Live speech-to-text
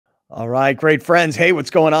All right, great friends. Hey, what's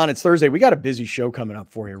going on? It's Thursday. We got a busy show coming up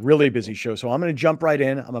for you, really busy show. So I'm going to jump right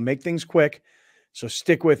in. I'm going to make things quick. So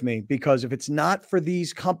stick with me, because if it's not for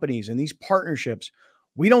these companies and these partnerships,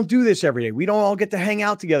 we don't do this every day. We don't all get to hang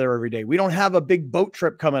out together every day. We don't have a big boat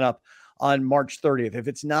trip coming up on March 30th. If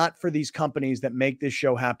it's not for these companies that make this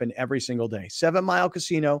show happen every single day. 7 Mile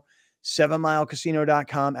Casino,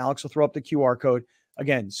 7milecasino.com. Alex will throw up the QR code.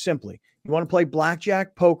 Again, simply, you want to play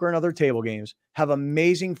blackjack, poker, and other table games, have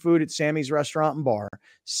amazing food at Sammy's Restaurant and Bar,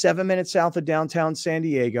 7 minutes south of downtown San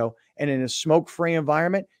Diego, and in a smoke-free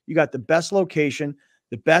environment. You got the best location,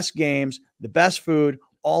 the best games, the best food,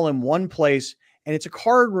 all in one place. And it's a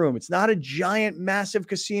card room. It's not a giant, massive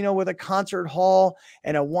casino with a concert hall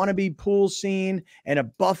and a wannabe pool scene and a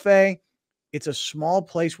buffet. It's a small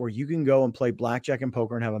place where you can go and play blackjack and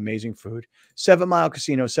poker and have amazing food. 7 Mile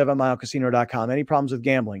Casino, 7milecasino.com. Any problems with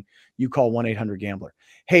gambling, you call 1-800-GAMBLER.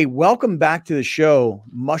 Hey, welcome back to the show,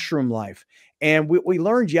 Mushroom Life. And what we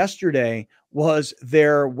learned yesterday was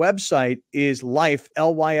their website is Life,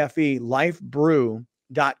 L-Y-F-E,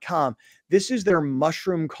 lifebrew.com. This is their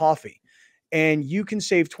mushroom coffee. And you can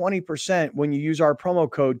save 20% when you use our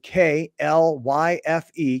promo code KLYFE,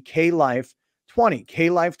 KLIFE20,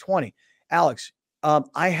 KLIFE20. Alex,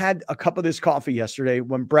 I had a cup of this coffee yesterday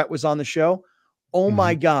when Brett was on the show. Oh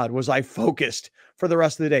my God, was I focused for the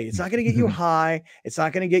rest of the day. It's not going to get you high. It's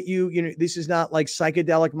not going to get you, this is not like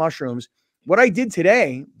psychedelic mushrooms. What I did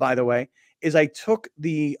today, by the way, is I took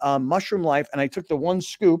the Mushroom Life and I took the one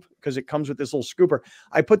scoop, because it comes with this little scooper.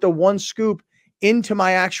 I put the one scoop into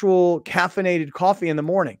my actual caffeinated coffee in the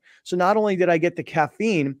morning. So not only did I get the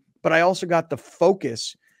caffeine, but I also got the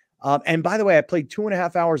focus. And by the way, I played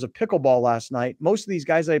 2.5 hours of pickleball last night. Most of these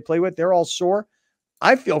guys that I play with, they're all sore.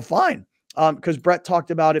 I feel fine because Brett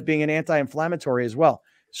talked about it being an anti-inflammatory as well.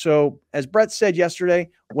 So as Brett said yesterday,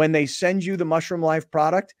 when they send you the Mushroom Life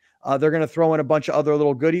product, they're going to throw in a bunch of other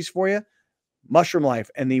little goodies for you. Mushroom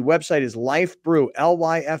Life. And the website is Life Brew,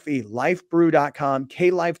 L-Y-F-E, lifebrew.com.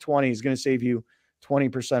 KLIFE20 is going to save you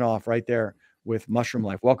 20% off right there with Mushroom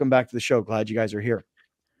Life. Welcome back to the show. Glad you guys are here.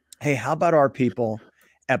 Hey, how about our people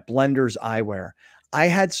at Blenders Eyewear? I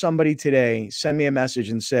had somebody today send me a message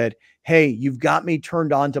and said, hey, you've got me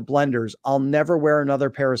turned on to Blenders. I'll never wear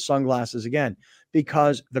another pair of sunglasses again,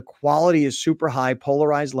 because the quality is super high,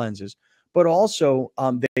 polarized lenses, but also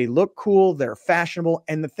they look cool, they're fashionable.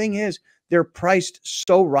 And the thing is, they're priced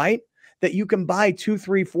so right that you can buy 2,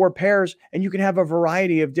 3, 4 pairs and you can have a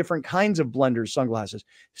variety of different kinds of Blenders sunglasses.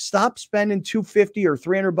 Stop spending $250 or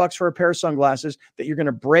 $300 for a pair of sunglasses that you're going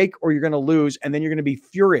to break or you're going to lose, and then you're going to be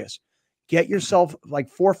furious. Get yourself like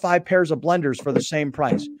 4 or 5 pairs of Blenders for the same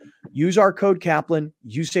price. Use our code Kaplan.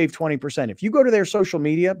 You save 20%. If you go to their social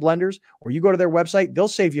media, Blenders, or you go to their website, they'll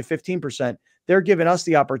save you 15%. They're giving us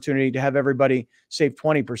the opportunity to have everybody save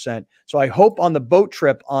 20%. So I hope on the boat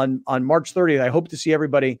trip on March 30th, I hope to see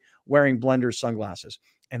everybody wearing Blenders sunglasses.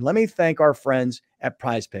 And let me thank our friends at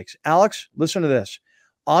Prize Picks. Alex, listen to this.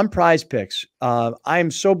 On Prize Picks, I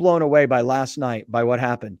am so blown away by last night, by what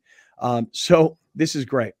happened. So this is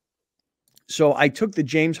great. So I took the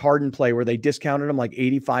James Harden play where they discounted him like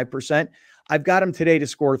 85%. I've got him today to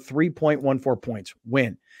score 3.14 points,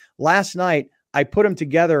 win. Last night, I put him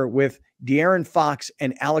together with De'Aaron Fox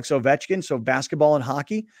and Alex Ovechkin, so basketball and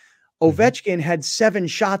hockey. Ovechkin had 7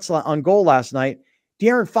 shots on goal last night.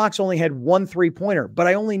 De'Aaron Fox only had 1 3-pointer, but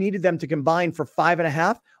I only needed them to combine for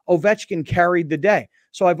 5.5. Ovechkin carried the day.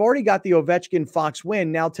 So I've already got the Ovechkin-Fox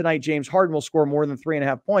win. Now tonight, James Harden will score more than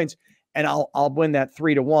 3.5 points, and I'll win that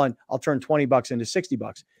 3-1. I'll turn $20 into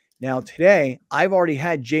 $60. Now today, I've already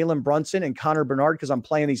had Jalen Brunson and Connor Bernard because I'm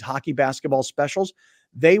playing these hockey basketball specials.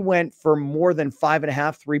 They went for more than 5.5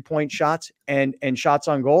 3-point shots and shots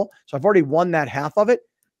on goal. So I've already won that half of it.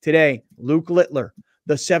 Today, Luke Littler,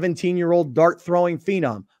 the 17-year-old dart-throwing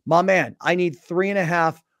phenom. My man, I need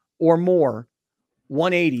 3.5 or more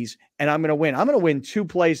 180s, and I'm going to win. I'm going to win 2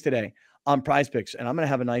 plays today on Prize Picks, and I'm going to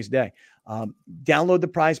have a nice day. Download the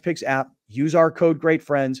Prize Picks app. Use our code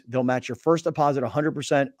GREATFRIENDS. They'll match your first deposit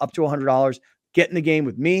 100% up to $100. Get in the game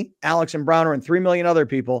with me, Alex and Browner, and 3 million other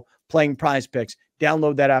people playing Prize Picks.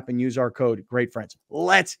 Download that app and use our code GREATFRIENDS.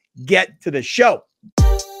 Let's get to the show.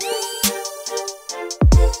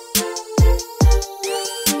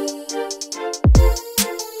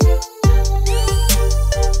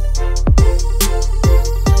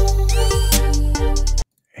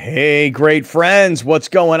 Hey, great friends. What's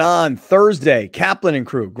going on? Thursday, Kaplan and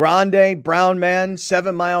Crew, Grande, Brown Man,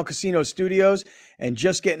 7 Mile Casino Studios, and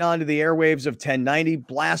just getting onto the airwaves of 1090,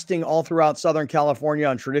 blasting all throughout Southern California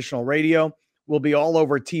on traditional radio. We'll be all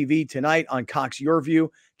over TV tonight on Cox Your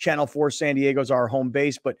View. Channel 4 San Diego's our home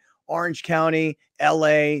base, but Orange County,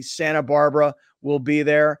 LA, Santa Barbara will be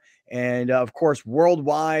there. And of course,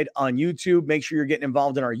 worldwide on YouTube. Make sure you're getting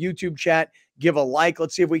involved in our YouTube chat. Give a like.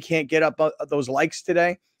 Let's see if we can't get up those likes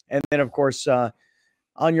today. And then, of course,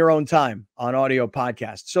 on your own time on audio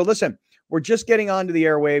podcast. So listen, we're just getting onto the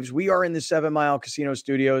airwaves. We are in the 7 Mile Casino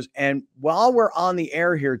Studios. And while we're on the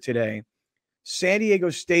air here today, San Diego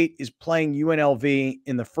State is playing UNLV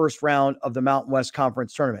in the first round of the Mountain West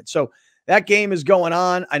Conference Tournament. So that game is going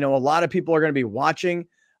on. I know a lot of people are going to be watching,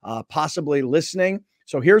 possibly listening.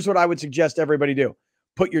 So here's what I would suggest everybody do.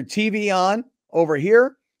 Put your TV on over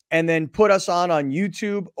here and then put us on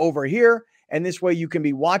YouTube over here. And this way you can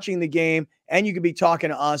be watching the game and you can be talking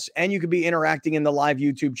to us and you can be interacting in the live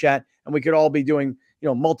YouTube chat. And we could all be doing,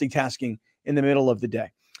 multitasking in the middle of the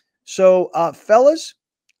day. So, fellas,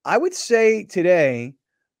 I would say today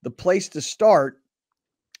the place to start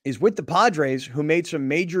is with the Padres, who made some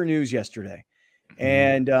major news yesterday.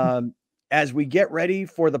 And as we get ready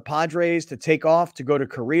for the Padres to take off, to go to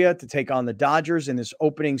Korea, to take on the Dodgers in this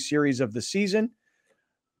opening series of the season,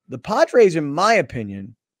 the Padres, in my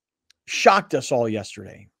opinion, shocked us all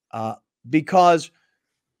yesterday because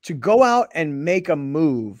to go out and make a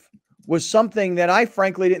move was something that I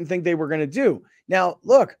frankly didn't think they were going to do. Now,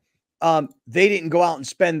 look, they didn't go out and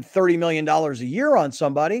spend $30 million a year on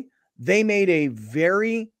somebody. They made a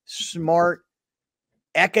very smart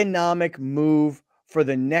economic move for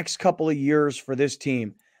the next couple of years for this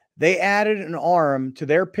team. They added an arm to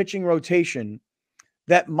their pitching rotation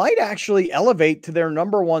that might actually elevate to their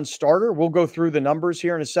number one starter. We'll go through the numbers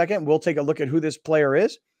here in a second. We'll take a look at who this player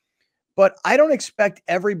is. But I don't expect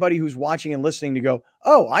everybody who's watching and listening to go,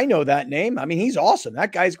 oh, I know that name. I mean, he's awesome.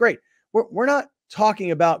 That guy's great. We're not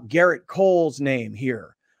talking about Garrett Cole's name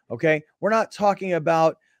here, okay? We're not talking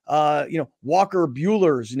about, Walker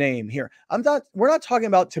Buehler's name here. We're not talking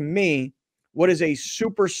about, to me, what is a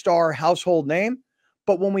superstar household name.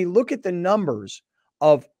 But when we look at the numbers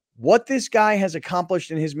of what this guy has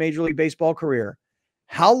accomplished in his Major League Baseball career,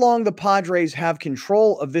 how long the Padres have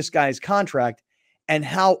control of this guy's contract, and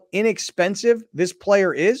how inexpensive this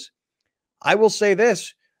player is, I will say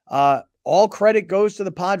this, all credit goes to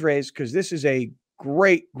the Padres because this is a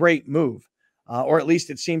great, great move, or at least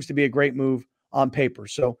it seems to be a great move on paper.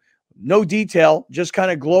 So no detail, just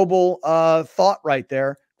kind of global thought right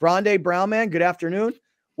there. Grande Brownman, good afternoon.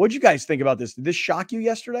 What'd you guys think about this? Did this shock you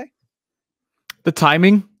yesterday? The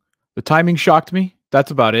timing shocked me.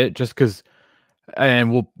 That's about it. Just because,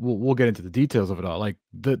 and we'll get into the details of it all. Like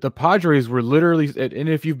the Padres were literally, and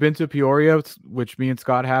if you've been to Peoria, which me and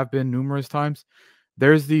Scott have been numerous times,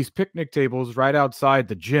 there's these picnic tables right outside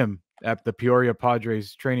the gym at the Peoria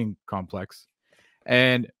Padres training complex.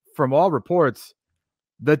 And from all reports,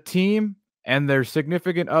 the team and their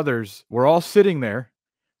significant others were all sitting there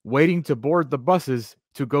waiting to board the buses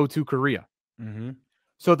to go to Korea. Mm-hmm.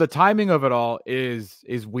 So the timing of it all is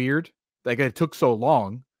weird. Like it took so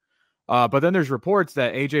long. But then there's reports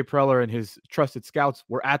that AJ Preller and his trusted scouts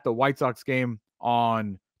were at the White Sox game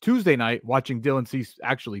on Tuesday night watching Dylan Cease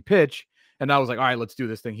actually pitch. And I was like, all right, let's do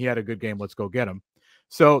this thing. He had a good game. Let's go get him.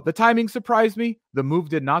 So the timing surprised me. The move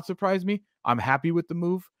did not surprise me. I'm happy with the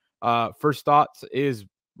move. First thoughts is,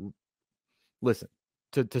 listen,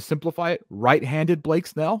 to simplify it, right-handed Blake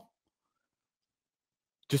Snell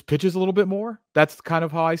just pitches a little bit more. That's kind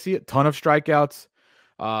of how I see it. Ton of strikeouts.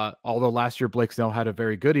 Although last year Blake Snell had a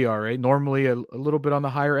very good ERA, normally a little bit on the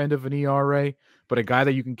higher end of an ERA, but a guy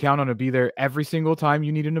that you can count on to be there every single time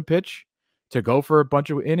you need him to pitch, to go for a bunch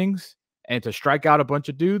of innings, and to strike out a bunch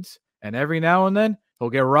of dudes. And every now and then he'll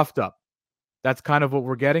get roughed up. That's kind of what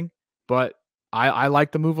we're getting. But I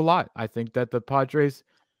like the move a lot. I think that the Padres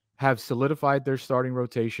have solidified their starting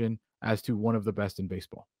rotation as to one of the best in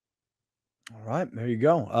baseball. All right, there you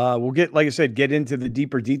go. We'll get, like I said, get into the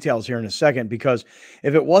deeper details here in a second, because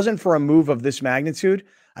if it wasn't for a move of this magnitude,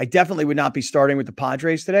 I definitely would not be starting with the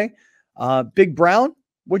Padres today. Big Brown,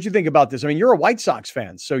 what'd you think about this? I mean, you're a White Sox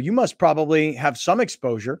fan, so you must probably have some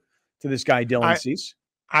exposure to this guy, Dylan Cease.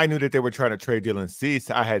 I knew that they were trying to trade Dylan Cease.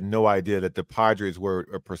 I had no idea that the Padres were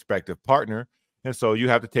a prospective partner. And so you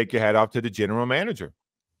have to take your hat off to the general manager.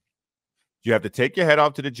 You have to take your head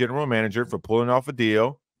off to the general manager for pulling off a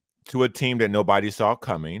deal to a team that nobody saw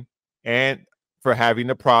coming, and for having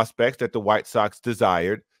the prospects that the White Sox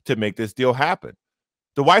desired to make this deal happen.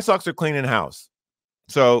 The White Sox are cleaning house.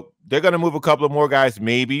 So they're going to move a couple of more guys,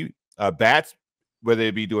 maybe bats, whether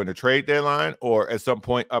it be during the trade deadline or at some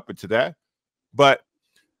point up into that. But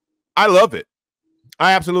I love it.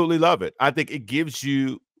 I absolutely love it. I think it gives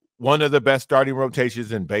you one of the best starting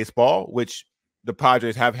rotations in baseball, which the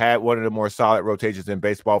Padres have had one of the more solid rotations in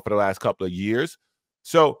baseball for the last couple of years.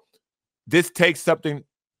 So this takes something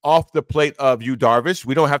off the plate of Yu Darvish.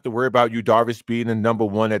 We don't have to worry about Yu Darvish being the number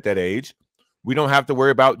one at that age. We don't have to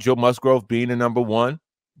worry about Joe Musgrove being the number one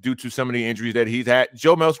due to some of the injuries that he's had.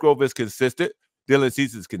 Joe Musgrove is consistent. Dylan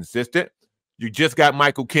Cease is consistent. You just got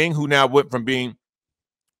Michael King, who now went from being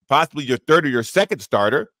possibly your third or your second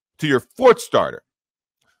starter to your fourth starter.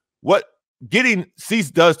 What getting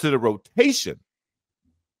Cease does to the rotation,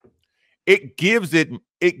 it gives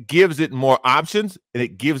it more options and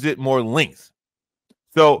it gives it more length.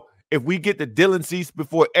 So if we get the Dylan Cease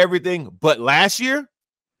before everything but last year,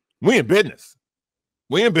 we in business.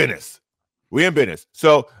 We in business.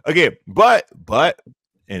 So again, but,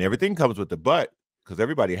 and everything comes with the but, because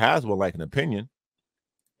everybody has one, like an opinion.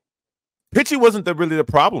 Pitching wasn't really the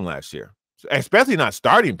problem last year, especially not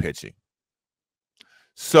starting pitching.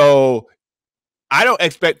 So I don't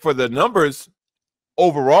expect for the numbers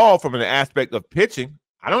overall from an aspect of pitching,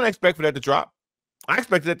 I don't expect for that to drop. I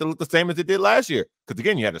expected it to look the same as it did last year. Because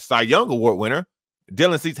again, you had a Cy Young Award winner.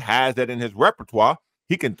 Dylan Cease has that in his repertoire.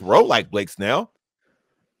 He can throw like Blake Snell.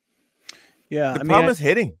 Yeah, the problem is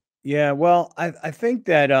hitting. Yeah, well, I think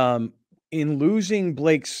that in losing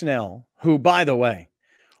Blake Snell, who, by the way,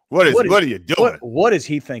 what are you doing? What is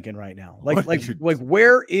he thinking right now? Like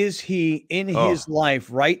where is he in his life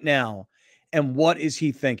right now, and what is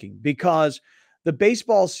he thinking? Because the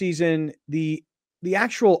baseball season, the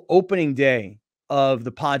actual opening day of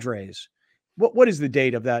the Padres, what is the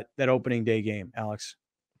date of that opening day game, Alex?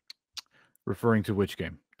 Referring to which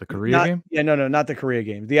game? The Korea game? Yeah, no, not the Korea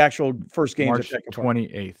game. The actual first game. March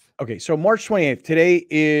 28th. Okay, so March 28th. Today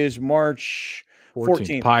is March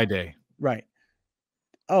 14th. Pi Day. Right.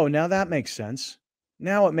 Oh, now that makes sense.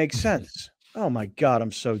 Now it makes sense. Oh my God,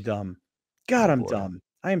 I'm so dumb. God, I'm dumb.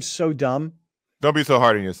 I am so dumb. Don't be so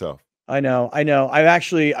hard on yourself. I know.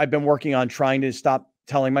 I've been working on trying to stop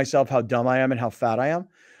telling myself how dumb I am and how fat I am.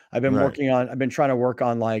 I've been trying to work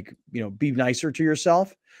on, like, be nicer to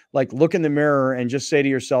yourself. Like, look in the mirror and just say to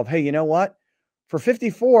yourself, hey, you know what? For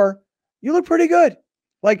 54, you look pretty good.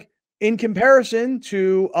 Like, in comparison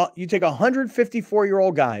to, you take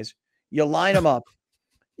 154-year-old guys, you line them up.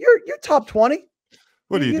 You're top 20.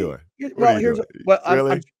 What are you doing?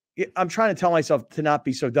 I'm trying to tell myself to not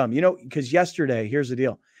be so dumb, because yesterday, here's the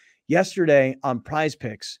deal. Yesterday on Prize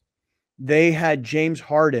Picks, they had James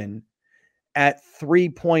Harden at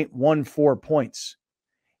 3.14 points.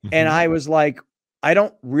 Mm-hmm. And I was like, I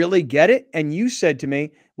don't really get it. And you said to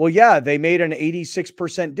me, well, yeah, they made an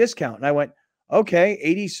 86% discount. And I went, okay,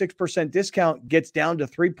 86% discount gets down to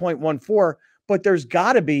 3.14, but there's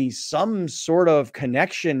got to be some sort of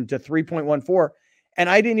connection to 3.14. And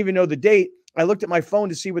I didn't even know the date. I looked at my phone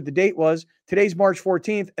to see what the date was. Today's March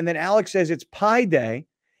 14th. And then Alex says it's Pi Day.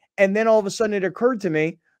 And then all of a sudden it occurred to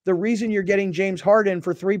me, the reason you're getting James Harden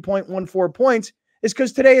for 3.14 points is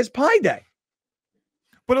because today is Pi Day.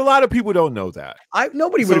 But a lot of people don't know that.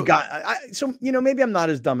 Nobody would have got. So maybe I'm not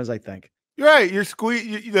as dumb as I think. You're right. You're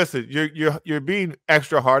listen. You're being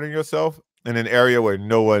extra hard on yourself in an area where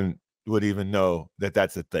no one would even know that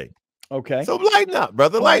that's a thing. Okay. So lighten up,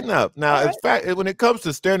 brother. Lighten up. Now, in fact, when it comes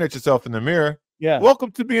to staring at yourself in the mirror,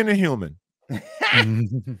 welcome to being a human.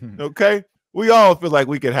 Okay. We all feel like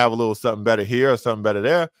we could have a little something better here or something better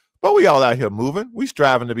there, but we all out here moving. We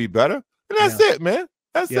striving to be better, and that's it, man.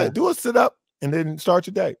 That's it. Do a sit up and then start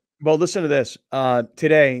your day. Well, listen to this.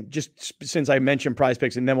 Today, just since I mentioned Prize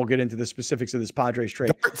Picks, and then we'll get into the specifics of this Padres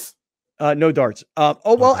trade. Darts. No darts.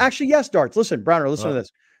 Actually, yes, darts. Listen, Browner, listen to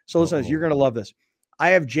this. So listen to this. You're going to love this. I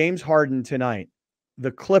have James Harden tonight,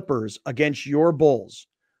 the Clippers against your Bulls,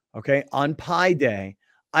 okay, on Pi Day.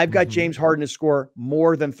 I've got James Harden to score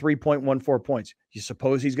more than 3.14 points. You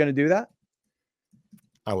suppose he's going to do that?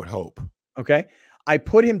 I would hope. Okay. I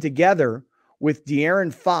put him together with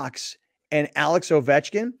De'Aaron Fox and Alex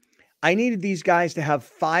Ovechkin. I needed these guys to have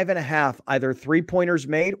 5.5 either three-pointers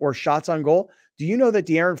made or shots on goal. Do you know that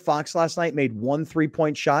De'Aaron Fox last night made 1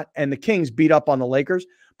 3-point shot and the Kings beat up on the Lakers?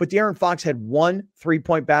 But De'Aaron Fox had 1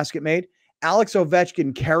 3-point basket made. Alex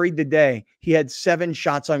Ovechkin carried the day. He had 7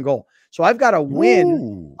 shots on goal. So I've got a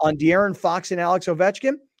win on De'Aaron Fox and Alex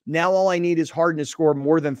Ovechkin. Now all I need is Harden to score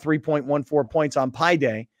more than 3.14 points on Pi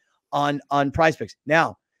Day on Prize Picks.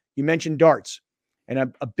 Now, you mentioned darts.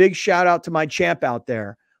 And a big shout out to my champ out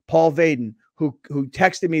there, Paul Vaden, who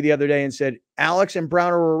texted me the other day and said, Alex and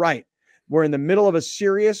Browner were right. We're in the middle of a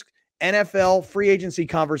serious NFL free agency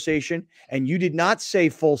conversation, and you did not say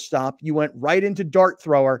full stop. You went right into dart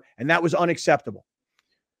thrower, and that was unacceptable.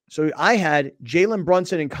 So I had Jalen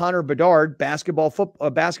Brunson and Connor Bedard, basketball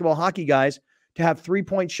hockey guys, to have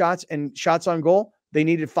 3-point shots and shots on goal. They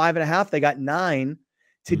needed 5.5. They got 9.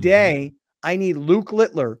 Today, I need Luke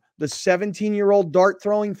Littler, the 17-year-old dart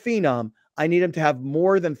throwing phenom. I need him to have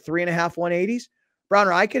more than 3.5 180s.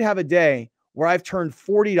 Browner, I could have a day where I've turned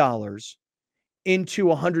 $40 into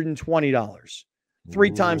 $120,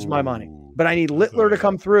 3 times my money. But I need Littler to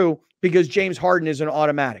come through because James Harden is an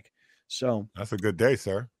automatic. So that's a good day,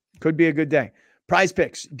 sir. Could be a good day. Prize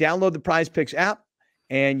Picks. Download the Prize Picks app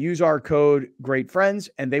and use our code GREATFRIENDS,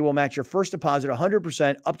 and they will match your first deposit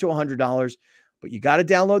 100% up to $100. But you got to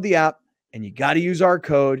download the app and you got to use our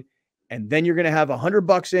code, and then you're going to have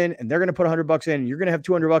 $100 in, and they're going to put $100 in, and you're going to have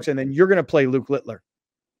 $200, and then you're going to play Luke Littler.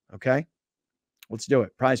 Okay? Let's do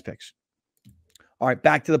it. Prize Picks. All right,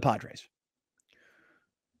 back to the Padres.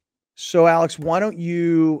 So, Alex, why don't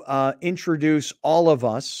you introduce all of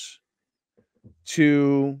us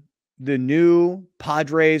to the new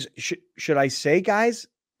Padres? Should I say, guys,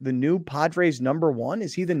 the new Padres #1?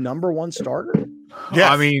 Is he the #1 starter?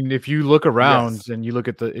 Yes. I mean, if you look around and you look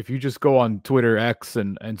at if you just go on Twitter X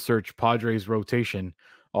and search Padres rotation,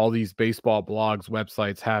 all these baseball blogs,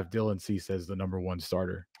 websites have Dylan Cease as the #1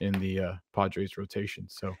 starter in the Padres rotation.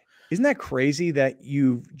 So isn't that crazy that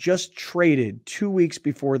you've just traded 2 weeks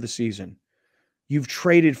before the season? You've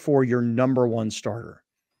traded for your #1 starter.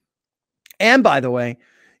 And by the way,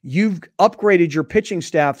 you've upgraded your pitching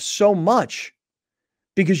staff so much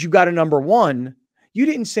because you got a #1. You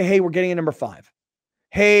didn't say, hey, we're getting a #5.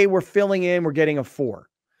 Hey, we're filling in, we're getting a 4.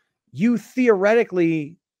 You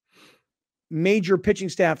theoretically made your pitching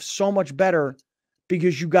staff so much better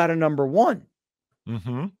because you got a #1.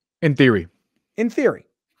 Mm-hmm. In theory. In theory.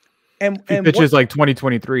 And pitches like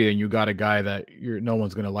 2023, and you got a guy that no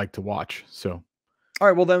one's going to like to watch. So, all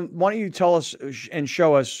right, well then, why don't you tell us and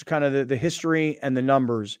show us kind of the history and the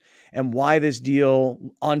numbers and why this deal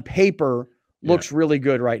on paper looks really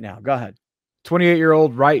good right now. Go ahead.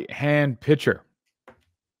 28-year-old right-hand pitcher,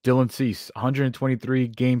 Dylan Cease, 123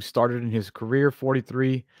 games started in his career,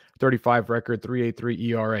 43-35 record, 3.83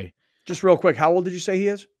 ERA. Just real quick, how old did you say he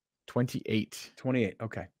is? 28. 28,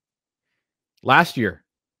 okay. Last year,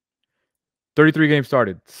 33 games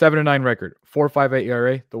started, 7-9 record, 4.58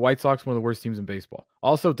 ERA. The White Sox, one of the worst teams in baseball.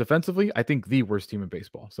 Also, defensively, I think the worst team in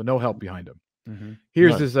baseball. So no help behind him. Mm-hmm.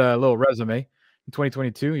 Here's his little resume. In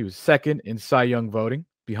 2022, he was second in Cy Young voting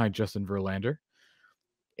behind Justin Verlander.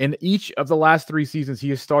 In each of the last 3 seasons, he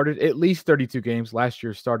has started at least 32 games. Last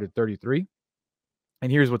year started 33.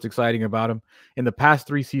 And here's what's exciting about him. In the past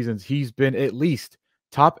 3 seasons, he's been at least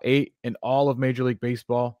top 8 in all of Major League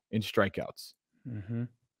Baseball in strikeouts. Mm-hmm.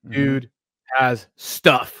 Mm-hmm. Dude has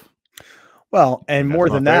stuff. Well, and That's more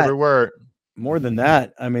than that, more than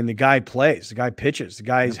that, I mean, the guy plays, the guy pitches, the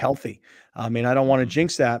guy is healthy. I mean, I don't want to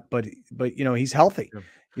jinx that, but you know, he's healthy.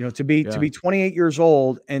 You know, to be 28 years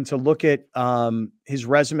old and to look at his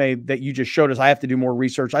resume that you just showed us, I have to do more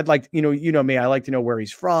research. I'd like, you know me, I like to know where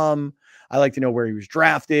he's from. I like to know where he was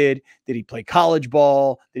drafted. Did he play college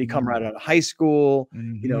ball? Did he come right out of high school?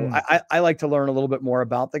 Mm-hmm. You know, I like to learn a little bit more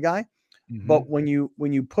about the guy. Mm-hmm. But when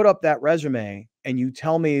you put up that resume and you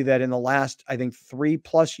tell me that in the last, I think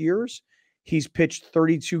 3+ years, he's pitched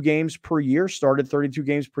 32 games per year, started 32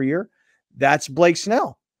 games per year. That's Blake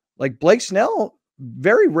Snell. Like Blake Snell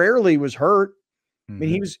very rarely was hurt. Mm-hmm. I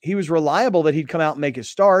mean, he was reliable that he'd come out and make his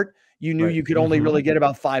start. You knew you could only really get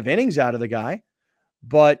about 5 innings out of the guy.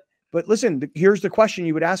 But listen, here's the question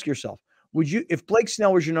you would ask yourself. Would you, if Blake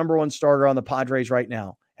Snell was your #1 starter on the Padres right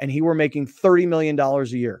now, and he were making $30 million a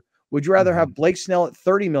year, would you rather have Blake Snell at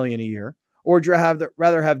 $30 million a year, or would you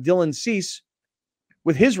rather have Dylan Cease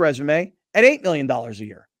with his resume at $8 million a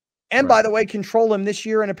year? And by the way, control him this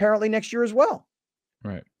year and apparently next year as well.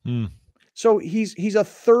 Right. So he's a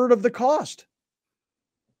third of the cost.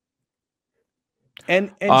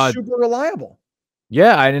 And super reliable.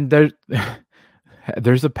 Yeah, and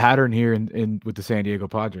there's a pattern here in with the San Diego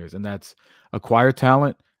Padres, and that's acquire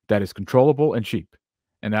talent that is controllable and cheap.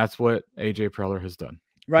 And that's what AJ Preller has done.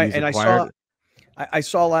 Right. He's and acquired, I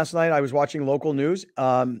saw last night, I was watching local news.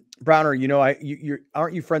 Browner, you know,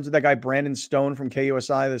 aren't you friends with that guy, Brandon Stone from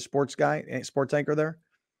KUSI, the sports guy, sports anchor there?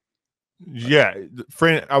 Yeah.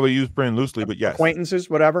 Friend, I would use friend loosely, but yes. Acquaintances,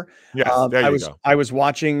 whatever. Yes, there you go. I was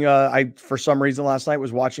watching, for some reason last night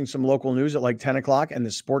was watching some local news at like 10 o'clock, and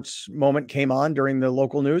the sports moment came on during the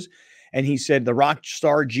local news. And he said, the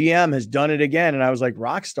Rockstar GM has done it again. And I was like,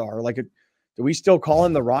 Rockstar? Like, do we still call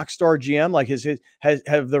him the Rockstar GM? Like,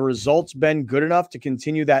 have the results been good enough to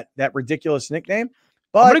continue that ridiculous nickname?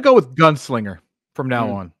 But I'm going to go with gunslinger from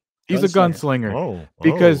now on. He's a gunslinger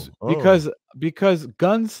because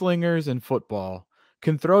gunslingers in football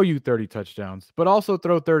can throw you 30 touchdowns, but also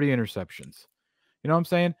throw 30 interceptions. You know what I'm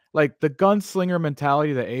saying? Like the gunslinger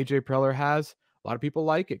mentality that AJ Preller has, a lot of people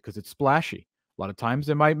like it because it's splashy. A lot of times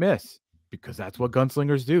they might miss because that's what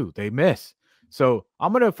gunslingers do. They miss. So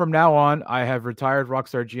I'm going to, from now on, I have retired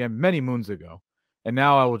Rockstar GM many moons ago. And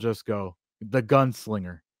now I will just go the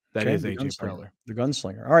gunslinger. That is AJ Preller. The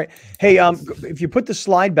gunslinger. All right. Hey, if you put the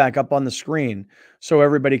slide back up on the screen so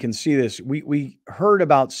everybody can see this, we heard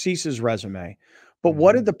about Cease's resume, but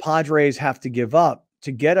what did the Padres have to give up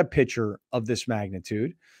to get a pitcher of this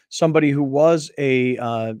magnitude? Somebody who was a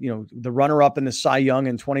the runner-up in the Cy Young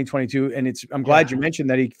in 2022, and I'm glad you mentioned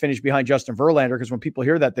that he finished behind Justin Verlander, because when people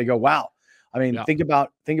hear that, they go, "Wow!" I mean, think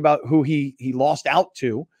about who he lost out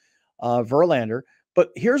to, Verlander. But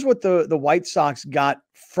here's what the White Sox got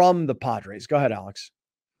from the Padres. Go ahead, Alex.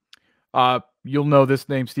 You'll know this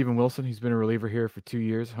name, Steven Wilson. He's been a reliever here for 2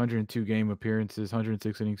 years, 102 game appearances,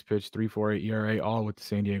 106 innings pitched, 3.48 ERA, all with the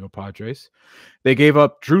San Diego Padres. They gave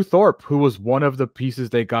up Drew Thorpe, who was one of the pieces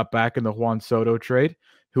they got back in the Juan Soto trade,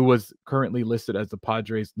 who was currently listed as the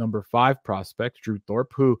Padres' number 5 prospect. Drew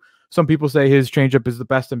Thorpe, who some people say his changeup is the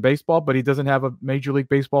best in baseball, but he doesn't have a Major League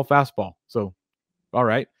Baseball fastball. So, all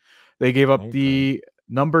right. They gave up the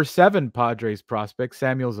number 7 Padres prospect,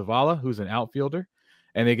 Samuel Zavala, who's an outfielder.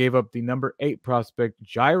 And they gave up the number 8 prospect,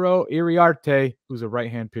 Jairo Iriarte, who's a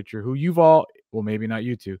right-hand pitcher, who you've all, well, maybe not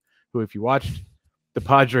you two, who if you watched the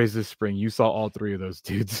Padres this spring, you saw all 3 of those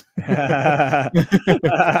dudes. Yeah,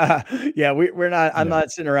 we're not, I'm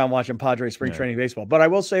not sitting around watching Padres spring training baseball, but I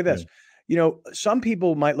will say this. Some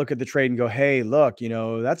people might look at the trade and go, hey, look,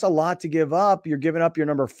 that's a lot to give up. You're giving up your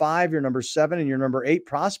number 5, your number 7, and your number 8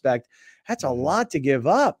 prospect. That's a lot to give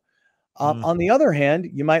up. On the other hand,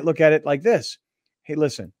 you might look at it like this. Hey,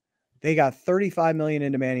 listen, they got $35 million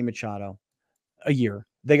into Manny Machado a year.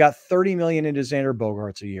 They got $30 million into Xander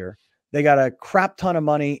Bogaerts a year. They got a crap ton of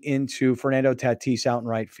money into Fernando Tatis out in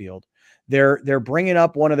right field. They're bringing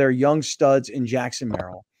up one of their young studs in Jackson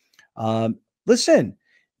Merrill. Listen,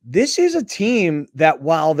 this is a team that,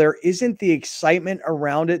 while there isn't the excitement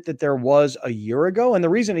around it that there was a year ago, and the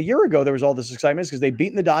reason a year ago there was all this excitement is because they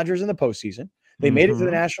beaten the Dodgers in the postseason. They made it to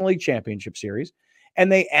the National League Championship Series,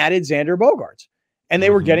 and they added Xander Bogaerts, and they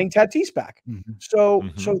were getting Tatis back. So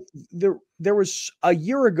there was a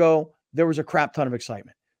year ago, there was a crap ton of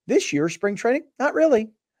excitement. This year, spring training, not really.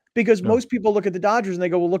 Because most people look at the Dodgers and they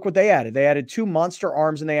go, well, look what they added. They added 2 monster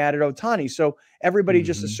arms and they added Ohtani. So everybody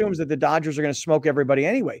just assumes that the Dodgers are going to smoke everybody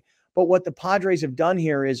anyway. But what the Padres have done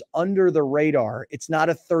here is under the radar. It's not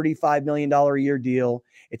a $35 million a year deal.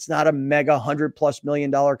 It's not a mega $100+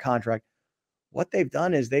 million contract. What they've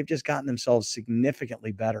done is they've just gotten themselves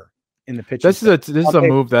significantly better in the pitching. This is a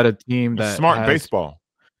move that a team that smart baseball.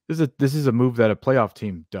 This is a move that a playoff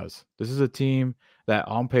team does. This is a team that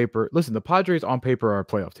on paper, listen, the Padres on paper are a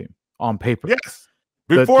playoff team. On paper. Yes.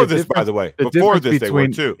 Before this, by the way. Before this, they were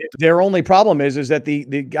too. Their only problem is that the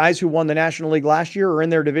guys who won the National League last year are in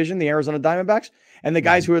their division, the Arizona Diamondbacks, and the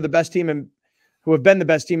guys who are the best team and who have been the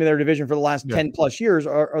best team in their division for the last 10+ years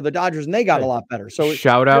are the Dodgers, and they got a lot better. So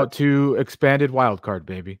shout out to expanded wild card,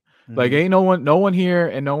 baby. Like, ain't no one here,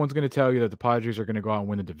 and no one's going to tell you that the Padres are going to go out and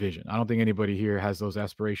win the division. I don't think anybody here has those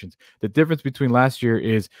aspirations. The difference between last year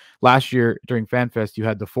during FanFest, you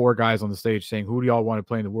had the 4 guys on the stage saying, who do y'all want to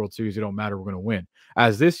play in the World Series? It don't matter. We're going to win.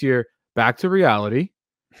 As this year, back to reality,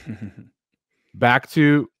 back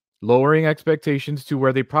to lowering expectations to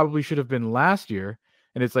where they probably should have been last year.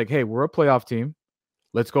 And it's like, hey, we're a playoff team.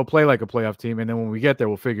 Let's go play like a playoff team. And then when we get there,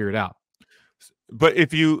 we'll figure it out. But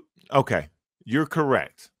you're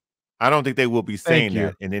correct. I don't think they will be saying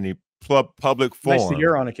that in any public forum. Nice to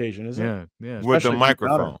hear on occasion, isn't it? Yeah. With a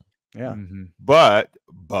microphone. Yeah. But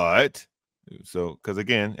so, because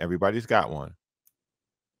again, everybody's got one.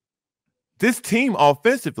 This team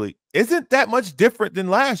offensively isn't that much different than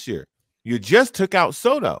last year. You just took out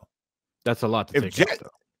Soto. That's a lot to take out, though.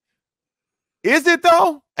 Is it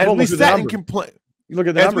though? And we sat and complained. You look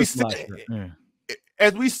at the numbers.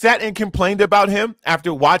 As we sat and complained about him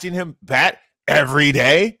after watching him bat every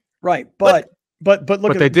day. Right, but look.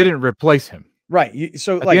 But they didn't replace him. Right.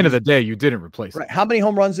 So at the end of the day, you didn't replace him. Right. How many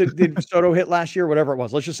home runs did Soto hit last year? Whatever it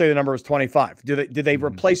was. Let's just say the number was 25. Did they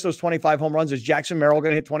replace those 25 home runs? Is Jackson Merrill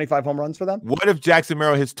going to hit 25 home runs for them? What if Jackson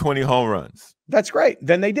Merrill hits 20 home runs? That's great.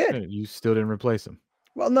 Then they did. You still didn't replace him.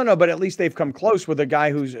 Well, no, but at least they've come close with a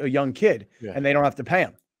guy who's a young kid, and they don't have to pay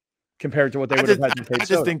him compared to what they would have had to pay. I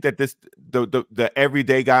just think that the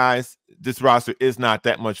everyday guys, this roster is not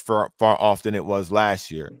that much far off than it was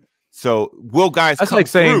last year. So will guys That's come like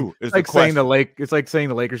saying, through? It's like saying it's like saying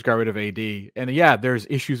the Lakers got rid of AD. And yeah, there's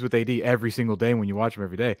issues with AD every single day when you watch him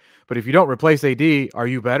every day. But if you don't replace AD, are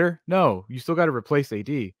you better? No, you still got to replace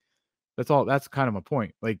AD. That's all. That's kind of my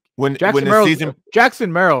point. Like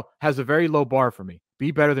Jackson Merrill has a very low bar for me.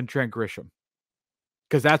 Be better than Trent Grisham.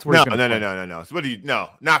 because that's where no. So what do you? No,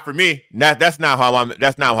 not for me. That's not how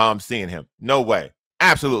I'm seeing him. No way.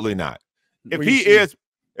 Absolutely not. If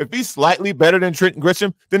he's slightly better than Trenton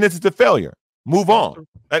Grisham, then this is a failure. Move on.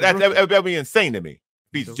 That'd be insane to me.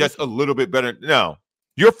 If he's just a little bit better. No,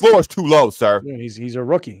 your floor is too low, sir. Yeah, he's a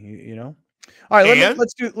rookie. You know. All right,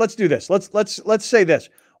 let's do this. Let's say this.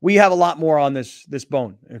 We have a lot more on this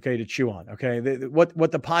bone, okay, to chew on. Okay,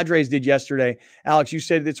 what the Padres did yesterday, Alex. You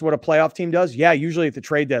said it's what a playoff team does. Yeah, usually at the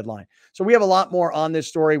trade deadline. So we have a lot more on this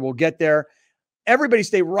story. We'll get there. Everybody,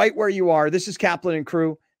 stay right where you are. This is Kaplan and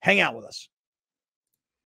Crew. Hang out with us.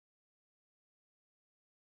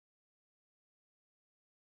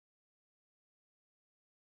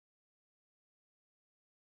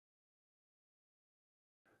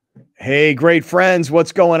 Hey, great friends.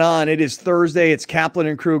 What's going on? It is Thursday. It's Kaplan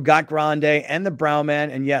and Crew, Got Grande, and the Brown Man.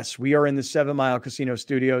 And yes, we are in the 7 Mile Casino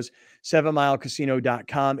studios,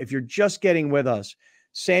 7milecasino.com. If you're just getting with us,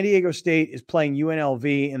 San Diego State is playing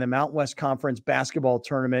UNLV in the Mountain West Conference basketball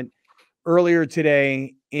tournament earlier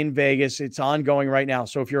today in Vegas. It's ongoing right now.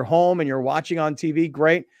 So if you're home and you're watching on TV,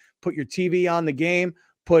 great. Put your TV on the game.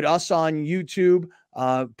 Put us on YouTube.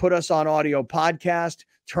 Put us on audio podcast.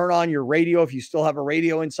 Turn on your radio if you still have a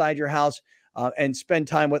radio inside your house, and spend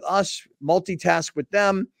time with us, multitask with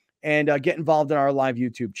them, and get involved in our live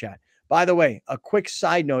YouTube chat. By the way, a quick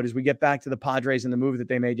side note as we get back to the Padres and the move that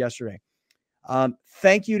they made yesterday.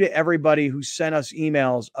 Thank you to everybody who sent us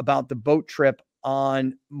emails about the boat trip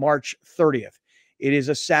on March 30th. It is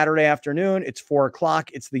a Saturday afternoon. It's 4:00.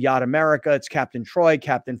 It's the Yacht America. It's Captain Troy,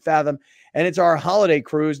 Captain Fathom, and it's our holiday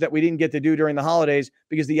cruise that we didn't get to do during the holidays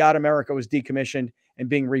because the Yacht America was decommissioned and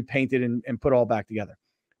being repainted and put all back together.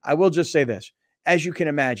 I will just say this. As you can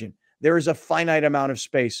imagine, there is a finite amount of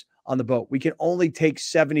space on the boat. We can only take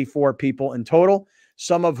 74 people in total,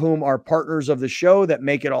 some of whom are partners of the show that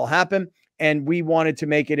make it all happen. And we wanted to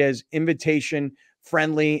make it as invitation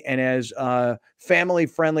friendly and as family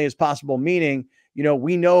friendly as possible, meaning,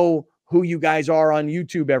 we know who you guys are on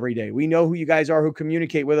YouTube every day. We know who you guys are who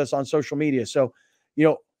communicate with us on social media. So,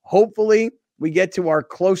 hopefully we get to our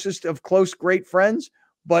closest of close, great friends,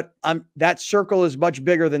 but that circle is much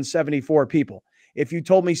bigger than 74 people. If you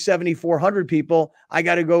told me 7,400 people, I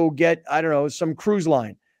got to go get, some cruise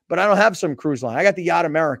line, but I don't have some cruise line. I got the Yacht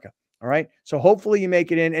America. All right. So hopefully you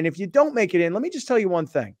make it in. And if you don't make it in, let me just tell you one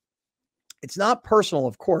thing. It's not personal,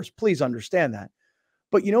 of course. Please understand that.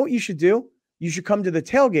 But you know what you should do? You should come to the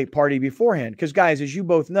tailgate party beforehand. Because, guys, as you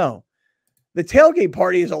both know, the tailgate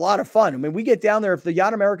party is a lot of fun. I mean, we get down there. If the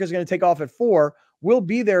Yacht America is going to take off at 4, we'll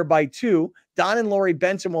be there by 2. Don and Lori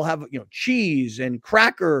Benson will have, cheese and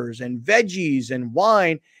crackers and veggies and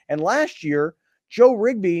wine. And last year, Joe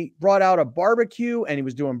Rigby brought out a barbecue and he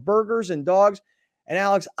was doing burgers and dogs. And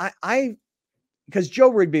Alex, because Joe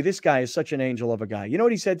Rigby, this guy is such an angel of a guy. You know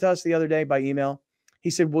what he said to us the other day by email? He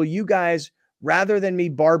said, will you guys, rather than me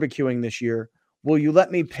barbecuing this year, will you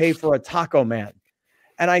let me pay for a taco man?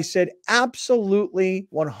 And I said, absolutely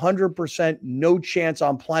 100% no chance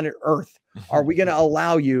on planet Earth are we going to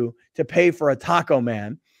allow you to pay for a taco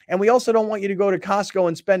man. And we also don't want you to go to Costco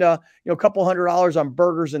and spend a couple $100 on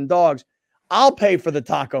burgers and dogs. I'll pay for the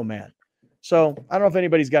taco man. So I don't know if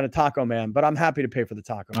anybody's got a taco man, but I'm happy to pay for the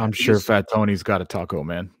taco man. I'm sure Fat Tony's got a taco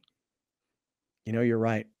man. You're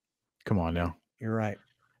right. Come on now. You're right.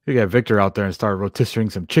 You got Victor out there and start rotisserie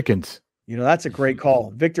some chickens. That's a great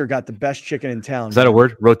call. Victor got the best chicken in town. Is that a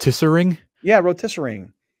word? Rotisserie? Yeah, rotisserie.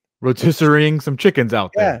 Rotisserie some chickens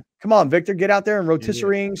out there. Yeah, come on, Victor, get out there and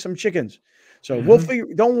rotisserie some chickens. So we'll figure.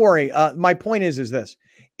 Don't worry. My point is this: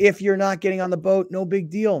 if you're not getting on the boat, no big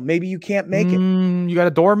deal. Maybe you can't make it. You got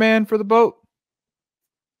a doorman for the boat?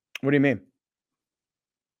 What do you mean?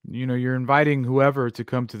 You're inviting whoever to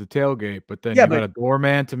come to the tailgate, but then you got a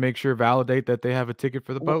doorman to make sure, validate that they have a ticket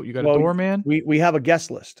for the boat. You got a doorman? We have a guest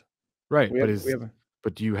list. Right.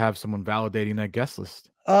 But do you have someone validating that guest list?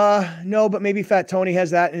 No, but maybe Fat Tony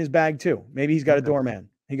has that in his bag too. Maybe he's got a doorman.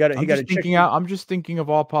 I'm just thinking of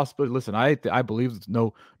all possibilities. Listen, I believe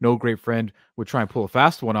no great friend would try and pull a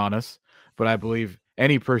fast one on us, but I believe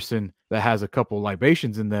any person that has a couple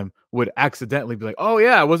libations in them would accidentally be like, oh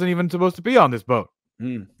yeah, I wasn't even supposed to be on this boat.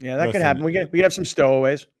 Yeah, that could happen. We have some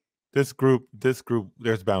stowaways. This group,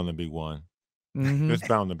 there's bound to be one. There's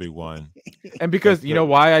bound to be one. And because you know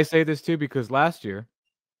why I say this too, because last year,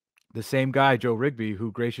 the same guy, Joe Rigby, who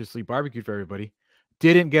graciously barbecued for everybody,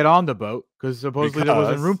 didn't get on the boat because supposedly there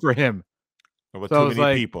wasn't room for him. There were too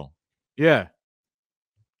many people. Yeah.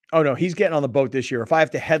 Oh no, he's getting on the boat this year. If I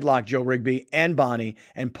have to headlock Joe Rigby and Bonnie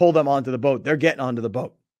and pull them onto the boat, they're getting onto the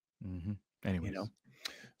boat. Anyway,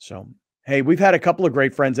 So Hey, we've had a couple of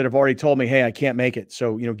great friends that have already told me, hey, I can't make it.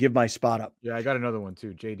 So, give my spot up. Yeah, I got another one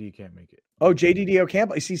too. JD can't make it. Oh, JDDO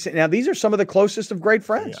can't. See, now these are some of the closest of great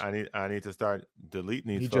friends. Yeah, I need to start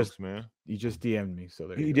deleting these folks, man. He just DM'd me. So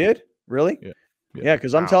there you did? Really? Yeah. Yeah,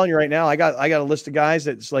 because I'm telling you right now, I got a list of guys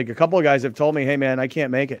that's like a couple of guys have told me, hey man, I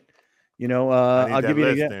can't make it. I'll give you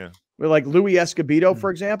an example. We're like Louis Escobedo, for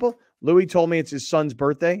example. Louis told me it's his son's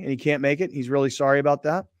birthday and he can't make it. He's really sorry about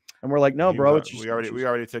that. And we're like, no, bro. We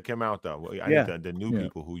already took him out though. I need the new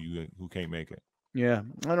people who can't make it. Yeah,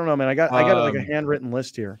 I don't know, man. I got like a handwritten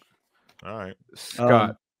list here. All right,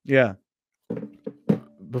 Scott. Yeah.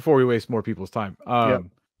 Before we waste more people's time,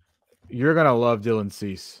 you're gonna love Dylan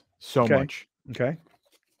Cease so much. Okay.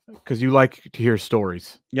 Because you like to hear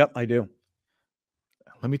stories. Yep, I do.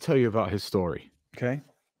 Let me tell you about his story. Okay.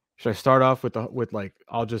 Should I start off with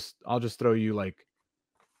I'll just throw you like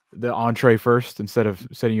the entree first instead of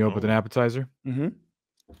setting you up with an appetizer? Mm-hmm.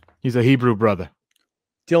 He's a Hebrew brother.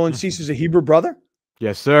 Dylan Cease is a Hebrew brother?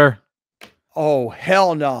 Yes, sir. Oh,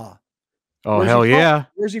 hell nah. Oh, hell yeah.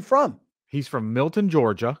 Where's he from? He's from Milton,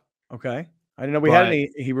 Georgia. Okay. I didn't know we had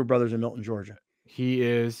any Hebrew brothers in Milton, Georgia. He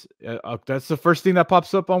is, that's the first thing that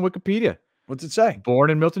pops up on Wikipedia. What's it say? Born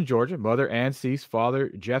in Milton, Georgia. Mother Ann Cease. Father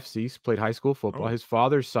Jeff Cease played high school football. His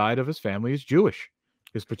father's side of his family is Jewish.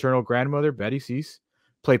 His paternal grandmother, Betty Cease,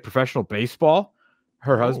 played professional baseball.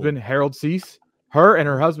 Her husband, Harold Cease. Her and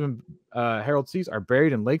her husband, Harold Cease, are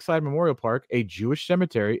buried in Lakeside Memorial Park, a Jewish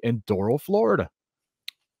cemetery in Doral, Florida.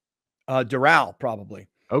 Doral, probably.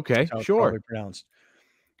 Okay, sure. Pronounced.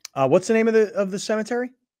 What's the name of the cemetery?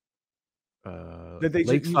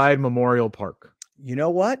 Lakeside Memorial Park. You know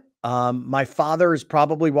what? My father is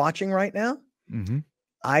probably watching right now. Mm-hmm.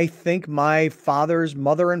 I think my father's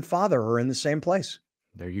mother and father are in the same place.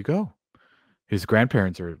 There you go. His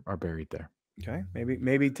grandparents are buried there. Okay,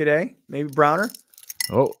 maybe today, maybe Browner.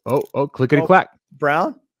 Oh, clickety clack.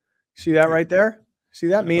 Brown. See that right there? See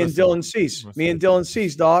that? Me and Dylan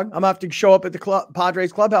Cease, dog. I'm gonna have to show up at the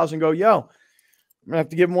Padres clubhouse and go, yo, I'm gonna have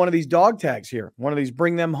to give him one of these dog tags here. One of these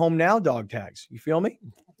bring them home now dog tags. You feel me?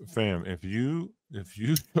 Fam, if you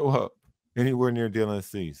show up anywhere near Dylan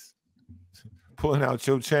Cease, pulling out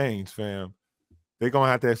your chains, fam, they're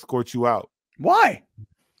gonna have to escort you out. Why?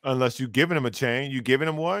 Unless you giving him a chain, you giving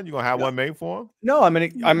him one, you gonna have one made for him? No, I'm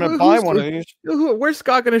gonna buy one of these. Where's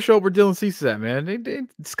Scott gonna show up where Dylan Cease is at, man?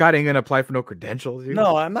 Scott ain't gonna apply for no credentials. Dude.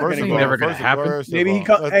 No, I'm not gonna. Never gonna happen.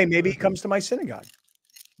 Maybe he comes to my synagogue.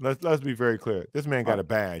 Let's be very clear. This man got a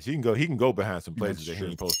badge. He can go behind some places that he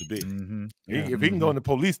ain't supposed to be. Mm-hmm. If he can go in the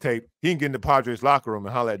police tape, he can get in the Padres locker room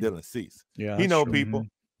and holler at Dylan Cease. Yeah, he know people.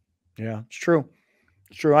 Yeah, it's true.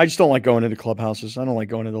 It's true. I just don't like going into clubhouses. I don't like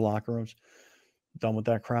going into locker rooms. I'm done with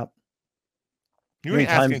that crap. You ain't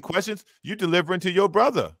asking questions. You delivering to your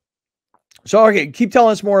brother. So, okay, keep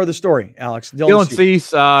telling us more of the story, Alex. Dylan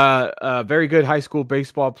Cease, a very good high school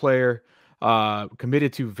baseball player,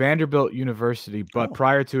 committed to Vanderbilt University, but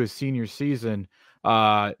prior to his senior season,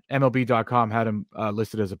 MLB.com had him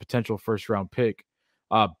listed as a potential first-round pick.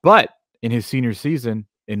 But in his senior season,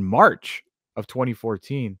 in March of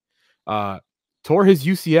 2014, tore his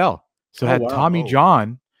UCL. So had Tommy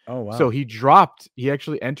John. Oh, wow. So he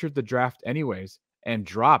actually entered the draft anyways and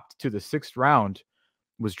dropped to the 6th round,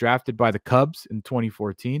 was drafted by the Cubs in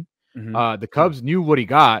 2014. Mm-hmm. The Cubs knew what they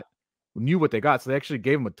got. So they actually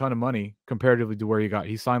gave him a ton of money comparatively to where he got.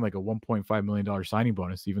 He signed like a $1.5 million signing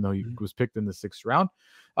bonus, even though he was picked in the 6th round.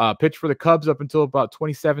 Pitched for the Cubs up until about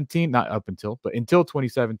 2017, but until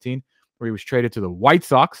 2017, where he was traded to the White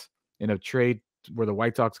Sox in a trade where the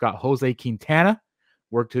White Sox got Jose Quintana,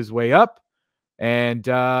 worked his way up, and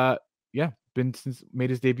made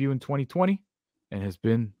his debut in 2020 and has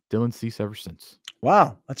been Dylan Cease ever since.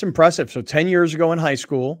 Wow, that's impressive. So 10 years ago in high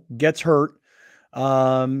school, gets hurt,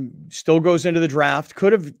 still goes into the draft.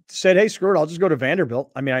 Could have said, hey, screw it, I'll just go to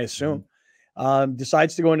Vanderbilt. I mean, I assume.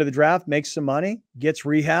 Decides to go into the draft, makes some money, gets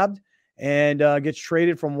rehabbed, and gets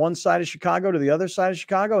traded from one side of Chicago to the other side of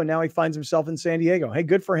Chicago, and now he finds himself in San Diego. Hey,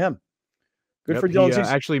 good for him. Good for Dylan Cease.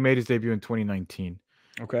 Actually made his debut in 2019.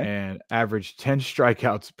 Okay. And averaged 10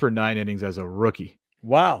 strikeouts per 9 innings as a rookie.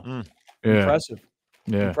 Wow. Yeah. Impressive.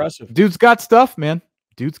 Yeah. Impressive. Dude's got stuff, man.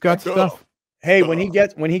 Dude's got stuff. Hey, when he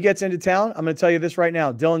gets into town, I'm going to tell you this right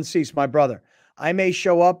now. Dylan Cease, my brother. I may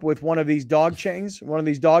show up with one of these dog chains, one of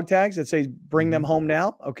these dog tags that says bring them home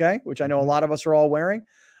now, okay? Which I know a lot of us are all wearing.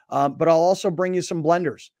 But I'll also bring you some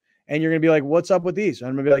blenders. And you're going to be like, what's up with these? And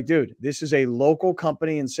I'm going to be like, dude, this is a local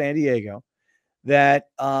company in San Diego that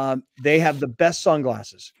they have the best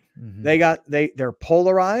sunglasses. They're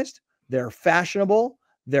polarized, they're fashionable,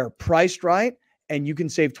 they're priced right, and you can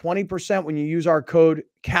save 20% when you use our code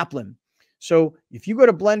Kaplan. So if you go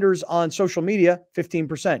to Blenders on social media,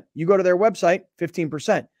 15%. You go to their website,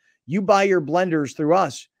 15%. You buy your blenders through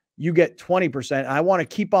us, you get 20%. I want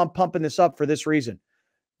to keep on pumping this up for this reason,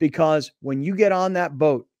 because when you get on that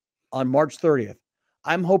boat on March 30th,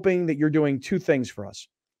 I'm hoping that you're doing two things for us.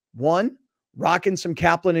 One, rocking some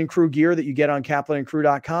Kaplan and Crew gear that you get on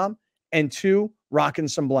kaplanandcrew.com, and two, rocking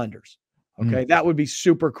some blenders. Okay. That would be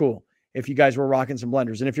super cool if you guys were rocking some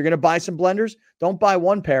blenders. And if you're going to buy some blenders, don't buy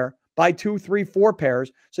one pair, buy 2, 3, 4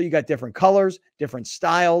 pairs. So you got different colors, different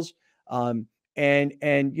styles. And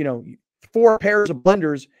 4 pairs of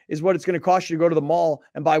blenders is what it's going to cost you to go to the mall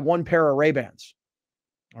and buy 1 pair of Ray-Bans.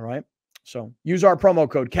 All right. So use our promo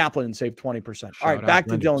code Kaplan and save 20%. All right. Back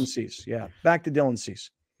to Dylan Cease. Yeah. Back to Dylan Cease.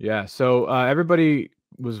 Yeah. So everybody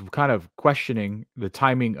was kind of questioning the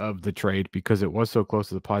timing of the trade because it was so close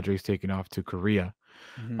to the Padres taking off to Korea.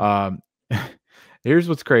 Here's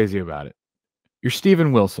what's crazy about it. You're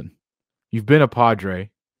Steven Wilson. You've been a Padre.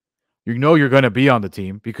 You know you're going to be on the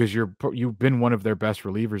team because you've been one of their best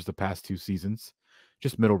relievers the past 2 seasons,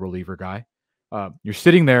 just middle reliever guy. You're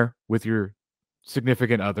sitting there with your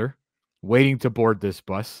significant other, waiting to board this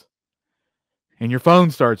bus, and your phone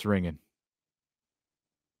starts ringing.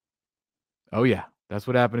 Oh yeah, that's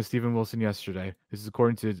what happened to Steven Wilson yesterday. This is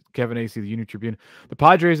according to Kevin Acey, the Union Tribune. The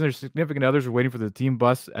Padres and their significant others were waiting for the team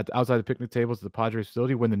bus outside the picnic tables at the Padres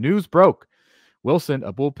facility when the news broke. Wilson,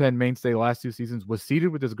 a bullpen mainstay the last 2 seasons, was seated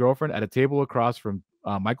with his girlfriend at a table across from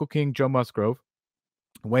Michael King, Joe Musgrove,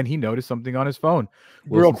 when he noticed something on his phone.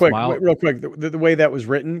 Real quick, the way that was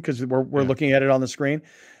written, because we're looking at it on the screen,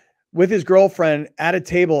 with his girlfriend at a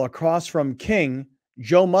table across from King,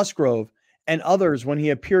 Joe Musgrove, and others when he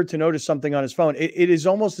appeared to notice something on his phone. It is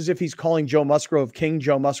almost as if he's calling Joe Musgrove King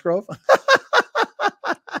Joe Musgrove.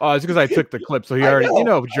 Oh, it's because I took the clip. So he already,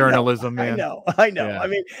 journalism, man. I know. Yeah. I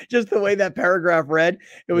mean, just the way that paragraph read,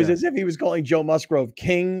 it was as if he was calling Joe Musgrove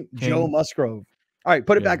King Joe Musgrove. All right,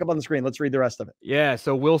 put it back up on the screen. Let's read the rest of it. Yeah,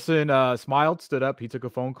 so Wilson smiled, stood up. He took a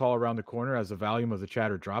phone call around the corner as the volume of the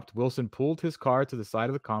chatter dropped. Wilson pulled his car to the side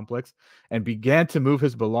of the complex and began to move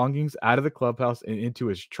his belongings out of the clubhouse and into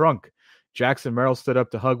his trunk. Jackson Merrill stood up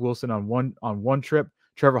to hug Wilson on one trip.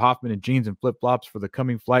 Trevor Hoffman in jeans and flip-flops for the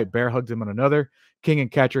coming flight. Bear hugged him on another. King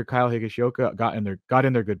and catcher Kyle Higashioka got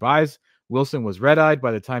in their goodbyes. Wilson was red-eyed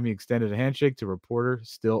by the time he extended a handshake to a reporter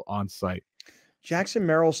still on site. Jackson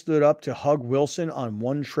Merrill stood up to hug Wilson on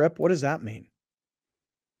one trip. What does that mean?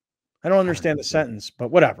 I don't understand the sentence,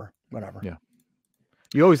 but whatever. Yeah.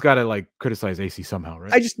 You always got to criticize AC somehow,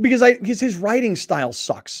 right? Because his writing style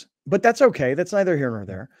sucks, but that's okay. That's neither here nor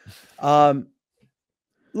there.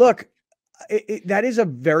 Look, that is a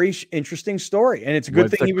very interesting story, and it's a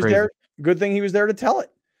good thing he was there. Good thing he was there to tell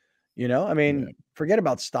it. Forget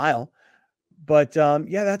about style. But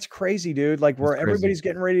that's crazy, dude. Where everybody's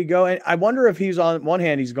getting ready to go. And I wonder if he's on one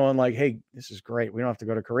hand, he's going hey, this is great. We don't have to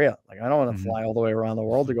go to Korea. I don't want to fly all the way around the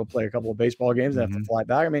world to go play a couple of baseball games and have to fly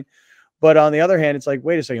back. But on the other hand, it's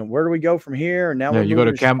wait a second, where do we go from here? And now you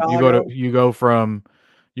go from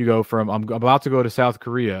I'm about to go to South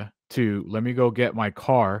Korea to let me go get my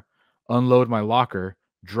car, unload my locker,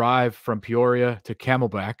 drive from Peoria to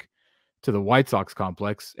Camelback to the White Sox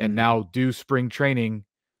complex, and now do spring training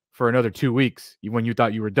for another 2 weeks when you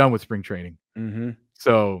thought you were done with spring training.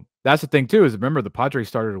 So that's the thing too, is remember the Padres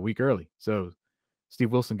started a week early. So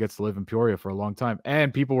Steve Wilson gets to live in Peoria for a long time.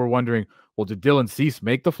 And people were wondering, well, did Dylan Cease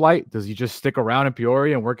make the flight? Does he just stick around in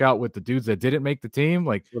Peoria and work out with the dudes that didn't make the team?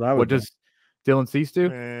 What does Dylan Cease do?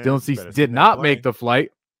 Dylan Cease did not make the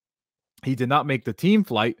flight. He did not make the team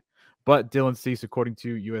flight, but Dylan Cease, according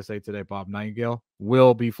to USA Today, Bob Nightingale,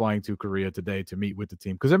 will be flying to Korea today to meet with the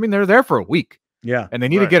team. Because, they're there for a week. Yeah. And they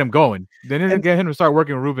need to get him going. They need to get him to start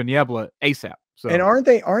working with Ruben Niebla ASAP. So. And aren't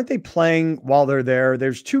they playing while they're there?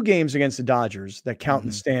 There's 2 games against the Dodgers that count in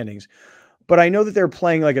the standings. But I know that they're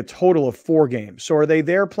playing a total of 4 games. So are they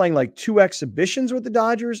there playing 2 exhibitions with the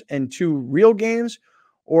Dodgers and 2 real games?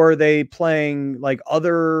 Or are they playing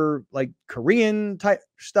other Korean type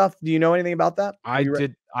stuff? Do you know anything about that?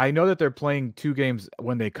 I know that they're playing 2 games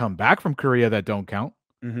when they come back from Korea that don't count.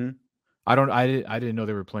 I didn't know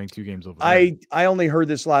they were playing 2 games over there. I only heard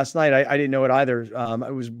this last night. I didn't know it either.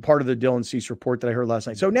 It was part of the Dylan Cease report that I heard last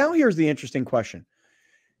night. So now here's the interesting question.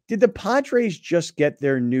 Did the Padres just get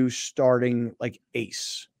their new starting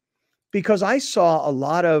ace? Because I saw a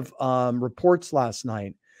lot of reports last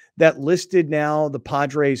night that listed now the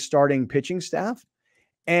Padres starting pitching staff.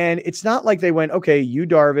 And it's not like they went, okay, Yu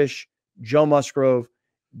Darvish, Joe Musgrove,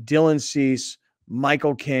 Dylan Cease,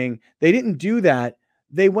 Michael King. They didn't do that.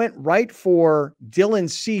 They went right for Dylan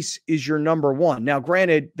Cease is your number 1. Now,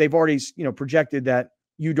 granted, they've already, projected that,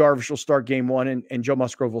 Yu Darvish will start game 1 and Joe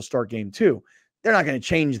Musgrove will start game 2. They're not going to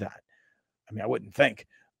change that. I mean, I wouldn't think.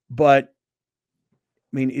 But,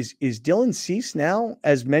 I mean, is Dylan Cease now,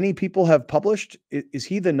 as many people have published, is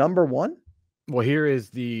he the number 1? Well, here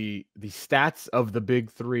is the stats of the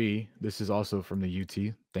big 3. This is also from the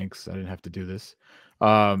UT. Thanks. I didn't have to do this.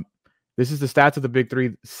 This is the stats of the big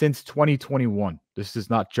 3 since 2021. This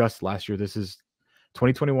is not just last year. This is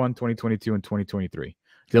 2021, 2022, and 2023.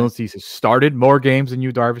 Dylan Cease has started more games than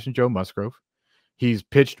Yu Darvish and Joe Musgrove. He's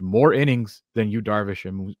pitched more innings than Yu Darvish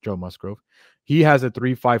and Joe Musgrove. He has a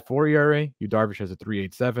 3.54 ERA. Yu Darvish has a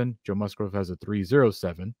 3.87. Joe Musgrove has a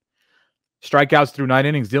 3.07. Strikeouts through 9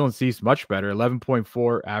 innings. Dylan Cease much better.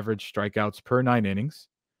 11.4 average strikeouts per 9 innings.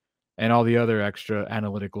 And all the other extra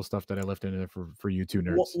analytical stuff that I left in there for you two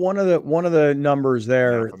nerds. One of the numbers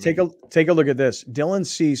there. Take a look at this. Dylan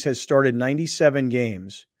Cease has started 97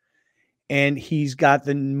 games, and he's got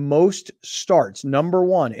the most starts, number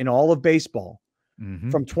 1 in all of baseball.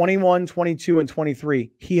 From 21, 22, and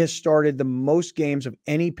 23, he has started the most games of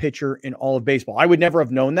any pitcher in all of baseball. I would never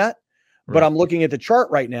have known that, but I'm looking at the chart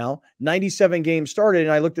right now. 97 games started,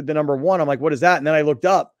 and I looked at the number 1. I'm like, what is that? And then I looked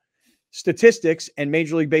up statistics and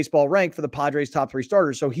Major League Baseball rank for the Padres' top 3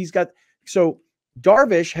 starters. So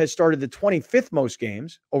Darvish has started the 25th most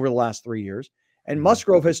games over the last 3 years, and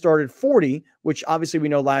Musgrove has started 40, which obviously we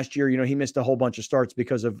know last year, he missed a whole bunch of starts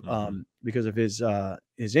because of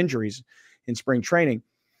his injuries in spring training.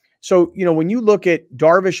 So, when you look at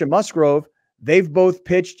Darvish and Musgrove, they've both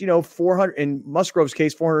pitched, 400, in Musgrove's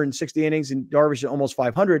case, 460 innings, and Darvish almost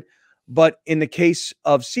 500. But in the case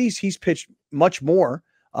of Cease, he's pitched much more,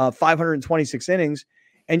 526 innings,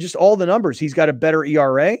 and just all the numbers. He's got a better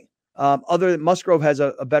ERA. Other than Musgrove has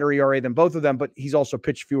a better ERA than both of them, but he's also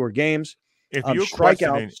pitched fewer games. If you're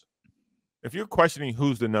questioning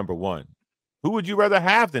who's the number 1, who would you rather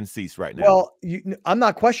have than Cease right now? Well, I'm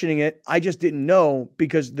not questioning it. I just didn't know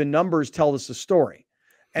because the numbers tell us the story.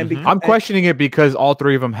 And I'm questioning it because all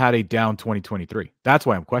 3 of them had a down 2023. That's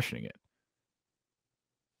why I'm questioning it.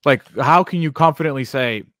 Like, how can you confidently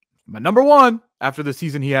say my number 1 after the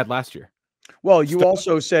season he had last year? Well, you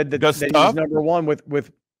also said that he was number 1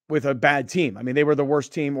 with a bad team. I mean, they were the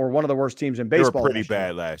worst team or one of the worst teams in baseball. They were pretty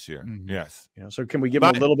bad last year. Yes. So can we give him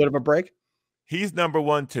a little bit of a break? He's number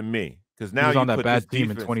 1 to me. Because now he's on that bad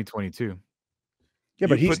team in 2022. Yeah,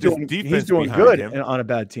 but he's doing good on a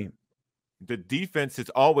bad team. The defense has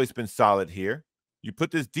always been solid here. You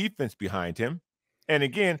put this defense behind him. And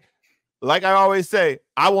again, like I always say,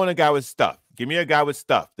 I want a guy with stuff. Give me a guy with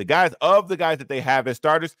stuff. The guys that they have as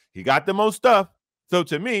starters, he got the most stuff. So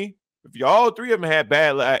to me, if all 3 of them had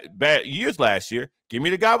bad years last year, give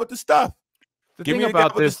me the guy with the stuff. The thing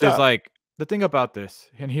about this,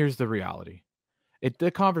 and here's the reality.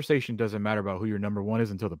 The conversation doesn't matter about who your number 1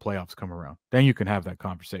 is until the playoffs come around. Then you can have that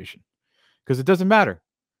conversation because it doesn't matter.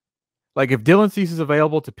 Like if Dylan Cease is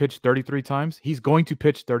available to pitch 33 times, he's going to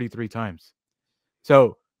pitch 33 times.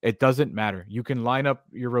 So it doesn't matter. You can line up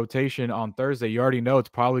your rotation on Thursday. You already know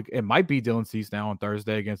it might be Dylan Cease now on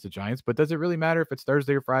Thursday against the Giants, but does it really matter if it's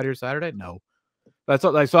Thursday or Friday or Saturday? No. That's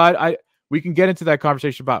all. So we can get into that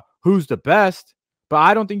conversation about who's the best. But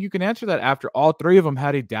I don't think you can answer that after all 3 of them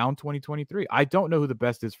had a down 2023. I don't know who the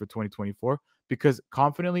best is for 2024 because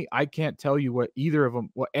confidently I can't tell you what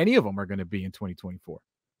any of them are going to be in 2024.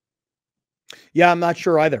 Yeah, I'm not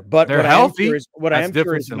sure either. But they're healthy. What I am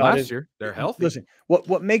curious about last year. They're healthy. Listen,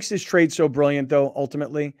 what makes this trade so brilliant, though,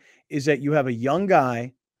 ultimately, is that you have a young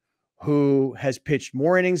guy who has pitched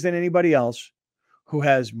more innings than anybody else, who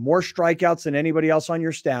has more strikeouts than anybody else on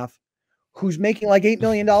your staff, who's making like $8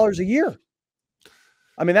 million a year.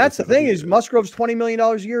 I mean, that's the thing is Musgrove's $20 million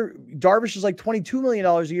a year. Darvish is like $22 million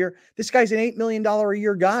a year. This guy's an $8 million a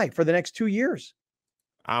year guy for the next 2 years.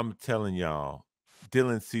 I'm telling y'all,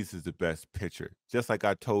 Dylan Cease is the best pitcher. Just like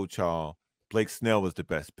I told y'all, Blake Snell was the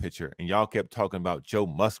best pitcher. And y'all kept talking about Joe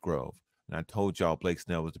Musgrove. And I told y'all Blake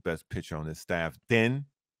Snell was the best pitcher on this staff then.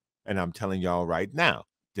 And I'm telling y'all right now,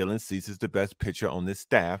 Dylan Cease is the best pitcher on this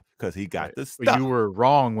staff because he got the stuff. But you were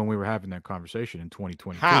wrong when we were having that conversation in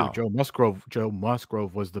 2022. How? Joe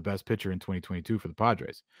Musgrove was the best pitcher in 2022 for the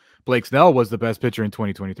Padres. Blake Snell was the best pitcher in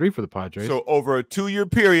 2023 for the Padres. So over a 2-year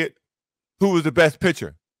period, who was the best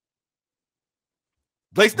pitcher?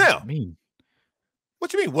 Blake Snell.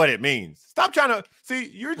 What you mean what it means? Stop trying to see.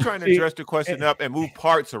 You're trying to dress the question up and move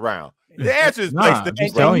parts around. The answer is Blake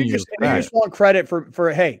Snell. And you just want credit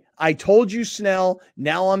for hey, I told you Snell.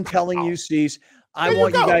 Now I'm telling you Cease. I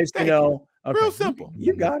want you guys to know Okay. Real simple.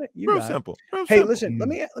 You got it. You Real got simple. Real it. Hey, simple. listen, let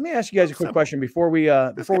me ask you guys a quick question before we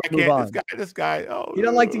move on. This guy. Oh, he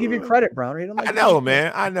doesn't like to give you credit, Browner. He doesn't like I know,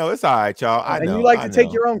 man. I know. It's all right, y'all. I know. And you like to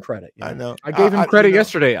take your own credit. I know. I gave him credit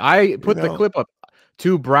yesterday. I put the clip up.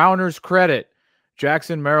 To Browner's credit,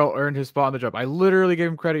 Jackson Merrill earned his spot on the job. I literally gave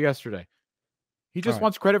him credit yesterday. He just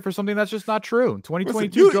wants credit for something that's just not true. In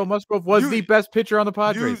 2022, Joe Musgrove was the best pitcher on the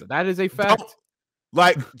Padres. That is a fact.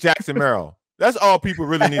 Like Jackson Merrill. That's all people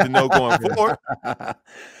really need to know going forward.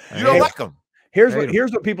 You don't like him. Here's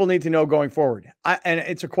what people need to know going forward. And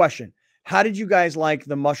it's a question. How did you guys like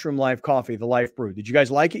the Mushroom Life coffee, the Life Brew? Did you guys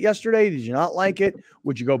like it yesterday? Did you not like it?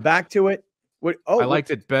 Would you go back to it? I liked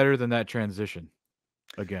it better than that transition.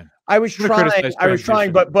 Again, I was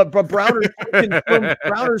trying, but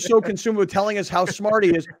Browner's so consumed with telling us how smart he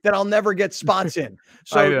is that I'll never get spots in.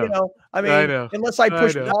 So unless I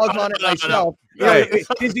push dogs on it myself,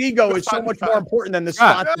 his ego is so much more important than the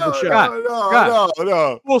spots of the show.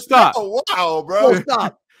 No. Full stop. Oh, wow, bro.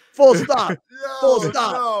 Full stop. Full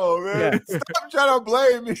stop. No, man. Yeah. Stop trying to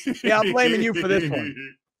blame me. Yeah, I'm blaming you for this one.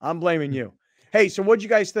 I'm blaming you. Hey, so what'd you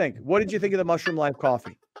guys think? What did you think of the Mushroom Life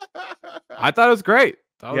coffee? I thought it was great.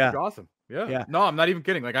 That was awesome. Yeah. No, I'm not even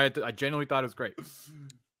kidding. Like I genuinely thought it was great.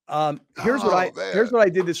 Here's what I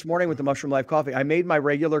did this morning with the Mushroom Life coffee. I made my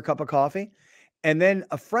regular cup of coffee, and then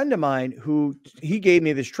a friend of mine he gave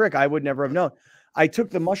me this trick I would never have known. I took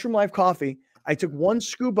the Mushroom Life coffee, I took 1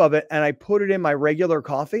 scoop of it, and I put it in my regular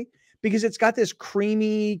coffee because it's got this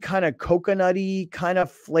creamy kind of coconutty kind of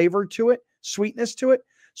flavor to it, sweetness to it.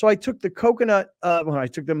 So I took the when I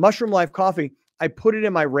took the Mushroom Life coffee, I put it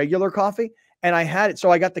in my regular coffee and I had it. So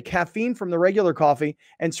I got the caffeine from the regular coffee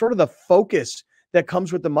and sort of the focus that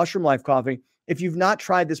comes with the Mushroom Life coffee. If you've not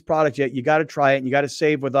tried this product yet, you got to try it and you got to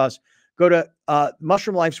save with us. Go to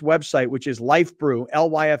Mushroom Life's website, which is Life Brew,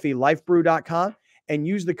 L-Y-F-E, lifebrew.com, and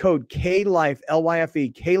use the code KLIFE,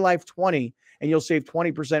 L-Y-F-E, KLIFE20, and you'll save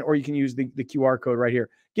 20%, or you can use the QR code right here.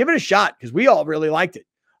 Give it a shot because we all really liked it.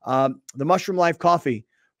 The Mushroom Life coffee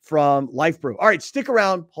from Life Brew. All right, stick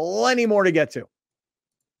around. Plenty more to get to.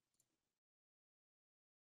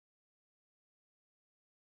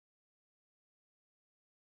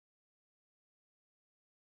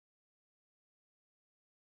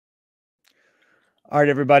 All right,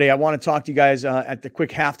 everybody. I want to talk to you guys at the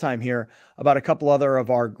quick halftime here about a couple other of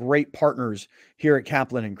our great partners here at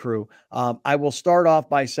Kaplan and Crew. I will start off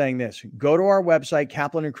by saying this. Go to our website,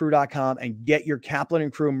 kaplanandcrew.com, and get your Kaplan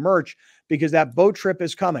and Crew merch because that boat trip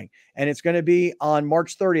is coming. And it's going to be on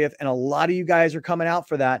March 30th. And a lot of you guys are coming out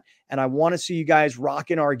for that. And I want to see you guys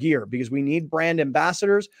rocking our gear because we need brand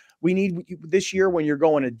ambassadors. We need this year when you're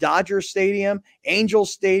going to Dodger Stadium, Angel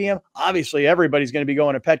Stadium. Obviously, everybody's going to be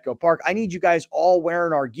going to Petco Park. I need you guys all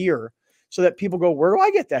wearing our gear so that people go, where do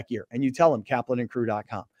I get that gear? And you tell them,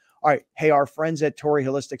 kaplanandcrew.com. All right. Hey, our friends at Torrey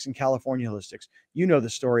Holistics and California Holistics, you know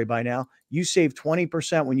the story by now. You save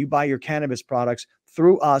 20% when you buy your cannabis products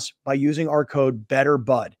through us by using our code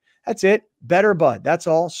BETTERBUD. That's it. BETTERBUD. That's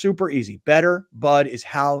all. Super easy. BETTERBUD is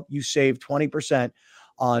how you save 20%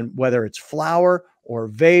 on whether it's flour or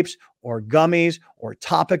vapes or gummies or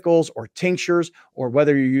topicals or tinctures, or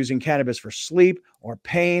whether you're using cannabis for sleep or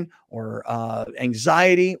pain or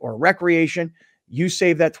anxiety or recreation. You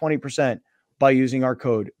save that 20% by using our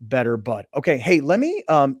code BETTERBUD. Okay. Hey, let me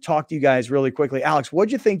talk to you guys really quickly. Alex,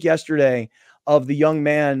 what'd you think yesterday of the young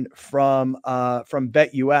man from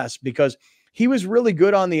BetUS? Because he was really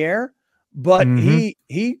good on the air, but he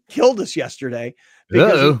killed us yesterday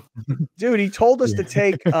because dude, he told us to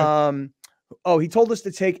take he told us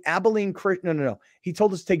to take Abilene. No. He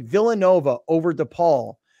told us to take Villanova over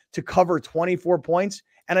DePaul to cover 24 points.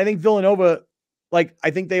 And I think Villanova, I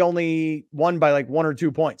think they only won by 1 or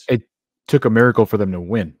 2 points. It took a miracle for them to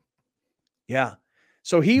win. Yeah.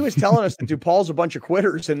 So he was telling us that DePaul's a bunch of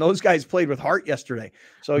quitters and those guys played with heart yesterday.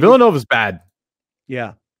 So Villanova's bad.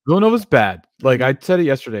 Yeah. Villanova's bad. I said it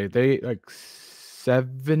yesterday. They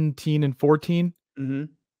 17-14. Mm-hmm.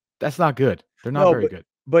 That's not good. They're not very good.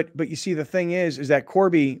 But you see, the thing is that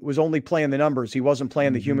Corby was only playing the numbers. He wasn't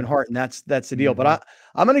playing the human heart, and that's the deal. But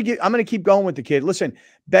I'm gonna keep going with the kid. Listen,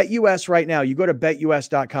 BetUS right now. You go to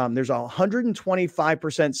betus.com. There's a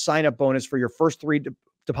 125% sign up bonus for your first 3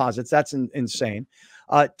 deposits. That's insane.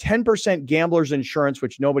 10% gamblers insurance,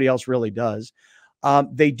 which nobody else really does.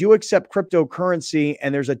 They do accept cryptocurrency,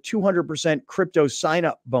 and there's a 200% crypto sign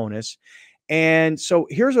up bonus. And so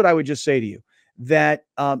here's what I would just say to you: that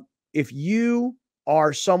if you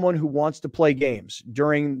are someone who wants to play games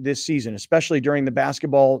during this season, especially during the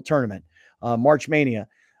basketball tournament, March Mania,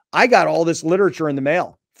 I got all this literature in the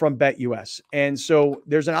mail from BetUS. And so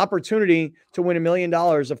there's an opportunity to win $1 million.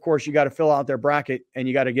 Of course, you got to fill out their bracket and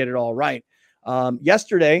you got to get it all right.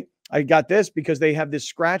 Yesterday, I got this because they have this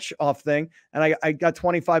scratch off thing, and I got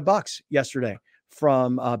 $25 yesterday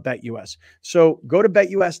from BetUS. So go to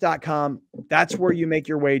betus.com. That's where you make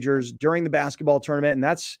your wagers during the basketball tournament. And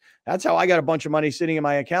that's how I got a bunch of money sitting in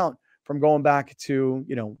my account from going back to,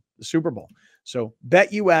 the Super Bowl. So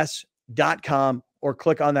betus.com, or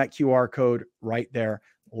click on that QR code right there.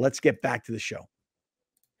 Let's get back to the show.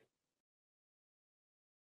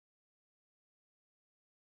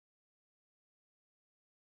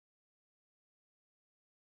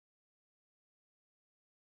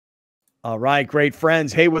 All right, great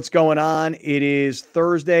friends. Hey, what's going on? It is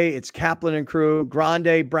Thursday. It's Kaplan and Crew,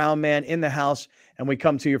 Grande Brown Man in the house, and we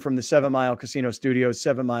come to you from the 7 Mile Casino Studios,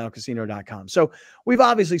 7milecasino.com. So we've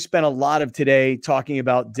obviously spent a lot of today talking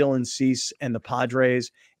about Dylan Cease and the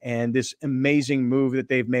Padres and this amazing move that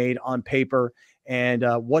they've made on paper, and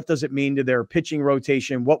what does it mean to their pitching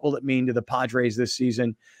rotation? What will it mean to the Padres this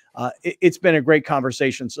season? It's been a great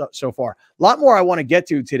conversation so far. A lot more I want to get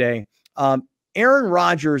to today. Aaron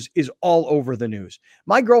Rodgers is all over the news.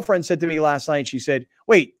 My girlfriend said to me last night, she said,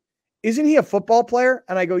 wait, isn't he a football player?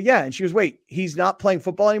 And I go, yeah. And she goes, wait, he's not playing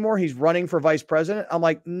football anymore? He's running for vice president? I'm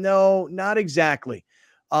like, no, not exactly.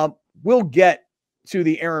 We'll get to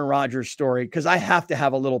the Aaron Rodgers story because I have to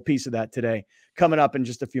have a little piece of that today coming up in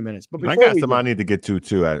just a few minutes. But before I got something I need to get to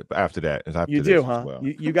too after that. You do, huh? Well.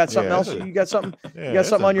 You got something else? You got something? Yeah, you got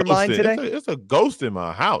something on your mind today? It's a ghost in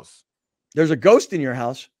my house. There's a ghost in your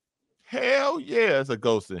house? Hell yeah, there's a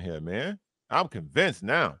ghost in here, man. I'm convinced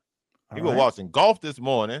now. He was right. watching golf this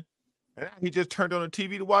morning, and he just turned on the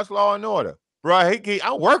TV to watch Law and Order. Bro,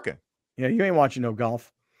 I'm working. Yeah, you ain't watching no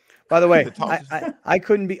golf. By the way, I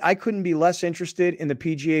couldn't be less interested in the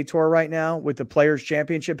PGA Tour right now with the Players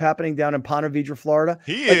Championship happening down in Ponte Vedra, Florida.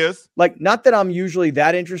 Not that I'm usually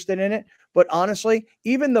that interested in it, but honestly,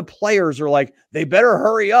 even the players are like, they better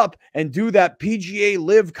hurry up and do that PGA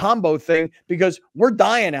Live combo thing because we're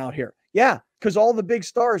dying out here. Yeah, because all the big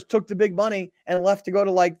stars took the big money and left to go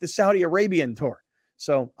to like the Saudi Arabian tour.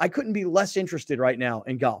 So I couldn't be less interested right now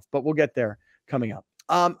in golf, but we'll get there coming up.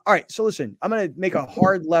 All right, so listen, I'm going to make a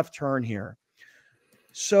hard left turn here.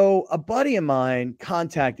 So a buddy of mine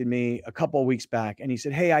contacted me a couple of weeks back, and he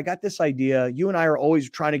said, hey, I got this idea. You and I are always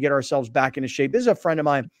trying to get ourselves back into shape. This is a friend of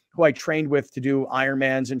mine who I trained with to do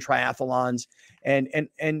Ironmans and triathlons. And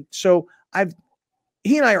so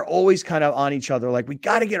he and I are always kind of on each other. Like, we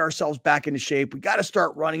got to get ourselves back into shape. We got to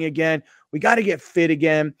start running again. We got to get fit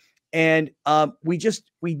again. And we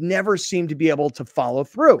never seem to be able to follow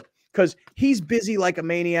through because he's busy like a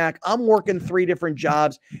maniac. I'm working 3 different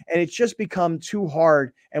jobs and it's just become too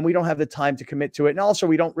hard and we don't have the time to commit to it. And also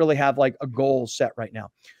we don't really have like a goal set right now.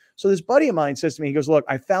 So this buddy of mine says to me, he goes, look,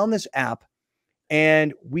 I found this app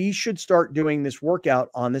and we should start doing this workout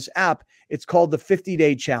on this app. It's called the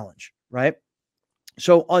 50-Day Challenge, right?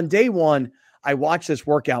 So on day 1, I watched this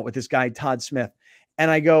workout with this guy, Todd Smith, and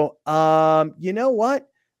I go, you know what?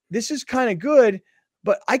 This is kind of good,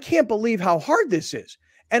 but I can't believe how hard this is.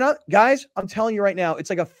 And guys, I'm telling you right now, it's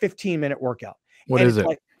like a 15-minute workout. What is it?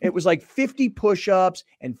 It was like 50 push-ups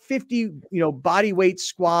and 50, body weight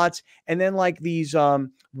squats, and then like these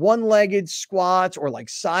one-legged squats or like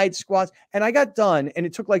side squats. And I got done, and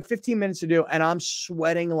it took like 15 minutes to do, and I'm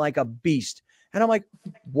sweating like a beast. And I'm like,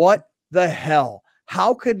 what the hell?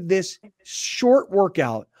 How could this short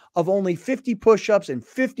workout of only 50 push-ups and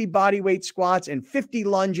 50 body weight squats and 50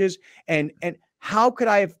 lunges, and how could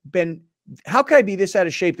I be this out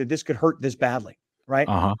of shape that this could hurt this badly, right?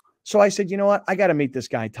 Uh-huh. So I said, you know what? I got to meet this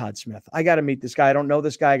guy, Todd Smith. I got to meet this guy. I don't know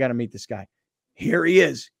this guy. I got to meet this guy. Here he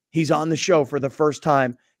is. He's on the show for the first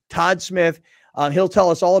time. Todd Smith. He'll tell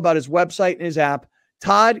us all about his website and his app.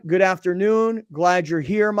 Todd, good afternoon. Glad you're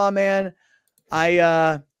here, my man.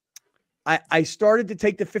 I started to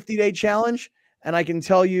take the 50-day challenge, and I can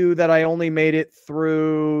tell you that I only made it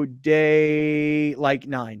through day like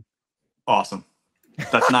 9. Awesome.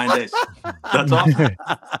 That's 9 days. That's awesome.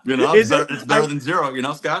 It's better than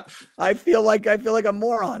 0, Scott. I feel like a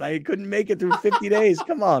moron. I couldn't make it through 50 days.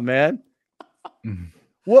 Come on, man.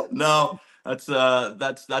 What? No, that's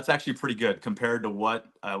actually pretty good compared to what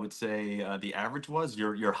I would say the average was.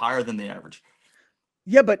 You're higher than the average.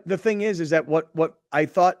 Yeah, but the thing is that what I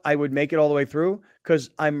thought I would make it all the way through because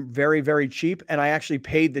I'm very, very cheap, and I actually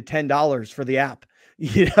paid the $10 for the app.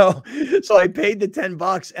 So I paid the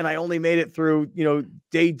 $10 and I only made it through,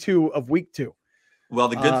 day 2 of week 2. Well,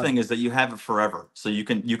 the good thing is that you have it forever. So you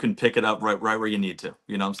can pick it up right where you need to,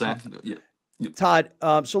 you know what I'm saying? Todd,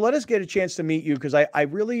 so let us get a chance to meet you because I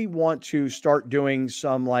really want to start doing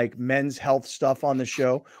some like men's health stuff on the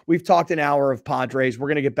show. We've talked an hour of Padres. We're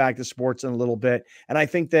going to get back to sports in a little bit. And I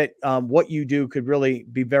think that what you do could really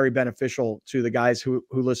be very beneficial to the guys who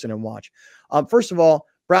listen and watch. First of all,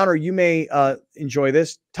 Browner, you may enjoy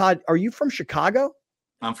this. Todd, are you from Chicago?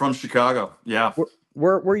 I'm from Chicago. Yeah.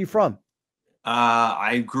 Where are you from?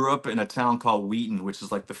 I grew up in a town called Wheaton, which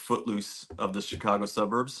is like the footloose of the Chicago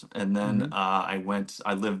suburbs. And then I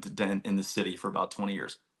lived in the city for about 20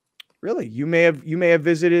 years. Really? You may have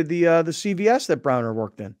visited the CVS that Browner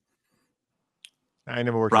worked in. I ain't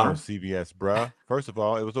never worked in no CVS, bruh. First of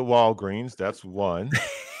all, it was a Walgreens. That's one.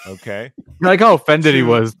 Okay. Like how offended he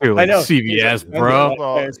was too. Like, I know. CVS, bro.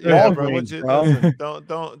 Bro,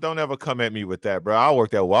 don't ever come at me with that, bro. I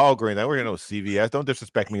worked at Walgreens. I worked at no CVS. Don't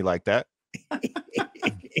disrespect me like that.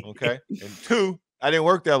 Okay. And two, I didn't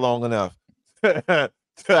work there long enough to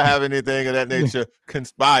have anything of that nature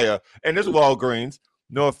conspire. And this Walgreens,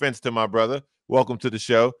 no offense to my brother, welcome to the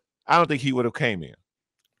show. I don't think he would have came in.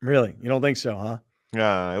 Really? You don't think so, huh?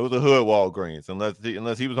 It was a hood Walgreens,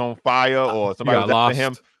 unless he was on fire or somebody was after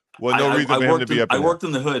him. Well, no reason for him to be up there. I worked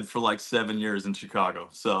in the hood for like 7 years in Chicago.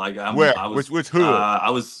 So Where? Which hood? I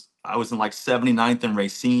was in like 79th and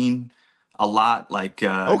Racine, a lot like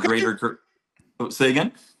Greater. Say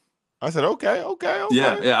again. I said okay.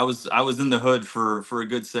 Yeah. I was in the hood for a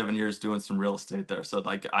good 7 years doing some real estate there. So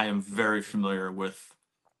like I am very familiar with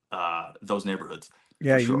those neighborhoods.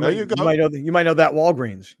 Yeah, sure. you might know that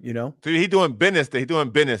Walgreens, you know. So he doing business. He doing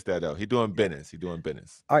business there though. He doing business.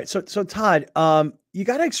 All right. So Todd, you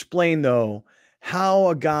got to explain though how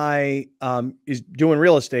a guy is doing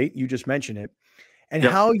real estate. You just mentioned it, and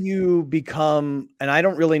how you become. And I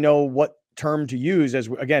don't really know what term to use. As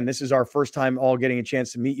again, this is our first time all getting a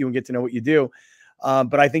chance to meet you and get to know what you do.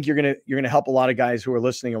 But I think you're gonna help a lot of guys who are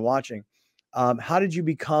listening and watching. How did you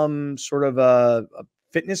become sort of a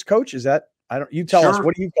fitness coach? Is that? You tell us,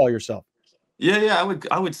 what do you call yourself? Yeah.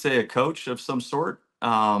 I would say a coach of some sort.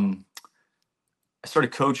 I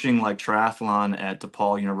started coaching like triathlon at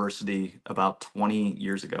DePaul University about 20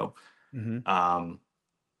 years ago.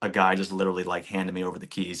 A guy just literally like handed me over the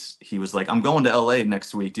keys. He was like, "I'm going to LA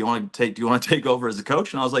next week. Do you want to take over as a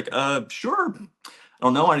coach?" And I was like, "Sure. I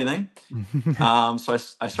don't know anything." So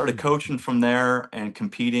I started coaching from there and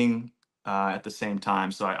competing at the same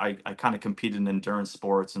time. So I kind of competed in endurance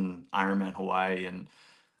sports and Ironman Hawaii, and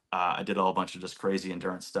I did a whole bunch of just crazy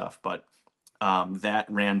endurance stuff. But that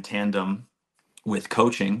ran tandem with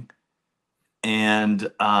coaching,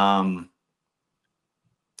 and I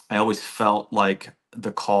always felt like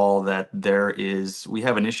the call that we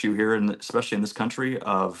have an issue here, especially in this country,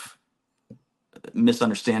 of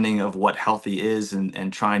misunderstanding of what healthy is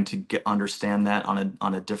and trying to understand that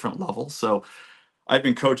on a different level. So I've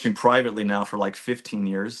been coaching privately now for like 15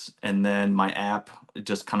 years. And then my app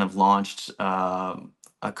just kind of launched a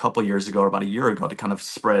couple years ago, or about a year ago, to kind of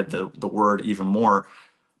spread the word even more.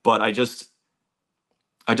 But I just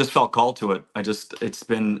felt called to it. It's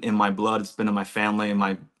been in my blood. It's been in my family.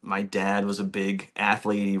 My dad was a big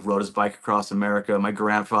athlete. He rode his bike across America. My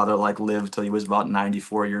grandfather lived till he was about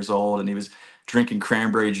 94 years old, and he was drinking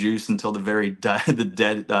cranberry juice until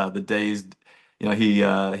the days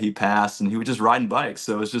he passed, and he was just riding bikes.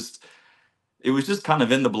 So it was just kind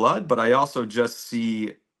of in the blood. But I also just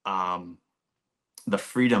see the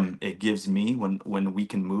freedom it gives me when we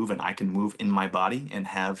can move and I can move in my body and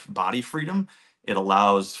have body freedom. It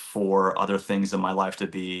allows for other things in my life to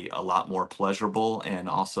be a lot more pleasurable and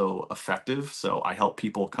also effective. So I'll help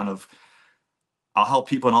people in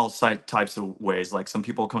all types of ways. Like some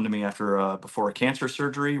people come to me before a cancer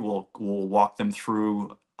surgery. We'll walk them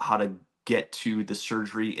through how to get to the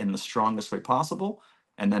surgery in the strongest way possible,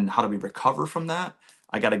 and then how do we recover from that.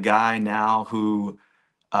 I got a guy now who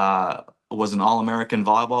was an All-American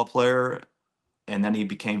volleyball player, and then he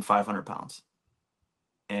became 500 pounds.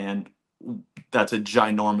 And that's a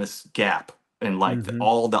ginormous gap. And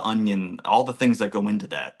all the things that go into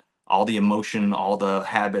that, all the emotion, all the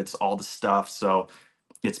habits, all the stuff. So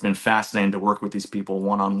it's been fascinating to work with these people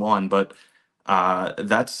one-on-one, but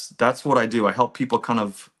that's what I do. I help people kind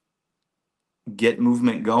of get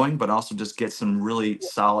movement going, but also just get some really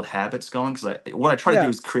solid habits going. Because what I try to do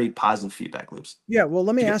is create positive feedback loops. Yeah. Well,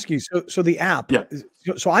 let me ask you. So the app. Yeah.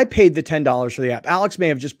 So I paid the $10 for the app. Alex may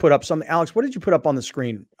have just put up something. Alex, what did you put up on the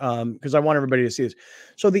screen? Because I want everybody to see this.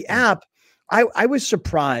 So the app, I was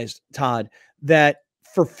surprised, Todd, that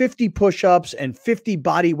for 50 push-ups and 50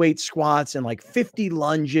 body weight squats and like 50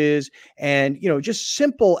 lunges and just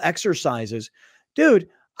simple exercises, dude,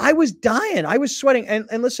 I was dying. I was sweating.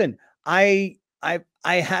 And listen, I I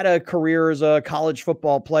had a career as a college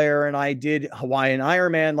football player, and I did Hawaiian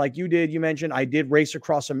Ironman like you did. You mentioned I did race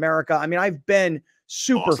across America. I mean, I've been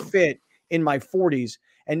super fit in my 40s,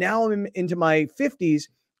 and now I'm into my 50s,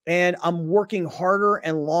 and I'm working harder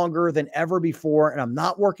and longer than ever before, and I'm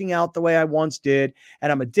not working out the way I once did,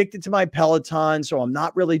 and I'm addicted to my Peloton, so I'm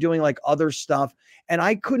not really doing like other stuff, and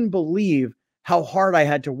I couldn't believe how hard I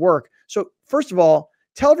had to work. So first of all,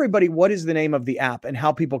 tell everybody what is the name of the app and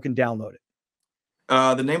how people can download it.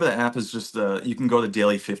 The name of the app is just you can go to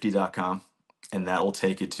daily50.com and that will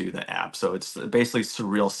take you to the app. So it's basically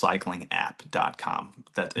surrealcyclingapp.com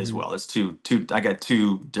that as well. It's two I got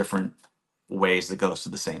two different ways that goes to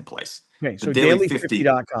the same place. Okay, so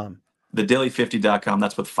daily50.com. The daily50.com,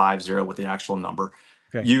 that's with 50 with the actual number.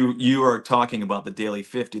 Okay. You are talking about the Daily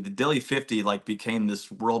 50. The Daily 50 like became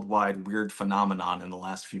this worldwide weird phenomenon in the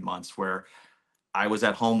last few months where I was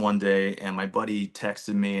at home one day and my buddy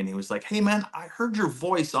texted me and he was like, "Hey man, I heard your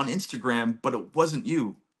voice on Instagram, but it wasn't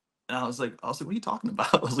you." And I was like, "What are you talking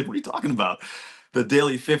about?" I was like, "What are you talking about?" The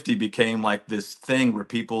Daily 50 became like this thing where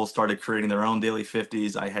people started creating their own Daily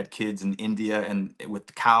 50s. I had kids in India and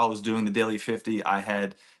with cows doing the Daily 50. I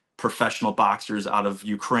had professional boxers out of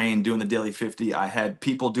Ukraine doing the Daily 50. I had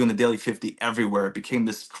people doing the Daily 50 everywhere. It became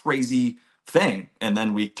this crazy thing. And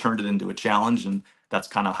then we turned it into a challenge. And that's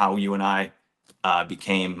kind of how you and I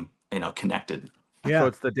became, connected. Yeah. So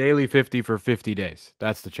it's the Daily 50 for 50 days.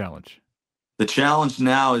 That's the challenge. The challenge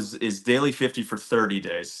now is Daily 50 for 30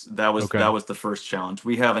 days. That was the first challenge.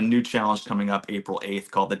 We have a new challenge coming up April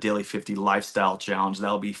 8th called the Daily 50 Lifestyle Challenge.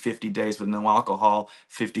 That'll be 50 days with no alcohol,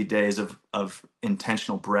 50 days of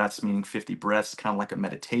intentional breaths, meaning 50 breaths, kind of like a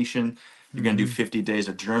meditation. You're going to do 50 days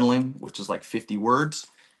of journaling, which is like 50 words.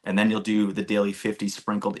 And then you'll do the Daily 50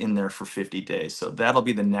 sprinkled in there for 50 days. So that'll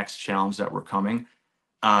be the next challenge that we're coming.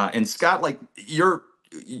 And Scott, like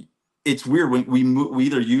it's weird when we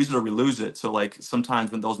either use it or we lose it. So like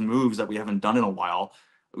sometimes when those moves that we haven't done in a while,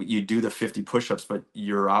 you do the 50 push-ups, but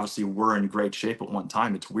we're in great shape at one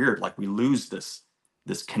time. It's weird. Like we lose this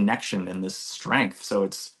connection and this strength. So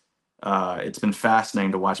it's been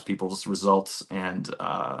fascinating to watch people's results and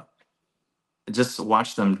just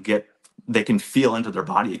watch them they can feel into their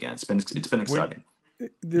body again. It's been exciting.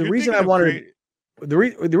 The reason I wanted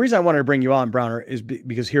to bring you on, Browner, is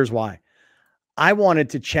because here's why. I wanted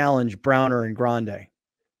to challenge Browner and Grande.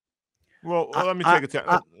 Well, let me take a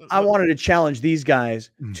time. I wanted to challenge these guys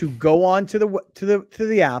to go on to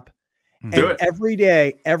the app, and every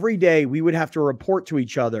day we would have to report to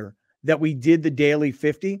each other that we did the Daily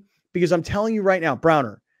 50. Because I'm telling you right now,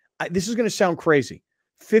 Browner, this is going to sound crazy.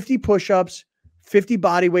 50 push-ups, 50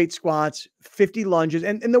 body weight squats, 50 lunges,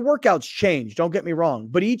 and the workouts change. Don't get me wrong,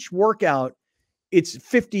 but each workout, it's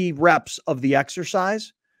 50 reps of the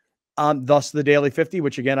exercise. Thus the Daily 50,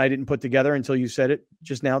 which again, I didn't put together until you said it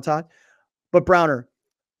just now, Todd. But Browner,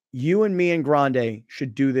 you and me and Grande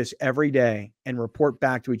should do this every day and report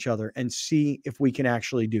back to each other and see if we can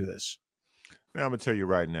actually do this. Now, I'm going to tell you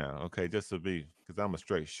right now, okay, just to be, because I'm a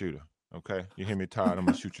straight shooter, okay? You hear me, Todd? I'm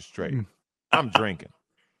going to shoot you straight. I'm drinking.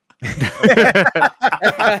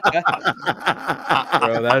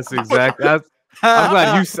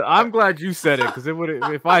 Bro, I'm glad you said it, because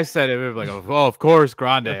if I said it, it would be like, oh, of course,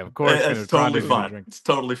 Grande, of course. It's totally fine. It's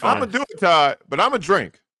totally fine. I'm gonna do it, Todd, but I'm a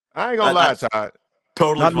drink. I ain't gonna lie, Todd.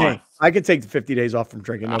 Totally not fine. Me. I could take the 50 days off from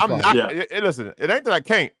drinking. No problem. Listen, it ain't that I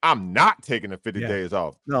can't. I'm not taking the 50 days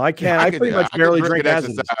off. No, I can't. I pretty much barely drink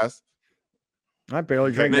exercise. I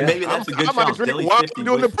barely drink. Maybe that's a good challenge. While I'm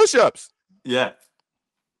doing the push-ups. Yeah.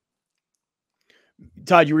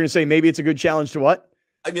 Todd, you were going to say maybe it's a good challenge to what?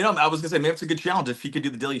 I was going to say maybe it's a good challenge if he could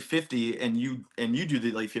do the Daily 50 and you do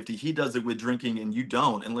the Daily 50. He does it with drinking and you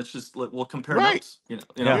don't, and we'll compare notes.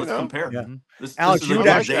 Let's compare. Yeah. Alex,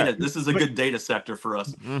 this is a good data sector for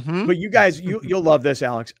us. Mm-hmm. But you guys, you'll love this,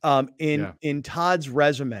 Alex. In Todd's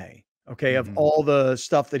resume, okay, of all the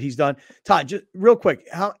stuff that he's done. Todd, just real quick,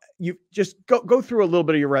 how you just go through a little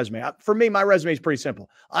bit of your resume. For me, my resume is pretty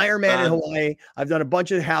simple. Ironman in Hawaii. I've done a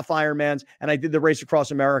bunch of half Ironmans, and I did the Race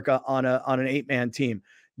Across America on an 8-man team.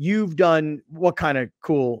 You've done what kind of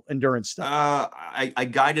cool endurance stuff? I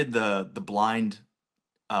guided the blind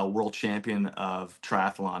world champion of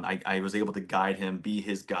triathlon. I was able to guide him, be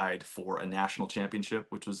his guide for a national championship,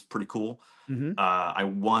 which was pretty cool. Mm-hmm. I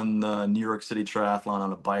won the New York City Triathlon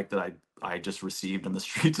on a bike that I just received in the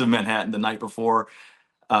streets of Manhattan the night before.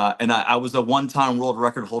 And I was a one-time world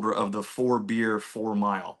record holder of the 4-beer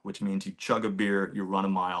 4-mile, which means you chug a beer, you run a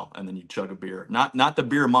mile, and then you chug a beer. Not the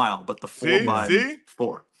beer mile, but the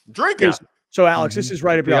 4x4. Drinking. So, Alex, this is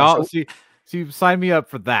right up your alley. So you sign me up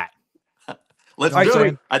for that. Let's Right, do so-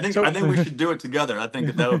 it. I think we should do it together. I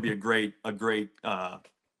think that would be a great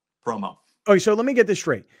promo. Okay, so let me get this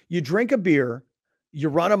straight. You drink a beer, you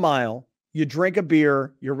run a mile, you drink a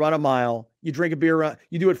beer, you run a mile, you drink a beer,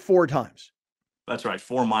 you do it 4 times. That's right.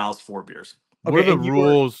 4 miles, 4 beers. What are Okay, the and you were-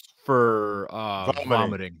 rules for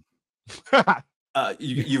vomiting?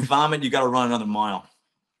 You vomit, you got to run another mile.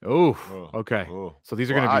 Oh, Oh, okay. oh. So these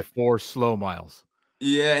are Well, going to be 4 slow miles.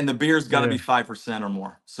 Yeah, and the beer's got to Yeah. be 5% or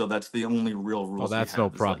more. So that's the only real rules. Oh, that's no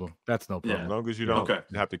problem. That's no problem. As long as you don't Okay.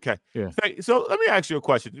 have to catch. Yeah. Hey, so let me ask you a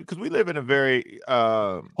question because we live in a very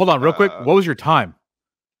Hold on, real quick. What was your time?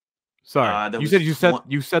 Sorry, that you was said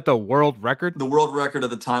you set the world record. The world record at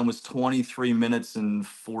the time was 23 minutes and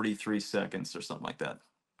 43 seconds or something like that.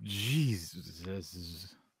 Jesus.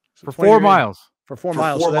 So For 20 4 minutes- miles. For 4 For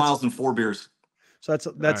miles. 4 so miles and 4 beers. that's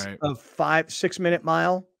All right. a 5-6 minute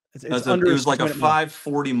mile. It's It under was like a 6-minute mile.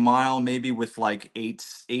 5:40 mile, maybe with like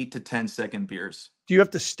 8 to 10 second beers. Do you have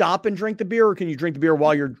to stop and drink the beer, or can you drink the beer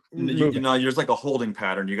while you're moving? You know, there's like a holding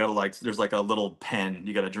pattern. You got to there's like a little pen.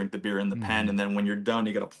 You got to drink the beer in the pen, and then when you're done,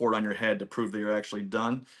 you got to pour it on your head to prove that you're actually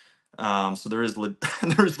done. So there is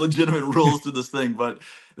there's legitimate rules to this thing, but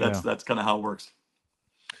that's kind of how it works.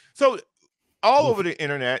 So all over the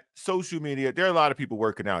internet, social media, there are a lot of people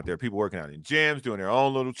working out there. People working out in gyms, doing their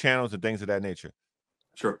own little channels and things of that nature.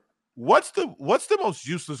 Sure. What's the most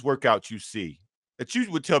useless workout you see that you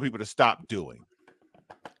would tell people to stop doing?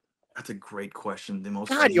 That's a great question. The most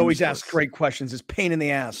God, you always ask useless. great questions. It's pain in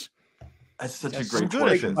the ass. That's such That's a great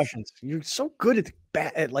good at question. this. You're so good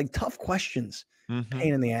at like tough questions.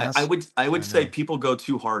 Pain in the ass. I would say know. people go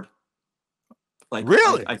too hard. Like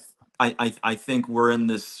Really? I think we're in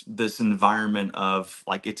this environment of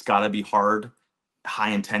like it's got to be hard, high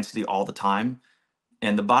intensity all the time,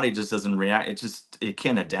 and the body just doesn't react. It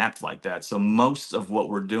can't adapt like that. So most of what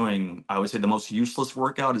we're doing, I would say the most useless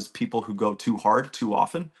workout is people who go too hard too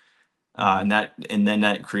often. And then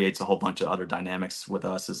that creates a whole bunch of other dynamics with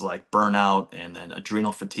us, is like burnout and then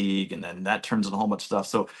adrenal fatigue, and then that turns into a whole bunch of stuff.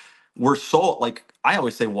 So we're so, like, I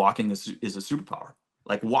always say walking is a superpower.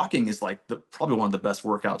 Like walking is like probably one of the best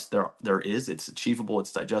workouts there is. It's achievable,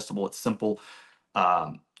 it's digestible, it's simple,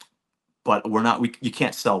 but you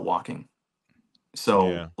can't sell walking.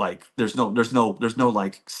 So like there's no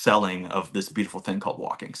like selling of this beautiful thing called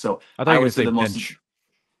walking. So I thought you were would going to say most. bench.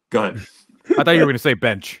 Go ahead. I thought you were going to say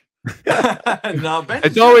bench. No, bench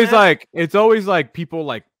It's is always good, like people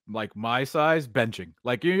like my size benching.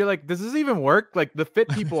 Like you're like, does this even work? Like the fit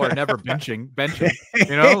people are never benching.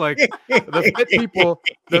 You know, like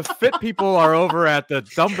the fit people are over at the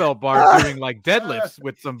dumbbell bar doing like deadlifts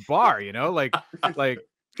with some bar, you know, like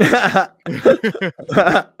That's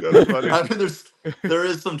funny. I mean, there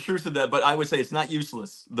is some truth to that, but I would say it's not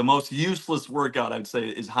useless. The most useless workout I'd say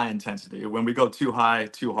is high intensity. When we go too high,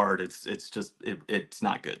 too hard, it's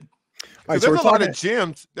not good. All right, There's so a lot of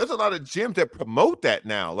gyms. There's a lot of gyms that promote that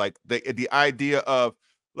now. Like the idea of,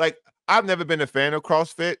 like, I've never been a fan of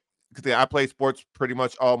CrossFit because I played sports pretty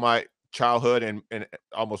much all my childhood and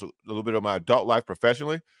almost a little bit of my adult life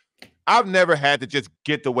professionally. I've never had to just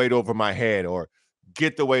get the weight over my head or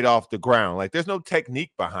get the weight off the ground. Like there's no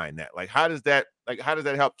technique behind that. Like how does that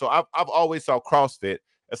help? So I've always saw CrossFit.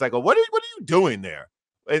 It's like, what are you doing there?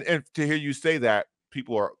 And to hear you say that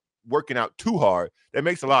people are working out too hard, that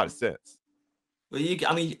makes a lot of sense. Well,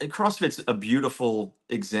 CrossFit's a beautiful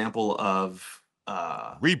example of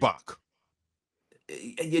Reebok.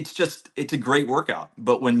 It's a great workout,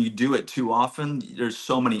 but when you do it too often, there's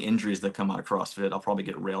so many injuries that come out of CrossFit. I'll probably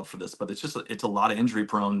get railed for this, but it's a lot of injury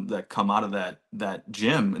prone that come out of that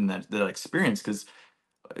gym and that experience. Because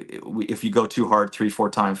if you go too hard 3, 4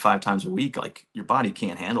 times, 5 times a week, like your body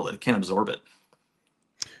can't handle it. It can't absorb it.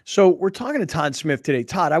 So we're talking to Todd Smith today.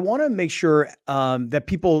 Todd, I want to make sure that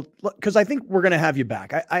people, because I think we're going to have you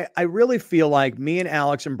back. I really feel like me and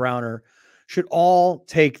Alex and Browner should all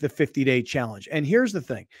take the 50-day challenge. And here's the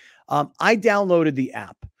thing. I downloaded the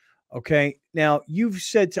app. Okay. Now you've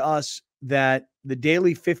said to us that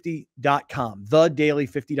thedaily50.com, but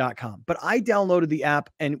I downloaded the app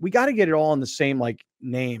and we got to get it all in the same like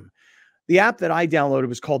name. The app that I downloaded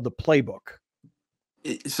was called the Playbook.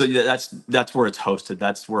 So yeah, that's where it's hosted.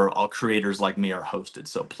 That's where all creators like me are hosted.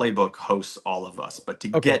 So Playbook hosts all of us. But to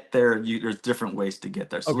get there, there's different ways to get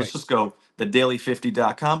there. So let's just go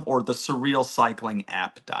thedaily50.com or the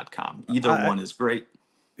surrealcyclingapp.com. Either one is great.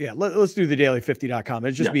 Yeah, let's do thedaily50.com.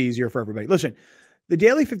 It'll just be easier for everybody. Listen, the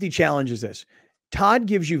Daily 50 challenge is this. Todd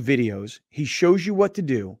gives you videos. He shows you what to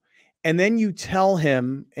do. And then you tell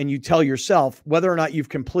him and you tell yourself whether or not you've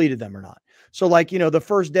completed them or not. So like, the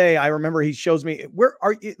first day I remember he shows me it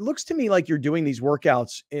looks to me like you're doing these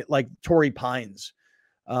workouts like Torrey Pines.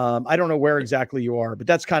 I don't know where exactly you are, but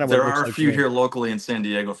that's kind of what There it looks are a like to few me. here locally in San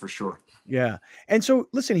Diego for sure. Yeah. And so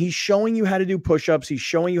listen, he's showing you how to do push-ups. He's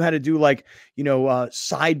showing you how to do like,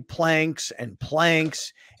 side planks and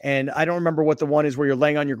planks. And I don't remember what the one is where you're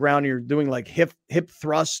laying on your ground and you're doing like hip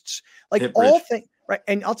thrusts, like Hip all bridge. things. Right.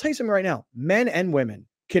 And I'll tell you something right now, men and women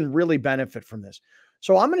can really benefit from this.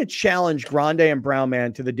 So I'm going to challenge Grande and Brown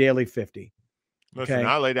Man to the daily 50. Listen, Okay.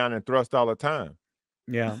 I lay down and thrust all the time.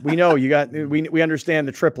 Yeah. We know you got, we understand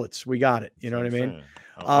the triplets. We got it. You know what I mean?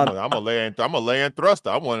 I'm a lay and thruster.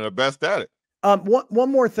 I'm one of the best at it.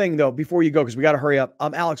 One more thing though, before you go, because we got to hurry up.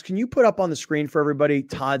 Alex, can you put up on the screen for everybody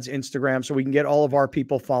Todd's Instagram so we can get all of our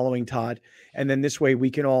people following Todd, and then this way we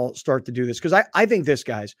can all start to do this? Because I think this,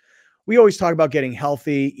 guys, we always talk about getting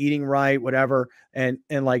healthy, eating right, whatever, and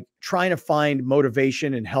like trying to find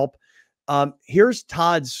motivation and help. Here's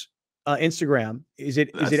Todd's Instagram. Is it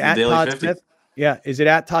at Todd 50. Smith? Yeah, is it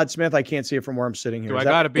at Todd Smith? I can't see it from where I'm sitting here. Do I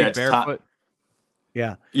got to be barefoot?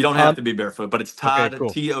 Yeah. You don't have to be barefoot, but it's Todd, Okay, cool.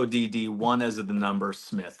 TODD, 1 as of the number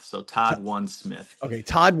Smith. So Todd 1 Smith. Okay,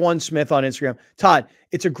 Todd 1 Smith on Instagram. Todd,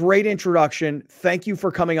 it's a great introduction. Thank you for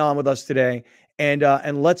coming on with us today. And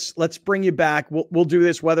let's bring you back. We'll do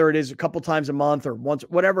this whether it is a couple times a month or once,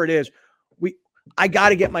 whatever it is. I got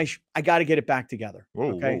to get it back together.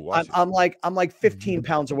 Okay. Whoa, I'm like 15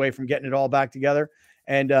 pounds away from getting it all back together.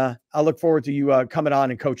 And I look forward to you coming on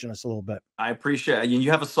and coaching us a little bit. I appreciate it. You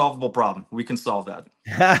have a solvable problem. We can solve that.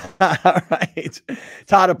 All right.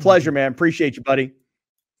 Todd, a pleasure, man. Appreciate you, buddy.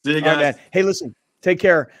 See you guys. All right, man. Hey, listen, take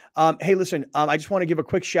care. Hey, listen, I just want to give a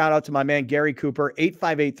quick shout out to my man, Gary Cooper,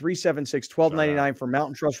 858-376-1299 for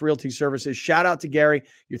Mountain Trust Realty Services. Shout out to Gary.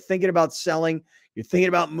 You're thinking about selling. You're thinking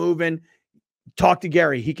about moving. Talk to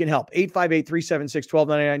Gary. He can help.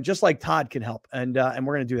 858-376-1299, just like Todd can help. And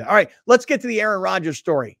we're going to do that. All right, let's get to the Aaron Rodgers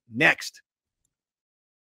story next.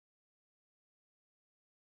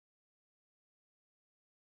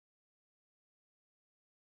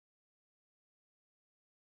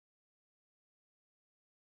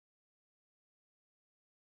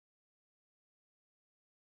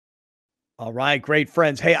 All right, great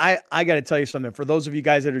friends. Hey, I got to tell you something. For those of you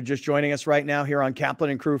guys that are just joining us right now here on Kaplan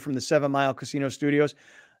and Crew from the 7 Mile Casino Studios,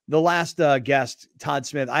 the last guest, Todd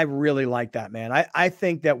Smith, I really like that, man. I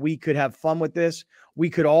think that we could have fun with this. We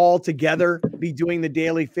could all together be doing the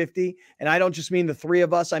daily 50. And I don't just mean the three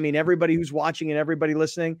of us. I mean, everybody who's watching and everybody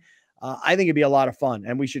listening. I think it'd be a lot of fun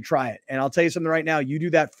and we should try it. And I'll tell you something right now. You do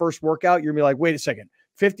that first workout, you're gonna be like, wait a second,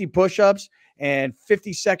 50 push-ups and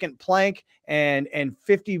 50-second plank and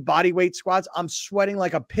 50 body weight squats. I'm sweating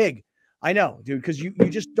like a pig. I know, dude, because you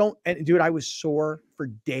just don't. And dude, I was sore for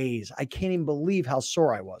days. I can't even believe how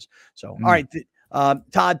sore I was. So, all right,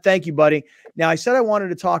 Todd, thank you, buddy. Now, I said I wanted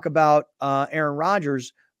to talk about Aaron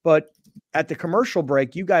Rodgers, but at the commercial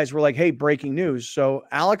break, you guys were like, hey, breaking news. So,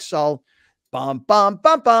 Alex, I'll pass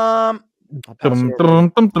it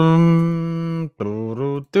over.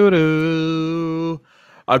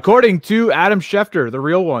 According to Adam Schefter, the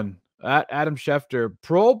real one, at Adam Schefter,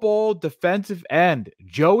 Pro Bowl defensive end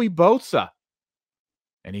Joey Bosa.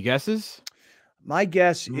 Any guesses? My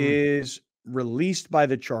guess is released by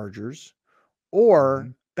the Chargers,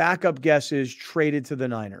 or backup guess is traded to the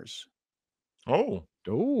Niners. Oh,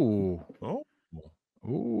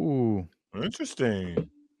 interesting.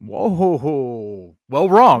 Whoa. Well,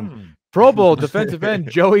 wrong. Pro Bowl defensive end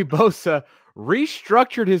Joey Bosa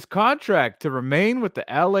restructured his contract to remain with the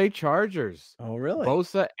LA Chargers. Oh, really?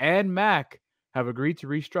 Bosa and Mack have agreed to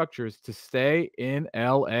restructures to stay in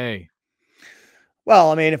LA.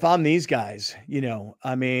 Well, I mean, if I'm these guys,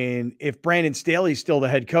 if Brandon Staley's still the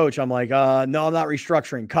head coach, I'm like, no, I'm not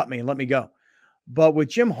restructuring. Cut me and let me go. But with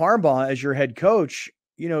Jim Harbaugh as your head coach,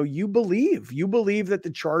 you believe that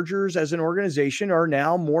the Chargers as an organization are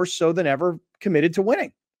now more so than ever committed to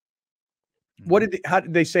winning. How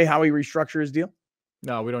did they say how he restructured his deal?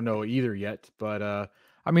 No, we don't know either yet. But I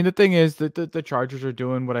mean, the thing is that the Chargers are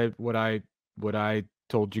doing what I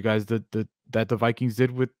told you guys that the Vikings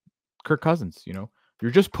did with Kirk Cousins.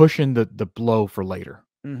 You're just pushing the blow for later.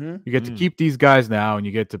 You get to keep these guys now, and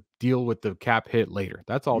you get to deal with the cap hit later.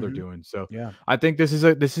 That's all they're doing. So yeah, I think this is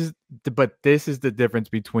the difference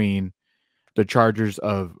between the Chargers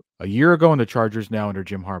of a year ago and the Chargers now under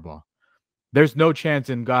Jim Harbaugh. There's no chance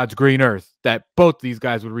in God's green earth that both these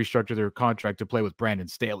guys would restructure their contract to play with Brandon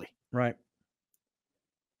Staley. Right.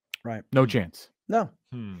 No chance. No.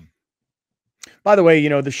 By the way,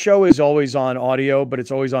 the show is always on audio, but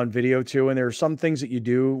it's always on video too. And there are some things that you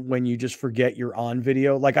do when you just forget you're on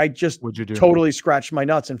video. Like I just totally scratched my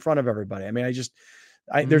nuts in front of everybody. I mean,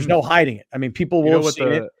 there's no hiding it. I mean, people will see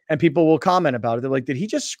it and people will comment about it. They're like, did he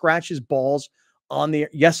just scratch his balls on the air?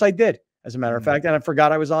 Yes, I did. as a matter of fact. And I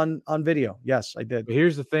forgot I was on video. Yes, I did. But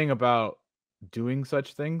here's the thing about doing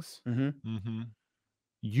such things. Mm-hmm.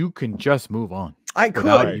 You can just move on. I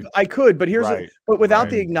could, but here's but without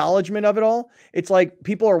the acknowledgement of it all, it's like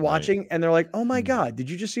people are watching and they're like, "Oh my God, did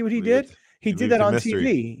you just see what he did? He did that on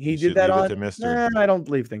TV. He did that on mystery." I don't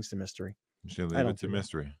leave things to mystery. You should leave it to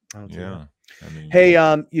mystery. Yeah. I mean, hey,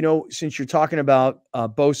 you know, since you're talking about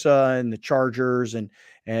Bosa and the Chargers and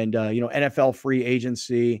you know, NFL free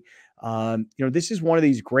agency, you know, this is one of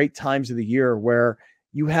these great times of the year where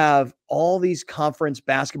you have all these conference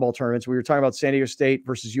basketball tournaments. We were talking about San Diego State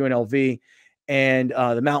versus UNLV and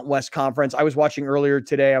the Mountain West Conference. I was watching earlier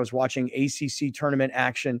today. I was watching ACC tournament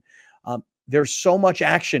action. There's so much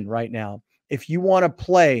action right now. If you want to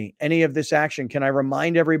play any of this action, can I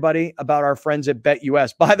remind everybody about our friends at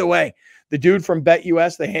BetUS? By the way, the dude from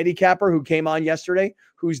BetUS, the handicapper who came on yesterday,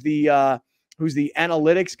 who's the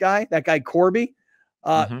analytics guy, that guy Corby,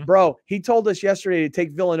 bro, he told us yesterday to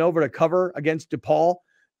take Villanova to cover against DePaul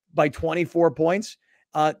by 24 points.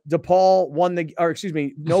 Nova won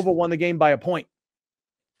the game by a point.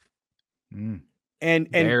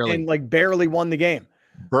 And like barely won the game.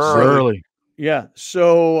 Barely. Yeah.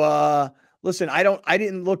 So listen, I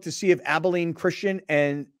didn't look to see if Abilene Christian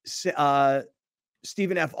and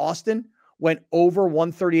Stephen F. Austin went over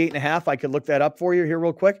 138.5. I could look that up for you here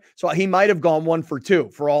real quick. So he might have gone 1 for 2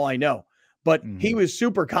 for all I know, but he was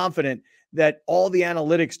super confident that all the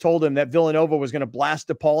analytics told him that Villanova was going to blast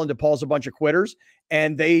DePaul, and DePaul's a bunch of quitters,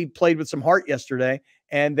 and they played with some heart yesterday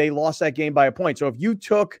and they lost that game by a point. So if you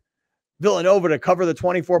took Villanova to cover the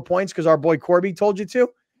 24 points because our boy Corby told you to,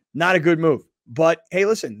 not a good move. But hey,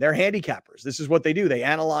 listen, they're handicappers. This is what they do. They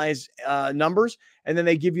analyze numbers and then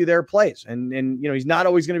they give you their plays. And you know, he's not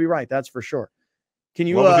always going to be right. That's for sure. Can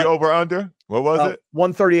you? What was the over under? What was it?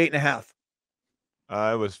 138.5.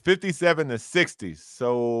 It was 57-60.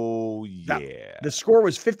 So yeah, the score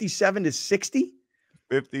was 57-60.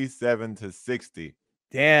 57-60.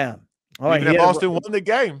 Damn. All right. Even if Austin won the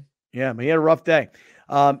game. Yeah, but he had a rough day.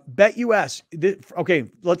 BetUS. Okay,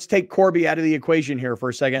 let's take Corby out of the equation here for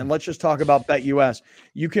a second, and let's just talk about BetUS.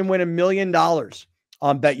 You can win $1 million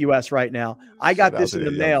on BetUS right now. I got this in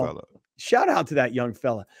the mail. Shout out to that young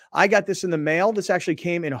fella. I got this in the mail. This actually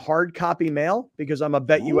came in hard copy mail because I'm a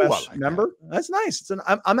BetUS member. That's nice.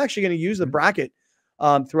 I'm actually going to use the bracket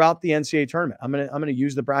throughout the NCAA tournament. I'm going to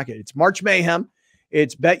use the bracket. It's March Mayhem.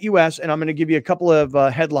 It's BetUS, and I'm going to give you a couple of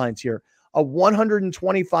headlines here. A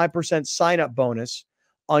 125% sign-up bonus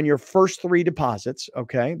on your first 3 deposits.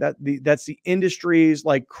 Okay, that's the industry's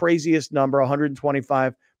like craziest number.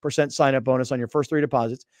 125% sign-up bonus on your first 3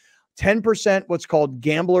 deposits. 10% what's called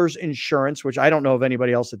gambler's insurance, which I don't know of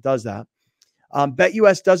anybody else that does that.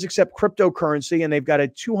 BetUS does accept cryptocurrency, and they've got a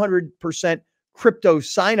 200% crypto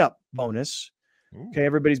sign-up bonus. Okay,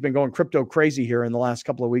 everybody's been going crypto crazy here in the last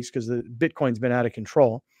couple of weeks because the Bitcoin's been out of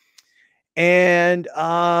control. And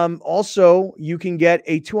also, you can get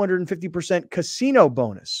a 250% casino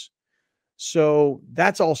bonus. So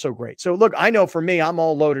that's also great. So look, I know for me, I'm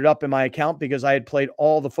all loaded up in my account because I had played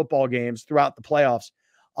all the football games throughout the playoffs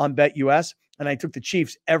on BetUS, and I took the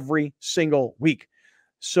Chiefs every single week.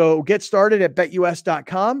 So get started at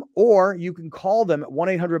betus.com, or you can call them at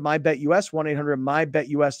 1-800-MY-BETUS,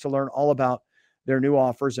 1-800-MY-BETUS to learn all about their new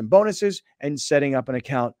offers and bonuses and setting up an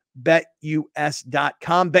account.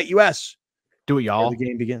 betus.com. BetUS. Do it, y'all. The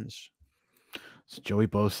game begins. It's Joey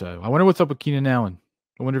Bosa. I wonder what's up with Keenan Allen.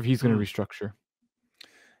 I wonder if he's going to restructure.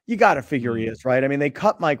 You got to figure he is, right? I mean, they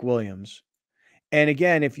cut Mike Williams. And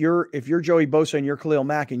again, if you're Joey Bosa and you're Khalil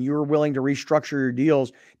Mack and you're willing to restructure your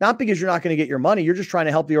deals, not because you're not going to get your money, you're just trying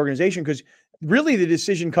to help the organization, because really the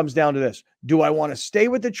decision comes down to this. Do I want to stay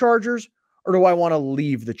with the Chargers or do I want to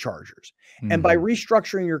leave the Chargers? And by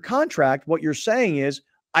restructuring your contract, what you're saying is,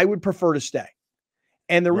 I would prefer to stay.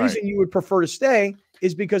 And the reason you would prefer to stay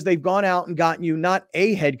is because they've gone out and gotten you not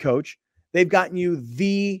a head coach, they've gotten you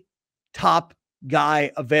the top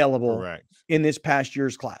guy available in this past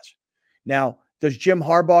year's class. Now, does Jim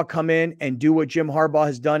Harbaugh come in and do what Jim Harbaugh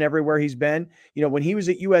has done everywhere he's been? You know, when he was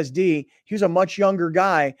at USD, he was a much younger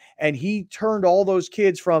guy, and he turned all those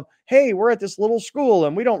kids from, hey, we're at this little school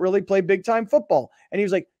and we don't really play big time football. And he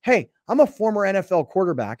was like, hey, I'm a former NFL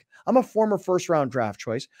quarterback. I'm a former first-round draft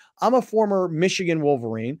choice. I'm a former Michigan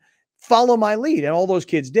Wolverine. Follow my lead. And all those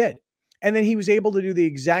kids did. And then he was able to do the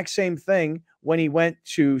exact same thing when he went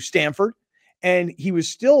to Stanford. And he was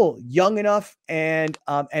still young enough. And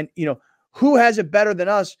you know, who has it better than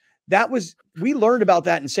us? We learned about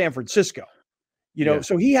that in San Francisco. You know,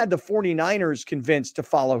 so he had the 49ers convinced to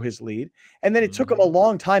follow his lead. And then it took him a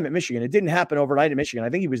long time at Michigan. It didn't happen overnight in Michigan. I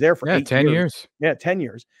think he was there for 10 years. Yeah, 10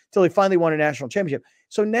 years, until he finally won a national championship.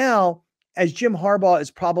 So now as Jim Harbaugh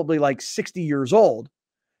is probably like 60 years old,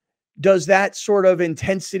 does that sort of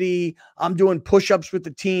intensity, I'm doing push-ups with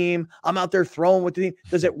the team, I'm out there throwing with the team,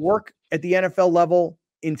 does it work at the NFL level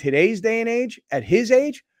in today's day and age, at his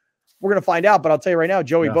age? We're going to find out, but I'll tell you right now,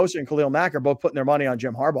 Joey Bosa and Khalil Mack are both putting their money on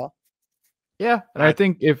Jim Harbaugh. Yeah, and I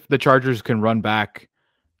think if the Chargers can run back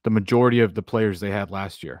the majority of the players they had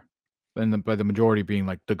last year, and by the majority being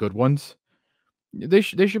like the good ones, they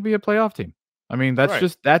should be a playoff team. I mean,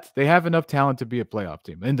 they have enough talent to be a playoff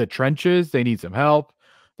team. In the trenches, they need some help.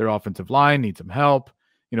 Their offensive line needs some help.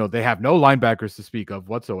 They have no linebackers to speak of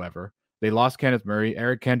whatsoever. They lost Kenneth Murray.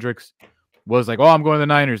 Eric Kendricks was like, "Oh, I'm going to the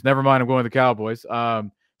Niners. Never mind, I'm going to the Cowboys."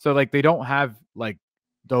 So like they don't have like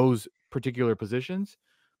those particular positions.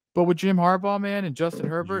 But with Jim Harbaugh, man, and Justin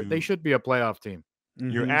Herbert, they should be a playoff team.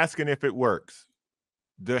 You're asking if it works.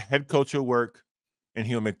 The head coach will work, and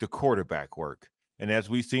he'll make the quarterback work. And as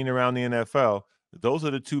we've seen around the NFL, those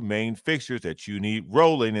are the two main fixtures that you need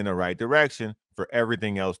rolling in the right direction for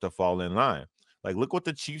everything else to fall in line. Like, look what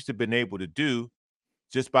the Chiefs have been able to do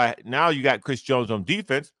just by now you got Chris Jones on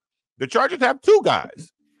defense. The Chargers have two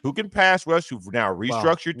guys who can pass rush, who've now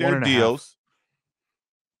restructured their deals.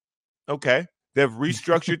 Okay. They've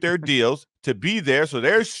restructured their deals to be there. So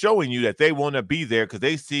they're showing you that they want to be there because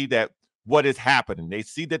they see that what is happening. They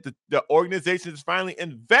see that the organization is finally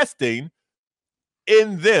investing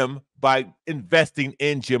in them by investing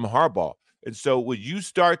in Jim Harbaugh. And so when you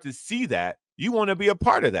start to see that, you want to be a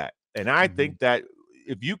part of that. And I think that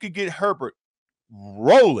if you could get Herbert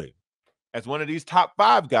rolling as one of these top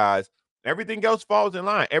 5 guys, everything else falls in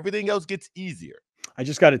line. Everything else gets easier. I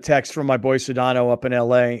just got a text from my boy Sedano up in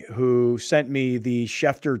LA who sent me the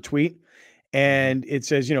Schefter tweet. And it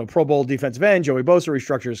says, Pro Bowl defensive end, Joey Bosa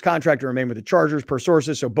restructured his contract to remain with the Chargers per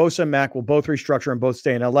sources. So Bosa and Mack will both restructure and both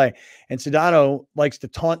stay in LA. And Sedano likes to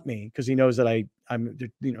taunt me because he knows that I'm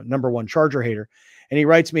number one Charger hater. And he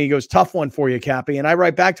writes me, he goes, "Tough one for you, Cappy." And I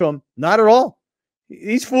write back to him, "Not at all.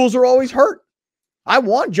 These fools are always hurt. I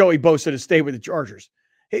want Joey Bosa to stay with the Chargers."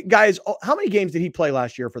 Hey, guys, how many games did he play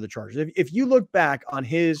last year for the Chargers? If you look back on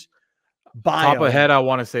his bio. Top of head, I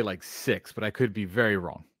want to say like 6, but I could be very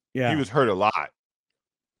wrong. Yeah. He was hurt a lot.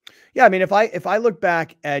 Yeah, I mean, if I look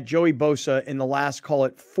back at Joey Bosa in the last, call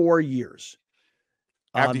it 4 years.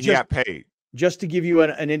 After he got paid. Just to give you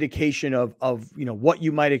an indication of what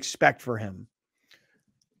you might expect for him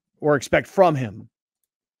or expect from him.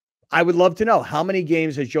 I would love to know how many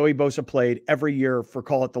games has Joey Bosa played every year for,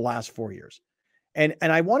 call it, the last 4 years. And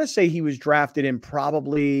I want to say he was drafted in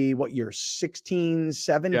probably what year? 16,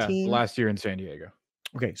 17? Yeah, last year in San Diego.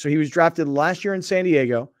 Okay, so he was drafted last year in San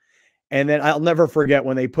Diego. And then I'll never forget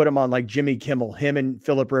when they put him on like Jimmy Kimmel, him and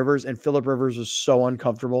Phillip Rivers. And Phillip Rivers was so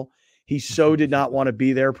uncomfortable. He so did not want to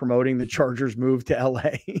be there promoting the Chargers move to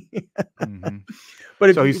LA.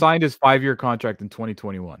 But so he signed his 5-year contract in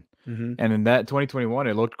 2021. Mm-hmm. And in that 2021,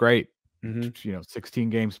 it looked great. 16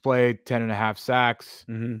 games played, 10.5 sacks,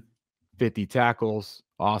 50 tackles.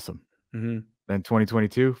 Awesome. Then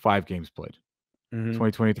 2022, 5 games played.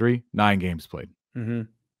 2023, 9 games played.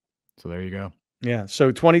 So there you go. Yeah.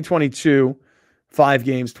 So 2022, 5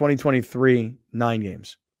 games, 2023, 9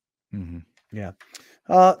 games. Yeah.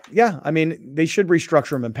 Yeah. I mean, they should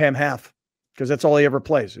restructure him and pay him half because that's all he ever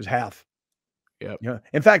plays is half. Yep. Yeah.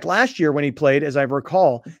 In fact, last year when he played, as I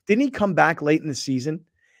recall, didn't he come back late in the season?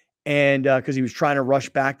 And because he was trying to rush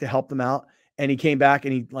back to help them out. And he came back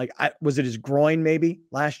and he was it his groin maybe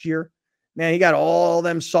last year? Man, he got all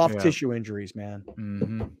them soft tissue injuries,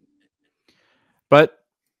 man. But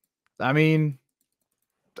I mean,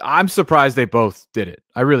 I'm surprised they both did it.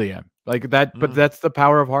 I really am. Like that, but that's the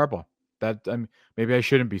power of Harbaugh. That maybe I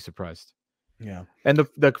shouldn't be surprised. Yeah. And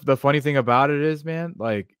the funny thing about it is, man,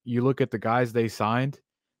 like you look at the guys they signed,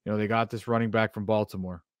 they got this running back from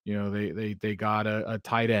Baltimore. They got a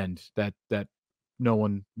tight end that no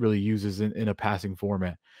one really uses in a passing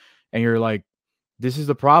format. And you're like, this is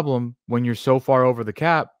the problem when you're so far over the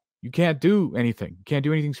cap, you can't do anything. You can't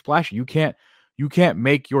do anything splashy. You can't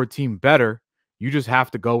make your team better. You just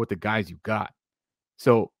have to go with the guys you got.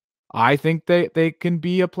 So I think they can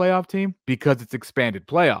be a playoff team because it's expanded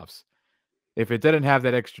playoffs. If it didn't have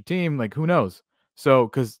that extra team, like who knows? So,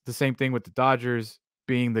 because the same thing with the Dodgers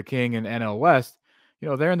being the king in NL West,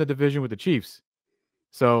 they're in the division with the Chiefs.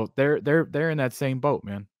 So they're in that same boat,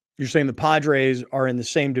 man. You're saying the Padres are in the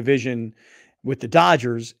same division with the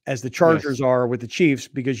Dodgers as the Chargers are with the Chiefs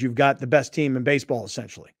because you've got the best team in baseball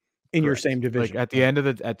essentially in your same division. Like at the end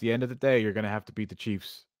of the day, you're going to have to beat the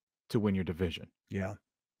Chiefs to win your division. Yeah.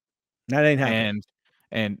 That ain't happening.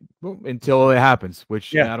 And until it happens,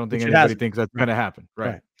 which I don't think anybody thinks that's going to happen.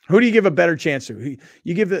 Right. Who do you give a better chance to?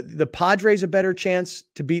 You give the Padres a better chance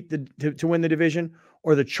to beat to win the division,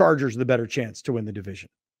 or the Chargers the better chance to win the division?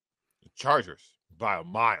 The Chargers by a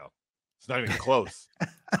mile. It's not even close.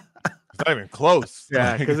 It's not even close.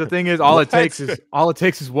 Yeah, because the thing is, all it takes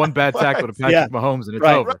is one bad tackle to Patrick Mahomes, and it's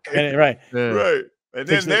over. Right. Right. And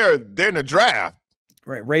then they're in the draft.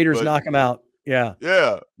 Right. Raiders knock them out. Yeah.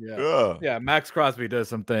 Yeah. Max Crosby does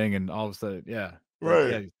something, and all of a sudden,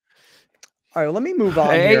 Right. All right. Well, let me move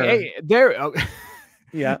on here.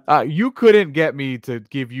 Yeah. You couldn't get me to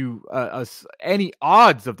give you any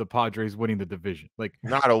odds of the Padres winning the division. Like,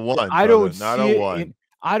 not a one. I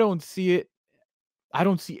don't see it. I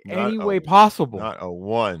don't see any way possible. Not a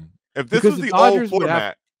one. If this was the old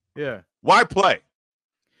format, why play?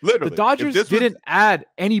 Literally. The Dodgers didn't add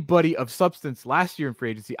anybody of substance last year in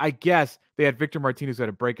free agency. I guess they had Victor Martinez who had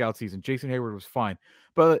a breakout season. Jason Hayward was fine.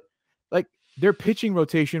 But like, their pitching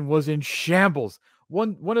rotation was in shambles.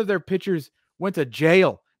 One of their pitchers went to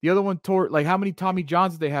jail. The other one tore, like, how many Tommy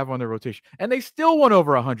Johns did they have on their rotation? And they still won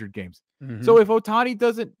over 100 games. Mm-hmm. So if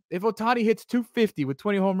Ohtani hits 250 with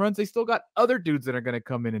 20 home runs, they still got other dudes that are going to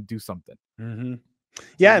come in and do something. Mm-hmm.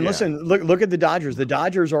 Yeah. And listen, look at the Dodgers. The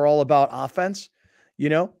Dodgers are all about offense,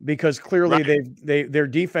 because clearly their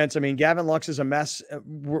defense, I mean, Gavin Lux is a mess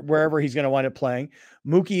wherever he's going to wind up playing.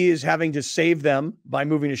 Mookie is having to save them by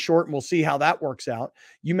moving to short, and we'll see how that works out.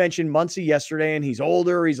 You mentioned Muncy yesterday, and he's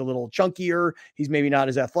older. He's a little chunkier. He's maybe not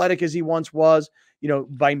as athletic as he once was.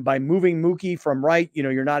 By moving Mookie from right,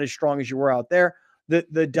 you're not as strong as you were out there.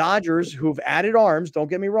 The Dodgers, who've added arms, don't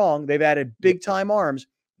get me wrong, they've added big time arms.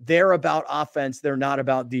 They're about offense. They're not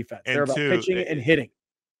about defense. They're about pitching and hitting.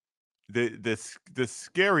 The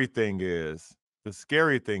scary thing is,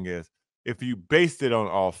 if you based it on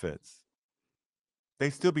offense, they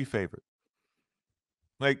still be favored.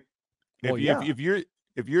 Like, if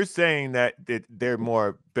you're saying that they're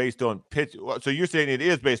more based on pitch, so you're saying it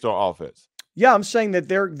is based on offense. Yeah, I'm saying that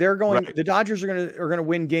they're going. Right. The Dodgers are going to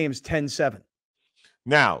win games 10-7.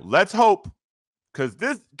 Now let's hope, because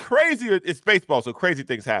it's baseball, so crazy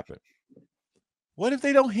things happen. What if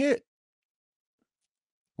they don't hit?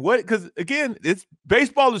 What? Because again,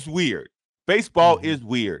 baseball is weird. Baseball is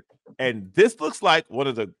weird, and this looks like one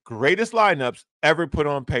of the greatest lineups ever put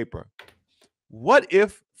on paper. What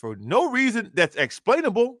if, for no reason that's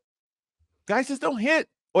explainable, guys just don't hit?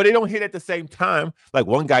 Or they don't hit at the same time. Like,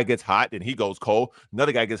 one guy gets hot and he goes cold.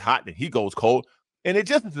 Another guy gets hot and he goes cold. And it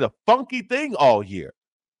just is a funky thing all year.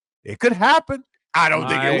 It could happen. I don't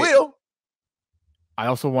think it will. I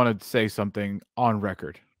also wanted to say something on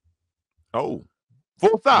record. Oh,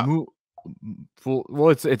 full stop. Well,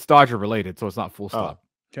 it's Dodger related, so it's not full stop.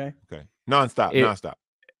 Okay. Nonstop.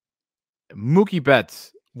 Mookie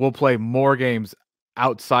Betts will play more games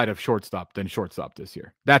outside of shortstop than shortstop this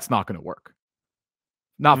year. That's not going to work.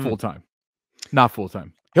 Not full time. Not full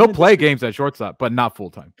time. He'll play games at shortstop, but not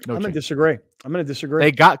full time. No, I'm going to disagree.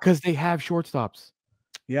 Because they have shortstops.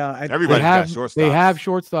 Yeah, everybody got shortstops. They have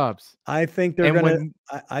shortstops. I think they're going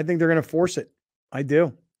to. I think they're going to force it. I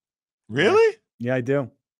do. Really? Yeah, I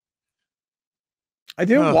do.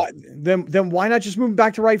 Why, then why not just move him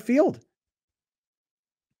back to right field?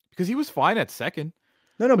 Because he was fine at second.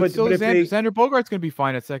 No, but Xander Bogaerts going to be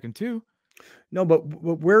fine at second too. No, but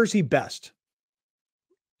where is he best?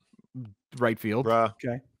 Right field.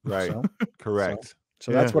 Okay. Right. Correct.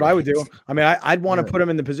 So that's what I would do. I mean, I'd want to put him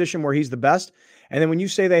in the position where he's the best. And then when you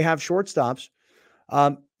say they have shortstops,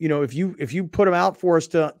 if you put them out for us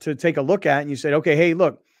to take a look at, and you said, okay, hey,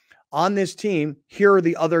 look, on this team, here are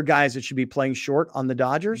the other guys that should be playing short on the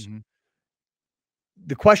Dodgers. Mm-hmm.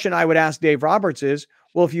 The question I would ask Dave Roberts is,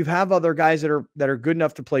 well, if you have other guys that are good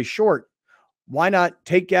enough to play short, why not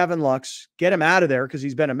take Gavin Lux, get him out of there because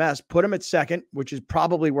he's been a mess, put him at second, which is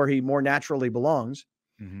probably where he more naturally belongs.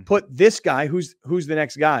 Mm-hmm. Put this guy, who's the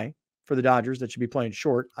next guy for the Dodgers that should be playing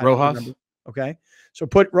short. Rojas. Okay. So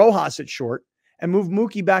put Rojas at short and move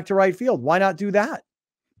Mookie back to right field. Why not do that?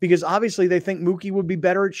 Because obviously they think Mookie would be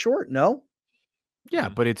better at short. No? Yeah,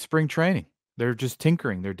 but it's spring training. They're just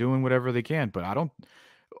tinkering. They're doing whatever they can. But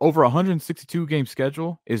over 162 game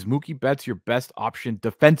schedule, is Mookie Betts your best option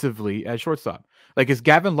defensively at shortstop? Like, is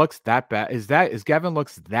Gavin Lux that bad? Is Gavin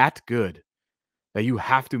Lux that good that you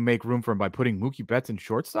have to make room for him by putting Mookie Betts in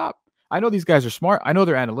shortstop? I know these guys are smart. I know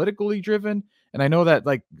they're analytically driven. And I know that,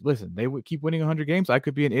 like, listen, they would keep winning 100 games. I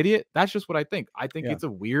could be an idiot. That's just what I think. I think it's a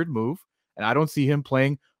weird move. And I don't see him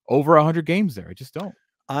playing over 100 games there. I just don't.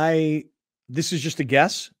 This is just a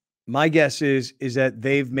guess. My guess is that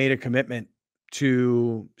they've made a commitment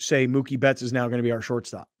to say Mookie Betts is now going to be our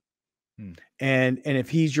shortstop. And if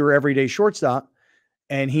he's your everyday shortstop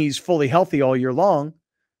and he's fully healthy all year long,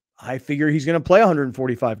 I figure he's going to play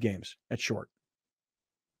 145 games at short.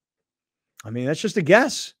 I mean, that's just a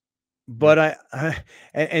guess. But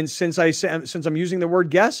since I'm using the word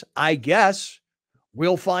guess, I guess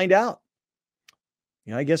we'll find out.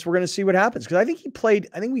 I guess we're going to see what happens, because I think he played.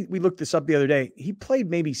 I think we looked this up the other day. He played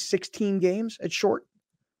maybe 16 games at short.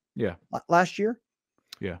 Yeah, last year.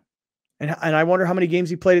 Yeah, and I wonder how many games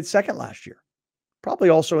he played at second last year. Probably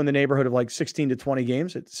also in the neighborhood of like 16 to 20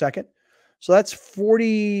 games at second. So that's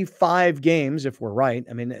 45 games if we're right.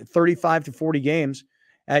 I mean, 35 to 40 games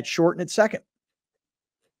at short and at second,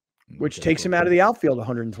 which takes him out of the outfield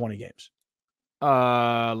 120 games.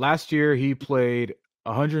 Last year he played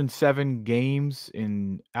 107 games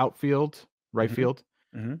in outfield, right field.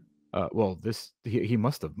 Well, he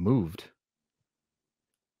must have moved.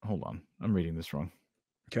 Hold on, I'm reading this wrong.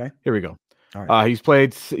 Okay, here we go. All right.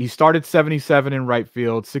 He started 77 in right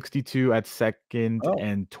field, 62 at second,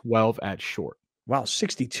 and 12 at short. Wow,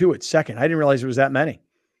 62 at second. I didn't realize it was that many.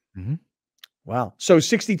 Mm-hmm. Wow. So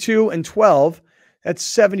 62 and 12, that's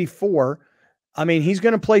 74. I mean, he's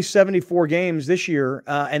going to play 74 games this year,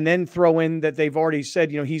 and then throw in that they've already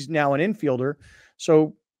said, he's now an infielder.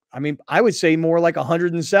 So, I mean, I would say more like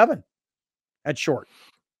 107 at short.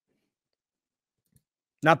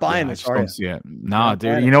 Not buying this, are you? Yeah, nah,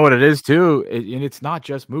 dude. You know what it is too, and it's not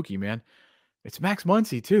just Mookie, man. It's Max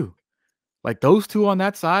Muncy too. Like those two on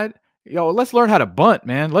that side, let's learn how to bunt,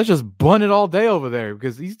 man. Let's just bunt it all day over there,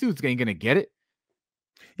 because these dudes ain't gonna get it.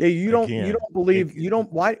 Yeah, you don't believe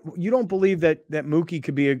that Mookie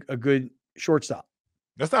could be a good shortstop.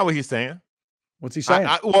 That's not what he's saying. What's he saying?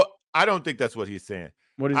 I don't think that's what he's saying.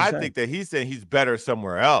 What is he saying? I think that he's saying he's better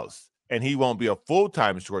somewhere else, and he won't be a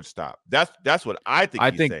full-time shortstop. That's what I think.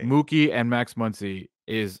 I think Mookie and Max Muncy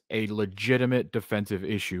is a legitimate defensive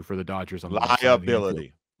issue for the Dodgers on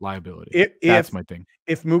liability. That's my thing.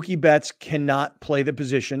 If Mookie Betts cannot play the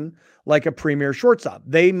position like a premier shortstop,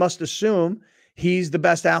 they must assume he's the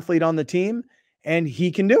best athlete on the team and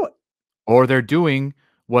he can do it. Or they're doing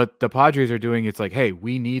what the Padres are doing. It's like, hey,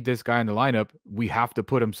 we need this guy in the lineup. We have to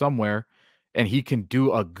put him somewhere, and he can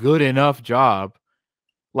do a good enough job.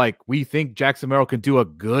 Like, we think Jackson Merrill can do a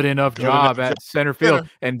good enough job at center field,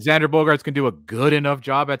 and Xander Bogaerts can do a good enough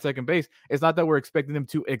job at second base. It's not that we're expecting them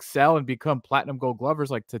to excel and become platinum gold glovers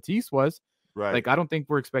like Tatis was. Right. Like, I don't think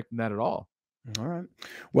we're expecting that at all. All right.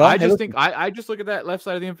 Well, I just look at that left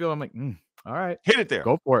side of the infield. I'm like, all right, hit it there.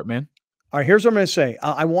 Go for it, man. All right, here's what I'm going to say.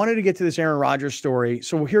 I wanted to get to this Aaron Rodgers story.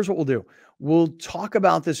 So here's what we'll do. We'll talk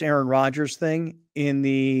about this Aaron Rodgers thing in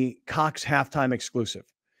the Cox halftime exclusive.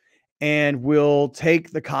 And we'll take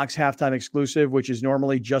the Cox halftime exclusive, which is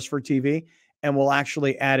normally just for TV, and we'll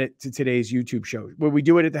actually add it to today's YouTube show. Will we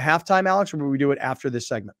do it at the halftime, Alex, or will we do it after this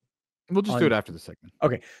segment? We'll just do it after the segment.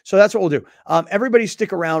 Okay, so that's what we'll do. Everybody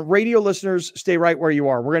stick around. Radio listeners, stay right where you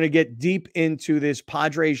are. We're going to get deep into this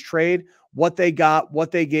Padres trade, what they got, what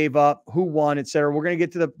they gave up, who won, et cetera. We're going to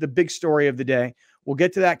get to the big story of the day. We'll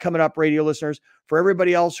get to that coming up, radio listeners. For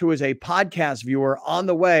everybody else who is a podcast viewer, on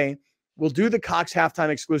the way, we'll do the Cox halftime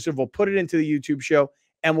exclusive. We'll put it into the YouTube show,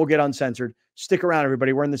 and we'll get uncensored. Stick around,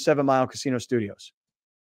 everybody. We're in the 7 Mile Casino Studios.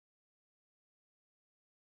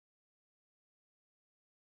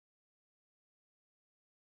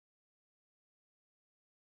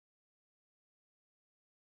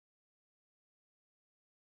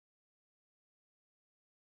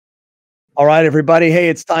 All right, everybody. Hey,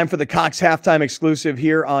 it's time for the Cox halftime exclusive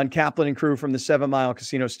here on Kaplan and Crew from the 7 Mile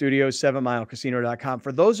Casino Studios, 7milecasino.com.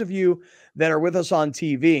 For those of you that are with us on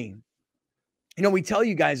TV, we tell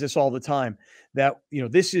you guys this all the time, that,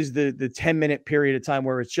 this is the 10-minute period of time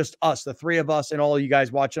where it's just us, the three of us, and all of you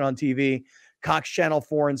guys watching on TV, Cox Channel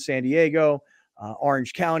 4 in San Diego,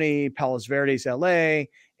 Orange County, Palos Verdes, LA,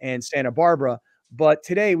 and Santa Barbara. But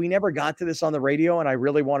today we never got to this on the radio, and I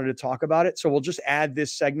really wanted to talk about it. So we'll just add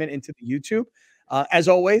this segment into the YouTube. As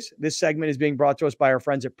always, this segment is being brought to us by our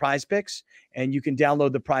friends at Prize Picks, and you can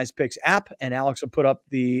download the Prize Picks app, and Alex will put up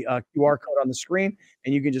the QR code on the screen,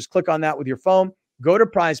 and you can just click on that with your phone, go to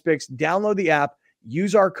Prize Picks, download the app,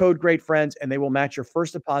 use our code Great Friends, and they will match your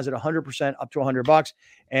first deposit 100% up to $100.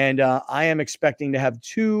 And I am expecting to have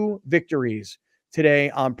 2 victories today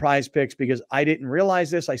on Prize Picks, because I didn't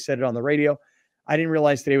realize this. I said it on the radio. I didn't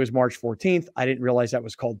realize today was March 14th. I didn't realize that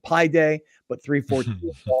was called Pi Day, but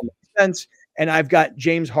 314 all makes sense. And I've got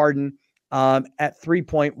James Harden at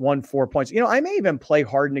 3.14 points. I may even play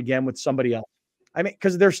Harden again with somebody else. I mean,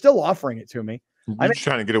 because they're still offering it to me. You're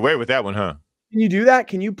trying to get away with that one, huh? Can you do that?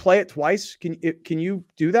 Can you play it twice? Can you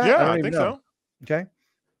do that? Yeah, I think so. Okay.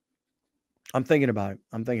 I'm thinking about it.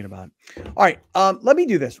 All right. Let me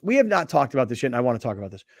do this. We have not talked about this yet, and I want to talk about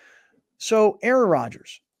this. So Aaron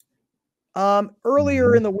Rodgers.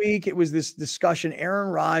 Earlier in the week, it was this discussion.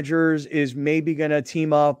 Aaron Rodgers is maybe going to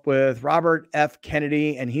team up with Robert F.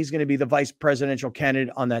 Kennedy, and he's going to be the vice presidential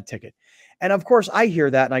candidate on that ticket. And of course, I hear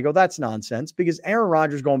that and I go, that's nonsense, because Aaron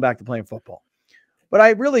Rodgers is going back to playing football. But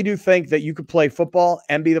I really do think that you could play football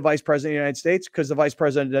and be the vice president of the United States, because the vice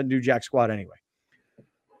president doesn't do jack squat anyway.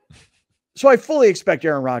 So I fully expect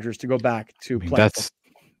Aaron Rodgers to go back to play.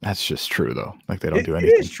 That's just true, though. Like, they don't do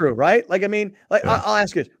anything. It is true, right? Like, I mean, like, yeah. I'll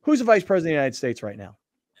ask you, who's the vice president of the United States right now?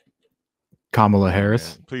 Kamala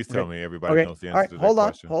Harris. Please tell me everybody knows the answer to that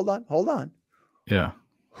question. Hold on. Yeah.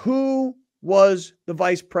 Who was the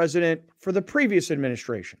vice president for the previous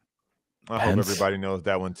administration? I hope everybody knows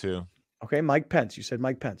that one too. Okay, Mike Pence. You said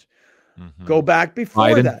Mike Pence. Go back before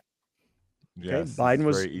Biden. that. Okay, Yes, Biden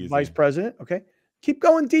was vice president. Okay, keep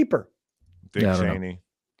going deeper. Dick Cheney.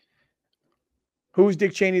 Who was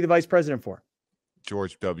Dick Cheney the vice president for?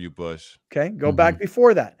 George W. Bush. Okay, go back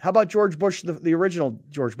before that. How about George Bush, the original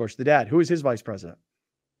George Bush, the dad? Who was his vice president?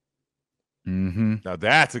 Now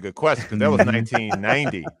that's a good question, because that was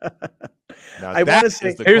 1990. Now I want to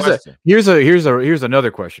say here's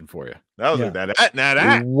another question for you. That was a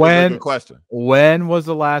good question. When was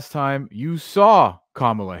the last time you saw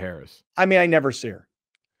Kamala Harris? I mean, I never see her.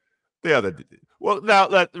 The other. Well, now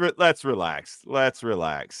let's relax. Let's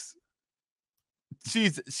relax.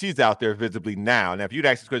 She's out there visibly now. Now, if you'd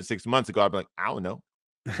asked this question 6 months ago, I'd be like, I don't know.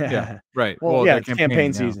 Yeah, right. Well, yeah, it's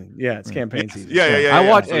campaign season. Yeah, it's campaign season. Yeah. I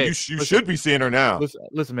watched. So you should be seeing her now.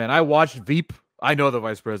 Listen, man. I watched Veep. I know the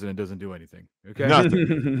vice president doesn't do anything. Okay,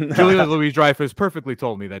 nothing. Julia Louis-Dreyfus perfectly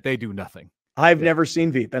told me that they do nothing. I've never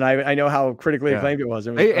seen Veep, and I know how critically acclaimed it was.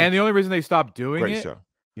 And the only reason they stopped doing Great it, show.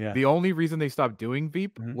 Yeah, the only reason they stopped doing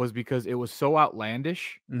Veep was because it was so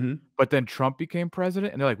outlandish. But then Trump became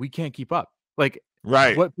president, and they're like, we can't keep up. Like,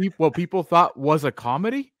 right? What people thought was a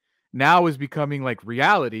comedy now is becoming like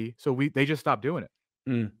reality. So they just stopped doing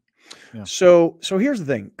it. Yeah. So here's the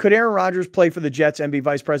thing. Could Aaron Rodgers play for the Jets and be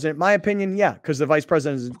vice president? My opinion, yeah, because the vice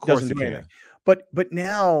president doesn't do anything. But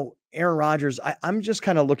now Aaron Rodgers, I'm just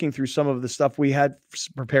kind of looking through some of the stuff we had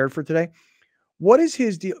prepared for today. What is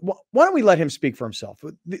his deal? Why don't we let him speak for himself?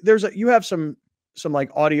 You have some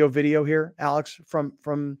like audio video here, Alex,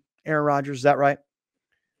 from Aaron Rodgers. Is that right?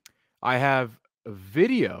 I have a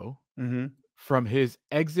video from his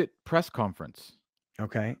exit press conference.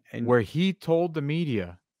 Okay. And where he told the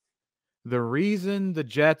media the reason the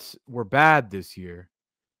Jets were bad this year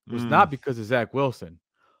was not because of Zach Wilson,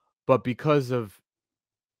 but because of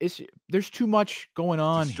there's too much going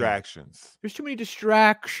on. Distractions. There's too many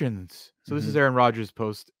distractions. So this is Aaron Rodgers'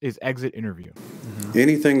 his exit interview.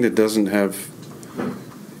 Anything that doesn't have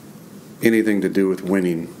anything to do with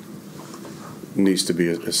winning needs to be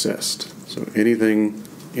assessed. So anything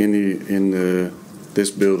in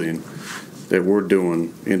this building that we're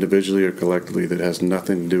doing individually or collectively that has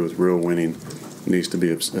nothing to do with real winning needs to be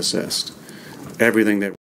assessed. Everything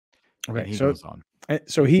that he goes on.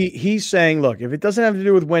 So he's saying, look, if it doesn't have to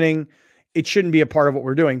do with winning, it shouldn't be a part of what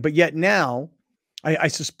we're doing. But yet now, I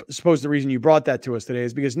suppose the reason you brought that to us today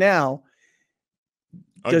is because now,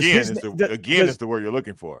 is the word you're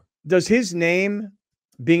looking for. Does his name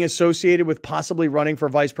being associated with possibly running for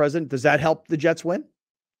vice president, does that help the Jets win?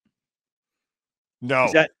 No.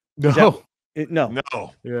 No.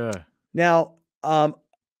 Yeah. Now,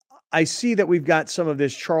 I see that we've got some of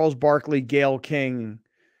this Charles Barkley, Gayle King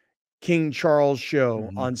Charles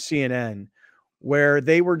show on CNN where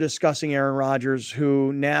they were discussing Aaron Rodgers,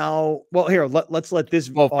 who now, well, here, let's let this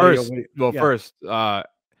first,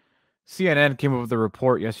 CNN came up with a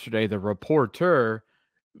report yesterday. The reporter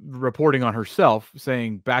reporting on herself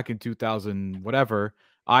saying back in 2000, whatever,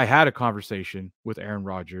 I had a conversation with Aaron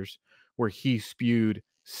Rodgers where he spewed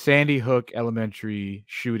Sandy Hook elementary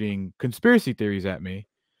shooting conspiracy theories at me.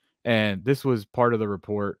 And this was part of the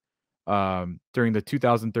report during the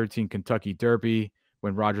 2013 Kentucky Derby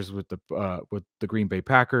when Rodgers was with the Green Bay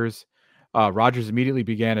Packers. Rodgers immediately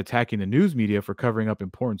began attacking the news media for covering up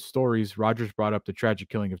important stories. Rodgers brought up the tragic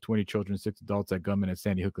killing of 20 children and 6 adults at gunmen at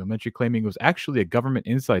Sandy Hook Elementary, claiming it was actually a government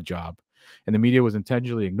inside job, and the media was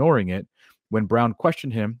intentionally ignoring it. When Brown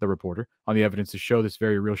questioned him, the reporter, on the evidence to show this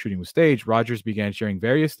very real shooting was staged, Rodgers began sharing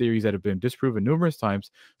various theories that have been disproven numerous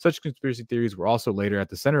times. Such conspiracy theories were also later at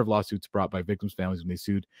the center of lawsuits brought by victims' families when they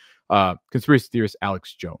sued conspiracy theorist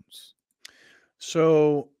Alex Jones.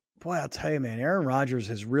 So, boy, I'll tell you, man, Aaron Rodgers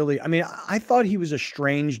has really, I mean, I thought he was a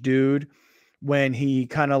strange dude when he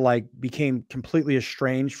kind of like became completely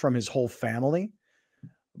estranged from his whole family.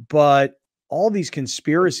 But all these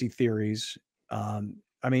conspiracy theories,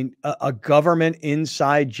 I mean, a government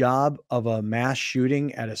inside job of a mass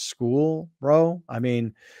shooting at a school, bro. I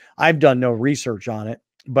mean, I've done no research on it.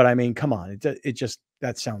 But I mean, come on, it just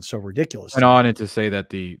that sounds so ridiculous. And on it to say that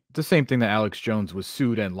the same thing that Alex Jones was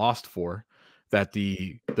sued and lost for, that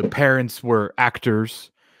the parents were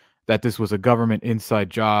actors, that this was a government inside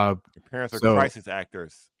job. Your parents are So- crisis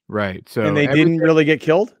actors. Right. So And they didn't really get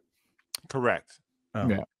killed? Correct. Oh.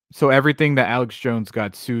 Yeah. So everything that Alex Jones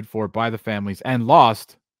got sued for by the families and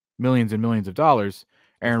lost millions and millions of dollars,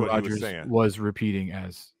 Aaron what he was Rodgers saying. was repeating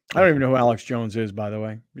as. I don't even know who Alex Jones is, by the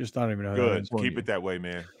way. Just don't even know who that Good. is. Keep it that way,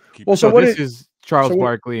 man. Keep Well, it so So what this is- is Charles so what-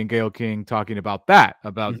 Barkley and Gayle King talking about that,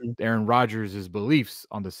 about Mhm. Aaron Rodgers' beliefs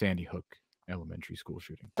on the Sandy Hook elementary school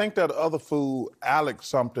shooting. I think that other fool, Alex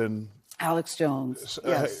something, Alex Jones.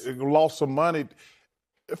 Yes. lost some money.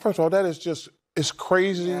 First of all, that is just, it's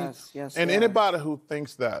crazy. Yes. And yes. anybody who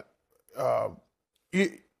thinks that,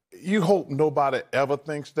 you hope nobody ever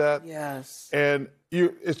thinks that. Yes. And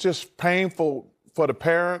it's just painful for the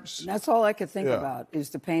parents. And that's all I could think Yeah. about is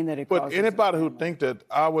the pain that it But causes. anybody the who family. think that,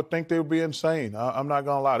 I would think they would be insane. I'm not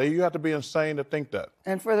gonna lie. You have to be insane to think that.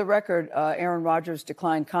 And for the record, Aaron Rodgers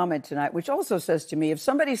declined comment tonight, which also says to me, if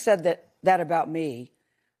somebody said that about me,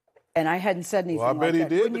 and I hadn't said anything Well, I like bet he that,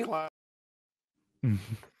 did wouldn't you- decline.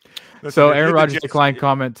 Listen, So if Aaron you're the Rodgers Jets- declined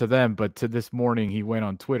comment to them, but to this morning he went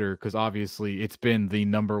on Twitter because obviously it's been the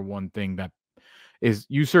number one thing that is,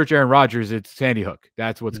 you search Aaron Rodgers, it's Sandy Hook.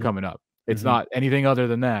 That's what's Mhm. coming up. It's Mhm. not anything other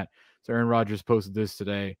than that. So Aaron Rodgers posted this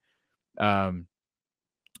today.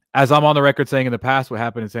 As I'm on the record saying in the past, what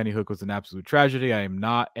happened in Sandy Hook was an absolute tragedy. I am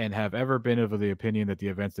not and have ever been of the opinion that the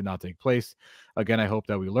events did not take place. Again, I hope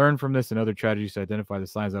that we learn from this and other tragedies to identify the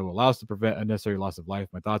signs that will allow us to prevent unnecessary loss of life.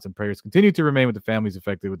 My thoughts and prayers continue to remain with the families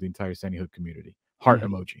affected, with the entire Sandy Hook community. Heart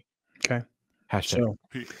emoji. Okay. Hashtag.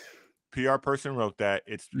 So PR person wrote that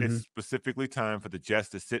it's Mhm. specifically time for the Jets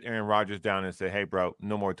to sit Aaron Rodgers down and say, "Hey, bro,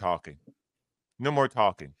 no more talking, no more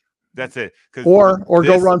talking. That's it." or go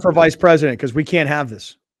this- run for vice president because we can't have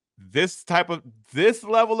this. This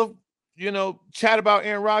level of chat about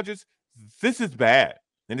Aaron Rodgers, this is bad,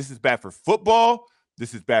 and this is bad for football.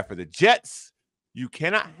 This is bad for the Jets. You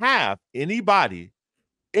cannot have anybody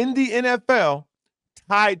in the NFL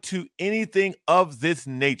tied to anything of this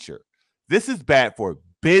nature. This is bad for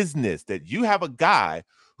business, that you have a guy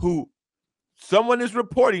who someone is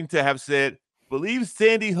reporting to have said believes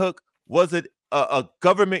Sandy Hook was a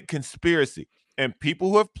government conspiracy. And people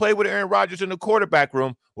who have played with Aaron Rodgers in the quarterback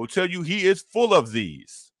room will tell you he is full of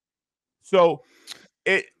these. So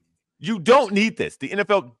you don't need this. The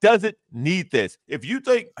NFL doesn't need this. If you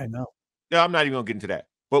think, I know. no, I'm not even going to get into that.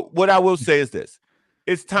 But what I will say is this.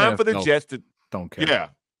 It's time for the NFL Jets to, Don't care. yeah,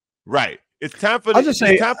 right. It's time for I'll just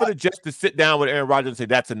say- it's time for the Jets to sit down with Aaron Rodgers and say,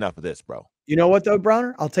 that's enough of this, bro. You know what, though,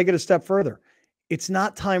 Browner? I'll take it a step further. It's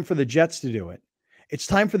not time for the Jets to do it. It's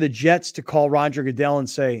time for the Jets to call Roger Goodell and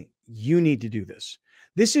say, you need to do this.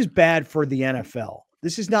 This is bad for the NFL.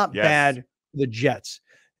 This is not Yes. bad for the Jets.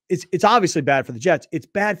 It's obviously bad for the Jets. It's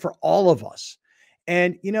bad for all of us.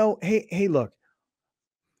 And, hey, look,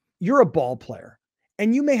 you're a ball player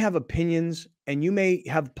and you may have opinions and you may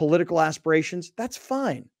have political aspirations. That's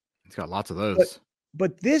fine. He's got lots of those.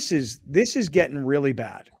 But this is getting really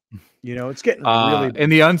bad. It's getting really bad. In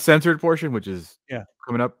the uncensored portion, which is Yeah.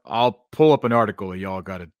 coming up, I'll pull up an article. Y'all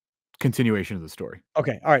got a continuation of the story.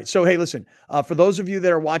 Okay. All right. So, hey, listen, for those of you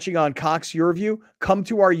that are watching on Cox Your View, come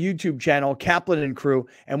to our YouTube channel, Kaplan and Crew,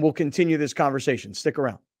 and we'll continue this conversation. Stick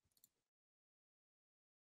around.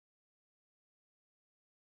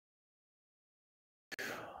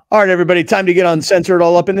 All right, everybody, time to get uncensored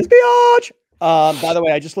all up in this biatch. By the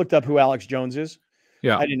way, I just looked up who Alex Jones is.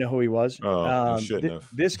 Yeah. I didn't know who he was. Oh, you shouldn't have.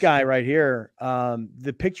 This guy right here,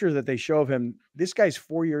 the picture that they show of him, this guy's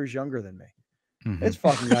 4 years younger than me. Mhm. This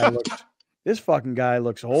fucking guy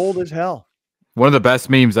looks old as hell. One of the best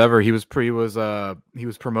memes ever. He was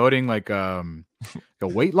promoting like a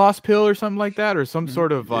weight loss pill or something like that, or some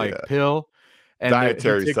sort of like Yeah. pill, and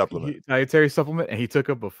Dietary supplement. dietary supplement, and he took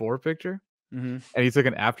a before picture Mm-hmm. and he took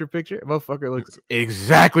an after picture. Motherfucker looks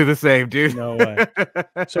exactly the same, dude. No way.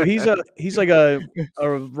 So he's like a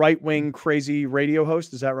right-wing crazy radio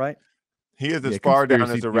host. Is that right? He is as Yeah, far down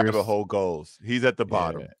conspiracy as the rabbit theorist. hole goes. He's at the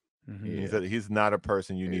bottom. Mhm. He's not a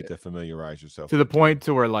person you need to familiarize yourself To the with. point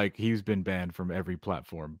to where like he's been banned from every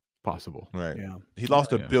platform possible. Right. Yeah. He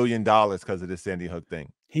lost Yeah. $1 billion because of this Sandy Hook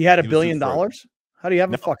thing. He had $1 He was billion. sued for- How do you have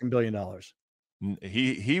No. a fucking $1 billion?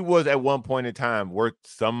 He was at one point in time worth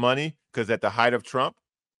some money because at the height of Trump,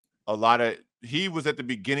 he was at the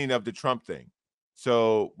beginning of the Trump thing.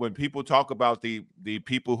 So when people talk about the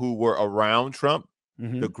people who were around Trump,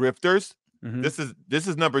 Mhm. the grifters, Mhm. this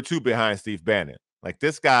is number 2 behind Steve Bannon. Like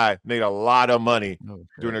this guy made a lot of money Oh,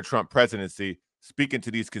 during the Trump presidency, speaking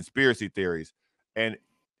to these conspiracy theories. And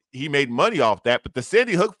he made money off that. But the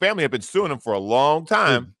Sandy Hook family have been suing him for a long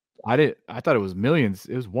time. I thought it was millions.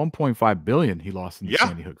 It was 1.5 billion he lost in the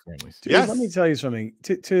Sandy Hook families. Dude, let me tell you something.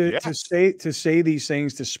 To say these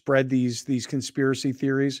things, to spread these conspiracy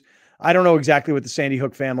theories. I don't know exactly what the Sandy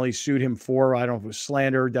Hook family sued him for. I don't know if it was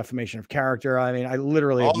slander, defamation of character. I mean, I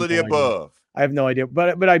literally all of the above. I have no idea,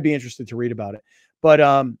 but I'd be interested to read about it. But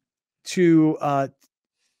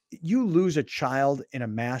you lose a child in a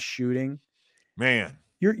mass shooting, man,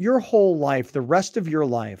 your whole life, the rest of your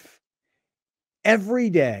life, every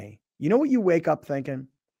day, you know what you wake up thinking?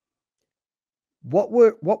 What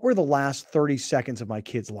were the last 30 seconds of my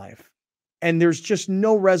kid's life? And there's just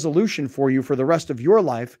no resolution for you for the rest of your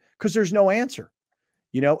life because there's no answer,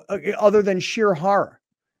 other than sheer horror,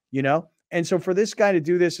 And so for this guy to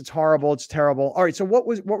do this, it's horrible. It's terrible. All right. So what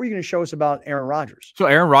were you going to show us about Aaron Rodgers? So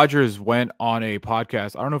Aaron Rodgers went on a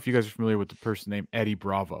podcast. I don't know if you guys are familiar with the person named Eddie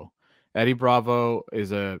Bravo. Eddie Bravo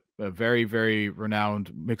is a very, very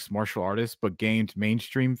renowned mixed martial artist, but gained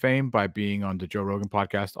mainstream fame by being on the Joe Rogan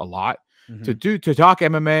podcast a lot to talk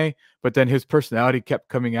MMA. But then his personality kept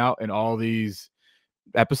coming out in all these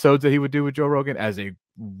episodes that he would do with Joe Rogan as a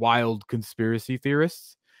wild conspiracy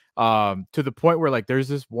theorist. To the point where like there's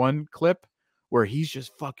this one clip where he's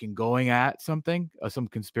just fucking going at something, some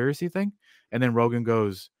conspiracy thing, and then Rogan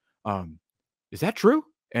goes, "Is that true?"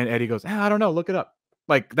 And Eddie goes, "I don't know, look it up."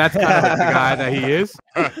 Like that's kind of like the guy that he is.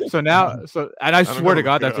 And I swear to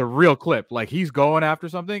God, that's a real clip. Like he's going after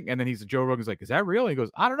something, and then Joe Rogan's like, "Is that real?" And he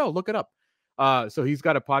goes, "I don't know, look it up." So he's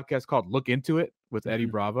got a podcast called Look Into It with Eddie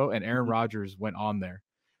Bravo, and Aaron Rodgers went on there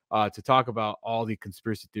to talk about all the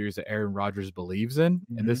conspiracy theories that Aaron Rodgers believes in.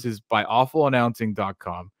 And this is by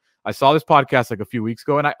awfulannouncing.com. I saw this podcast like a few weeks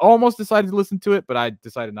ago, and I almost decided to listen to it, but I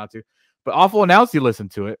decided not to. But Awful Announcing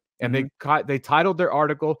listened to it, and they titled their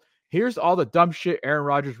article, "Here's all the dumb shit Aaron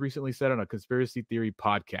Rodgers recently said on a conspiracy theory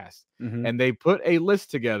podcast." And they put a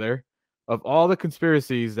list together of all the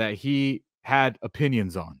conspiracies that he had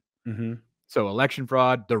opinions on. So election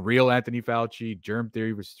fraud, the real Anthony Fauci, germ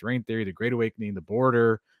theory versus terrain theory, the Great Awakening, the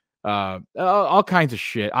border, all kinds of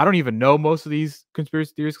shit. I don't even know most of these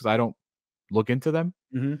conspiracy theories because I don't look into them.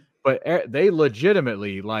 But they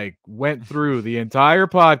legitimately like went through the entire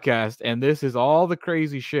podcast, and this is all the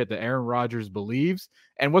crazy shit that Aaron Rodgers believes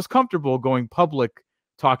and was comfortable going public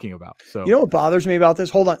talking about. So you know what bothers me about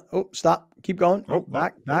this? Hold on. Oh, stop. Keep going.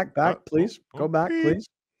 Back, please. Go back, please.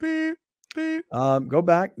 Go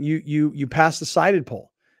back. You passed the sided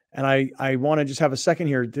poll, and I want to just have a second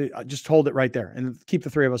here to just hold it right there and keep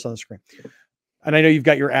the three of us on the screen. And I know you've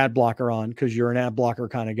got your ad blocker on because you're an ad blocker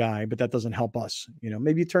kind of guy, but that doesn't help us.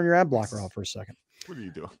 Maybe you turn your ad blocker off for a second. What are you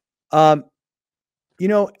doing?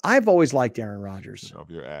 I've always liked Aaron Rodgers. Of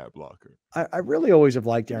your ad blocker. I really always have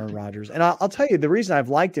liked Aaron Rodgers. And I'll tell you, the reason I've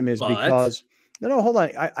liked him is because hold on.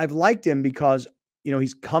 I've liked him because,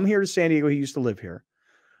 he's come here to San Diego. He used to live here.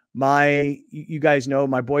 You guys know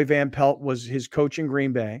my boy Van Pelt was his coach in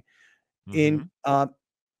Green Bay.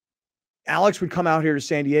 Alex would come out here to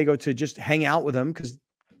San Diego to just hang out with him because,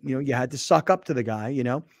 you had to suck up to the guy,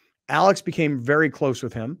 Alex became very close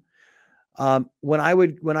with him. When I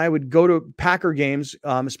would go to Packer games,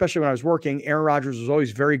 especially when I was working, Aaron Rodgers was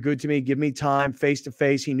always very good to me, give me time face to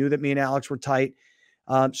face. He knew that me and Alex were tight.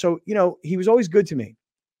 So, he was always good to me.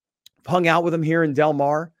 Hung out with him here in Del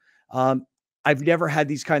Mar. I've never had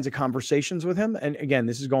these kinds of conversations with him. And again,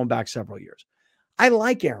 this is going back several years. I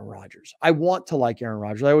like Aaron Rodgers. I want to like Aaron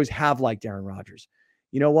Rodgers. I always have liked Aaron Rodgers.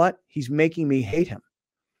 You know what? He's making me hate him.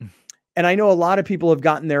 And I know a lot of people have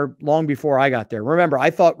gotten there long before I got there. Remember,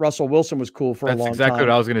 I thought Russell Wilson was cool for a long time. That's exactly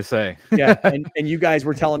what I was going to say. Yeah. And you guys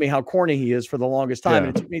were telling me how corny he is for the longest time. Yeah.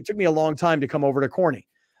 And it took me a long time to come over to corny.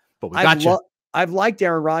 But we got you. I've liked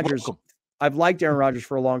Aaron Rodgers. I've liked Aaron Rodgers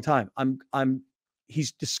for a long time.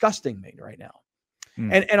 He's disgusting me right now.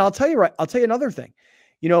 And I'll tell you another thing.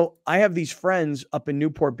 I have these friends up in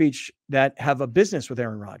Newport Beach that have a business with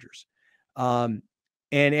Aaron Rodgers. And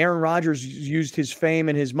Aaron Rodgers used his fame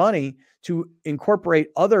and his money to incorporate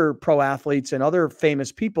other pro athletes and other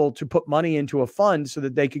famous people to put money into a fund so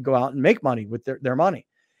that they could go out and make money with their money.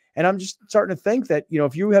 And I'm just starting to think that,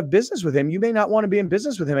 if you have business with him, you may not want to be in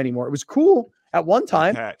business with him anymore. It was cool at one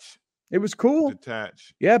time. It was cool.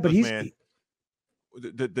 Detach. Yeah, but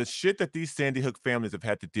the shit that these Sandy Hook families have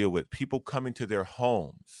had to deal with, people coming to their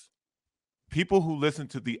homes, people who listen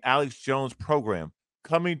to the Alex Jones program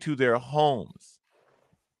coming to their homes,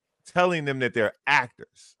 telling them that they're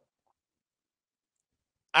actors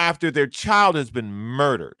after their child has been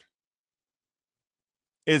murdered.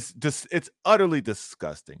 It's utterly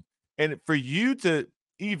disgusting. And for you to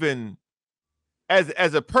even,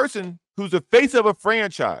 as a person who's the face of a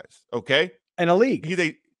franchise, okay? And a league.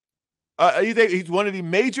 He's one of the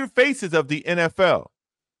major faces of the NFL.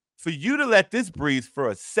 For you to let this breathe for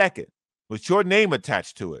a second with your name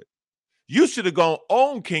attached to it, you should have gone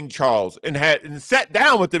on King Charles and sat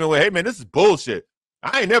down with him and went, hey, man, this is bullshit.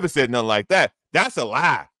 I ain't never said nothing like that. That's a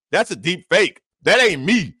lie. That's a deep fake. That ain't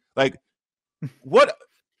me. Like, what?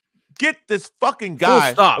 Get this fucking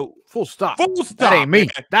guy. Full stop. That ain't me.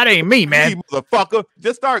 Man. That ain't me, man. Motherfucker.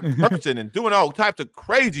 Just start cursing and doing all types of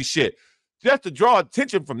crazy shit just to draw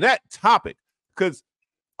attention from that topic. Because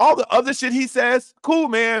all the other shit he says, cool,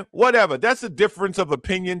 man, whatever. That's a difference of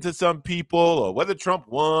opinion to some people, or whether Trump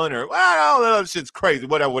won, or all that other shit's crazy,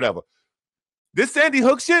 whatever. This Sandy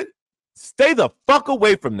Hook shit, stay the fuck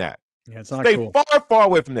away from that. Yeah, it's not Stay cool. far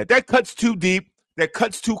away from that. That cuts too deep. That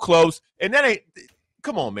cuts too close. And that ain't,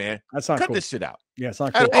 come on, man. That's not Cut cool. this shit out. Yeah, it's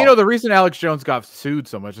not cool. And, the reason Alex Jones got sued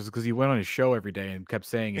so much is because he went on his show every day and kept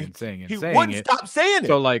saying it and saying it. He wouldn't stop saying it.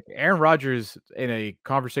 So, like, Aaron Rodgers in a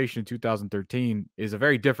conversation in 2013 is a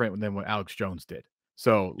very different than what Alex Jones did.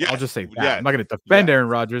 So I'll just say that. I'm not going to defend Aaron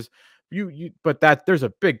Rodgers. But there's a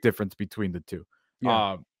big difference between the two.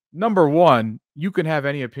 Yeah. Number one, you can have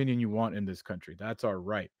any opinion you want in this country. That's our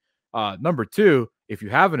right. Number two, if you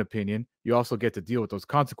have an opinion, you also get to deal with those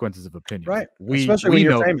consequences of opinion. Right. Especially when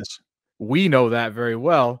you're famous. We know that very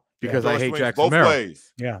well because I hate Jackson Merrill.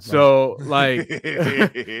 Yeah. So, like,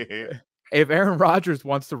 if Aaron Rodgers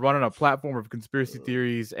wants to run on a platform of conspiracy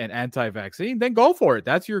theories and anti-vaccine, then go for it.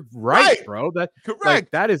 That's your right, bro. Correct.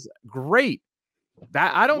 Like, that is great.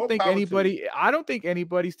 I don't think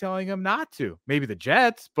anybody's telling him not to. Maybe the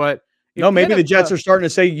Jets, but maybe the Jets are starting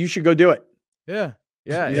to say you should go do it. Yeah.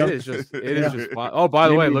 Yeah, it is just oh, by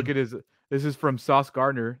the way, look at this is from Sauce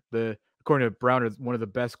Gardner, according to Browner, one of the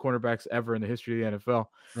best cornerbacks ever in the history of the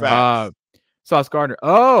NFL. Sauce Gardner.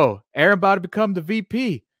 Oh, Aaron about to become the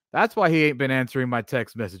VP. That's why he ain't been answering my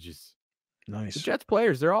text messages. Nice. The Jets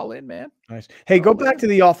players, they're all in, man. Nice. Hey, go back to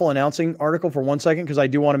the awful announcing article for 1 second, because I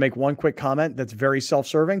do want to make one quick comment that's very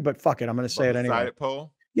self-serving, but fuck it, I'm going to say it anyway. Decided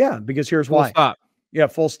poll? Yeah, because here's why. Stop. Yeah,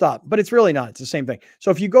 full stop. But it's really not. It's the same thing.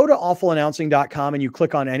 So if you go to awfulannouncing.com and you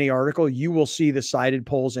click on any article, you will see the cited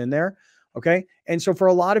polls in there. Okay. And so for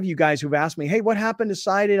a lot of you guys who've asked me, hey, what happened to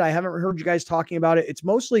cited? I haven't heard you guys talking about it. It's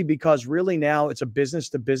mostly because really now it's a business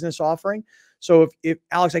to business offering. So if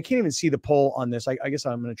Alex, I can't even see the poll on this. I guess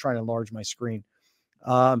I'm going to try and enlarge my screen.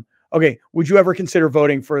 Okay. Would you ever consider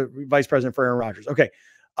voting for vice president for Aaron Rodgers? Okay.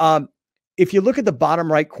 If you look at the bottom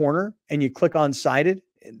right corner and you click on cited,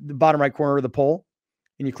 the bottom right corner of the poll,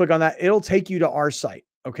 and you click on that, it'll take you to our site.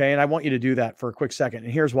 Okay. And I want you to do that for a quick second.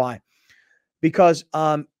 And here's why. Because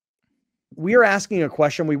we are asking a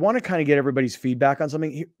question. We want to kind of get everybody's feedback on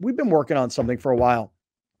something. We've been working on something for a while.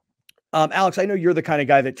 Alex, I know you're the kind of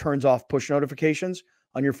guy that turns off push notifications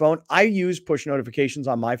on your phone. I use push notifications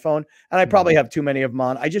on my phone, and I probably have too many of them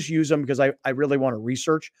on. I just use them because I really want to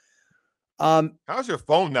research. How's your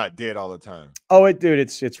phone not dead all the time? Oh, dude,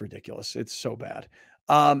 it's ridiculous. It's so bad.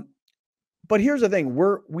 But here's the thing.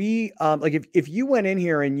 Like if you went in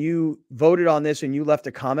here and you voted on this and you left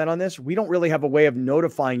a comment on this, we don't really have a way of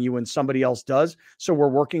notifying you when somebody else does. So we're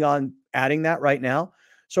working on adding that right now.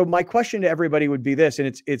 So my question to everybody would be this,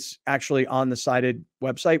 and it's actually on the cited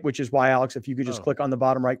website, which is why, Alex, if you could just click on the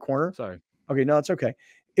bottom right corner. Sorry. Okay, no, it's okay.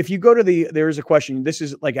 If you go to there's a question. This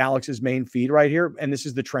is like Alex's main feed right here. And this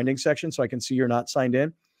is the trending section. So I can see you're not signed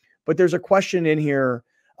in, but there's a question in here.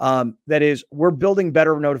 That is, we're building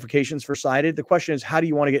better notifications for cited. The question is, how do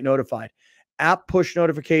you want to get notified? App push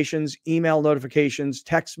notifications, email notifications,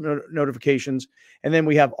 text notifications, and then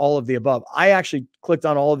we have all of the above. I actually clicked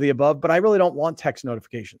on all of the above, but I really don't want text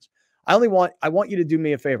notifications. I want you to do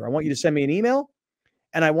me a favor. I want you to send me an email,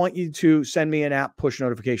 and I want you to send me an app push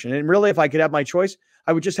notification. And really, if I could have my choice,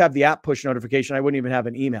 I would just have the app push notification. I wouldn't even have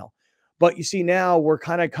an email. But you see, now we're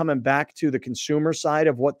kind of coming back to the consumer side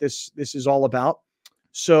of what this is all about.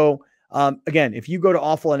 So again, if you go to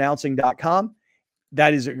awfulannouncing.com,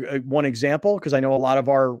 that is one example, because I know a lot of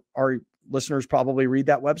our listeners probably read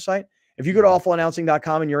that website. If you go to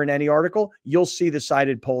awfulannouncing.com and you're in any article, you'll see the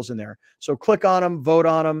cited polls in there. So click on them, vote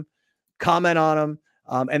on them, comment on them,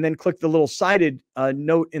 and then click the little cited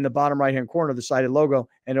note in the bottom right-hand corner, the cited logo,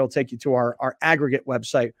 and it'll take you to our aggregate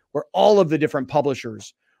website where all of the different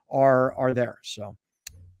publishers are there. So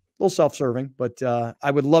a little self-serving, but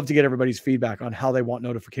I would love to get everybody's feedback on how they want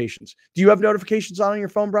notifications. Do you have notifications on your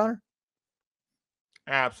phone, Browner?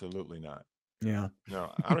 Absolutely not. Yeah.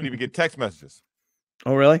 No, I don't even get text messages.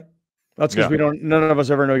 Oh, really? That's because none of us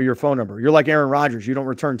ever know your phone number. You're like Aaron Rodgers. You don't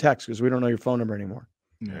return texts because we don't know your phone number anymore.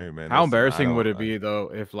 Hey, man, how embarrassing would it be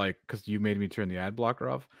though if, like, because you made me turn the ad blocker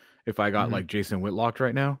off, if I got like Jason Whitlocked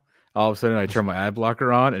right now All of a sudden, I turn my ad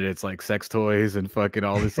blocker on, and it's like sex toys and fucking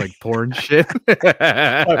all this like porn shit.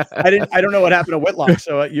 I don't know what happened to Whitlock.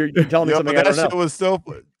 So you're telling me something I don't know. That shit was so.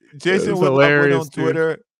 Jason Whitlock went on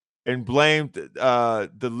Twitter and blamed the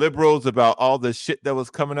liberals about all the shit that was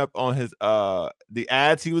coming up on his the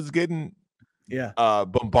ads he was getting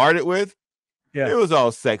bombarded with. Yeah, it was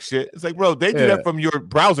all sex shit. It's like, bro, they do that from your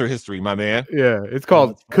browser history, my man. Yeah, it's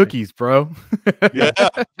called cookies, bro. Yeah,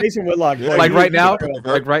 Jason Whitlock. Like right now,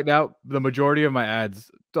 the majority of my ads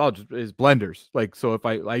is blenders. Like, so if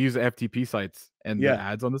I use the FTP sites and the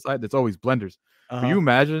ads on the site, that's always blenders. Can you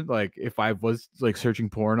imagine, like, if I was like searching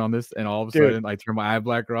porn on this and all of a sudden I turn my ad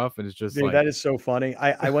blocker off and it's just like, that is so funny.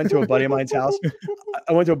 I went to a buddy of mine's house.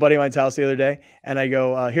 I went to a buddy of mine's house the other day, and I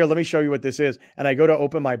go, here, let me show you what this is. And I go to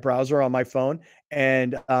open my browser on my phone,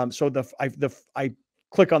 and so I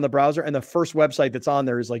click on the browser, and the first website that's on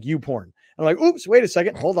there is like YouPorn. I'm like, oops, wait a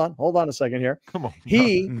second, hold on a second here. Come on.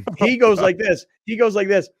 He goes like this. He goes, I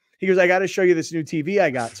got to show you this new TV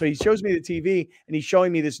I got. So he shows me the TV, and he's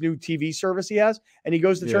showing me this new TV service he has, and he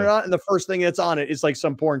goes to turn it on, and the first thing that's on it is like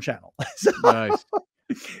some porn channel. Nice.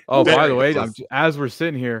 Oh, by the way, as we're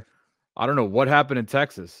sitting here, I don't know what happened in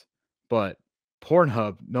Texas, but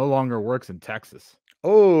Pornhub no longer works in Texas.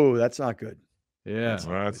 Oh, that's not good. Yeah.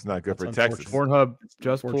 That's not good for Texas. Pornhub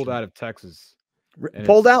just pulled out of Texas.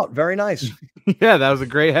 Pulled out. Very nice. Yeah, that was a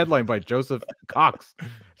great headline by Joseph Cox.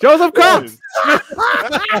 Joseph Cox! All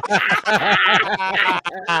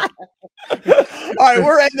right,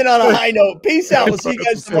 we're ending on a high note. Peace out. We'll see you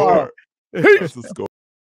guys tomorrow. Peace.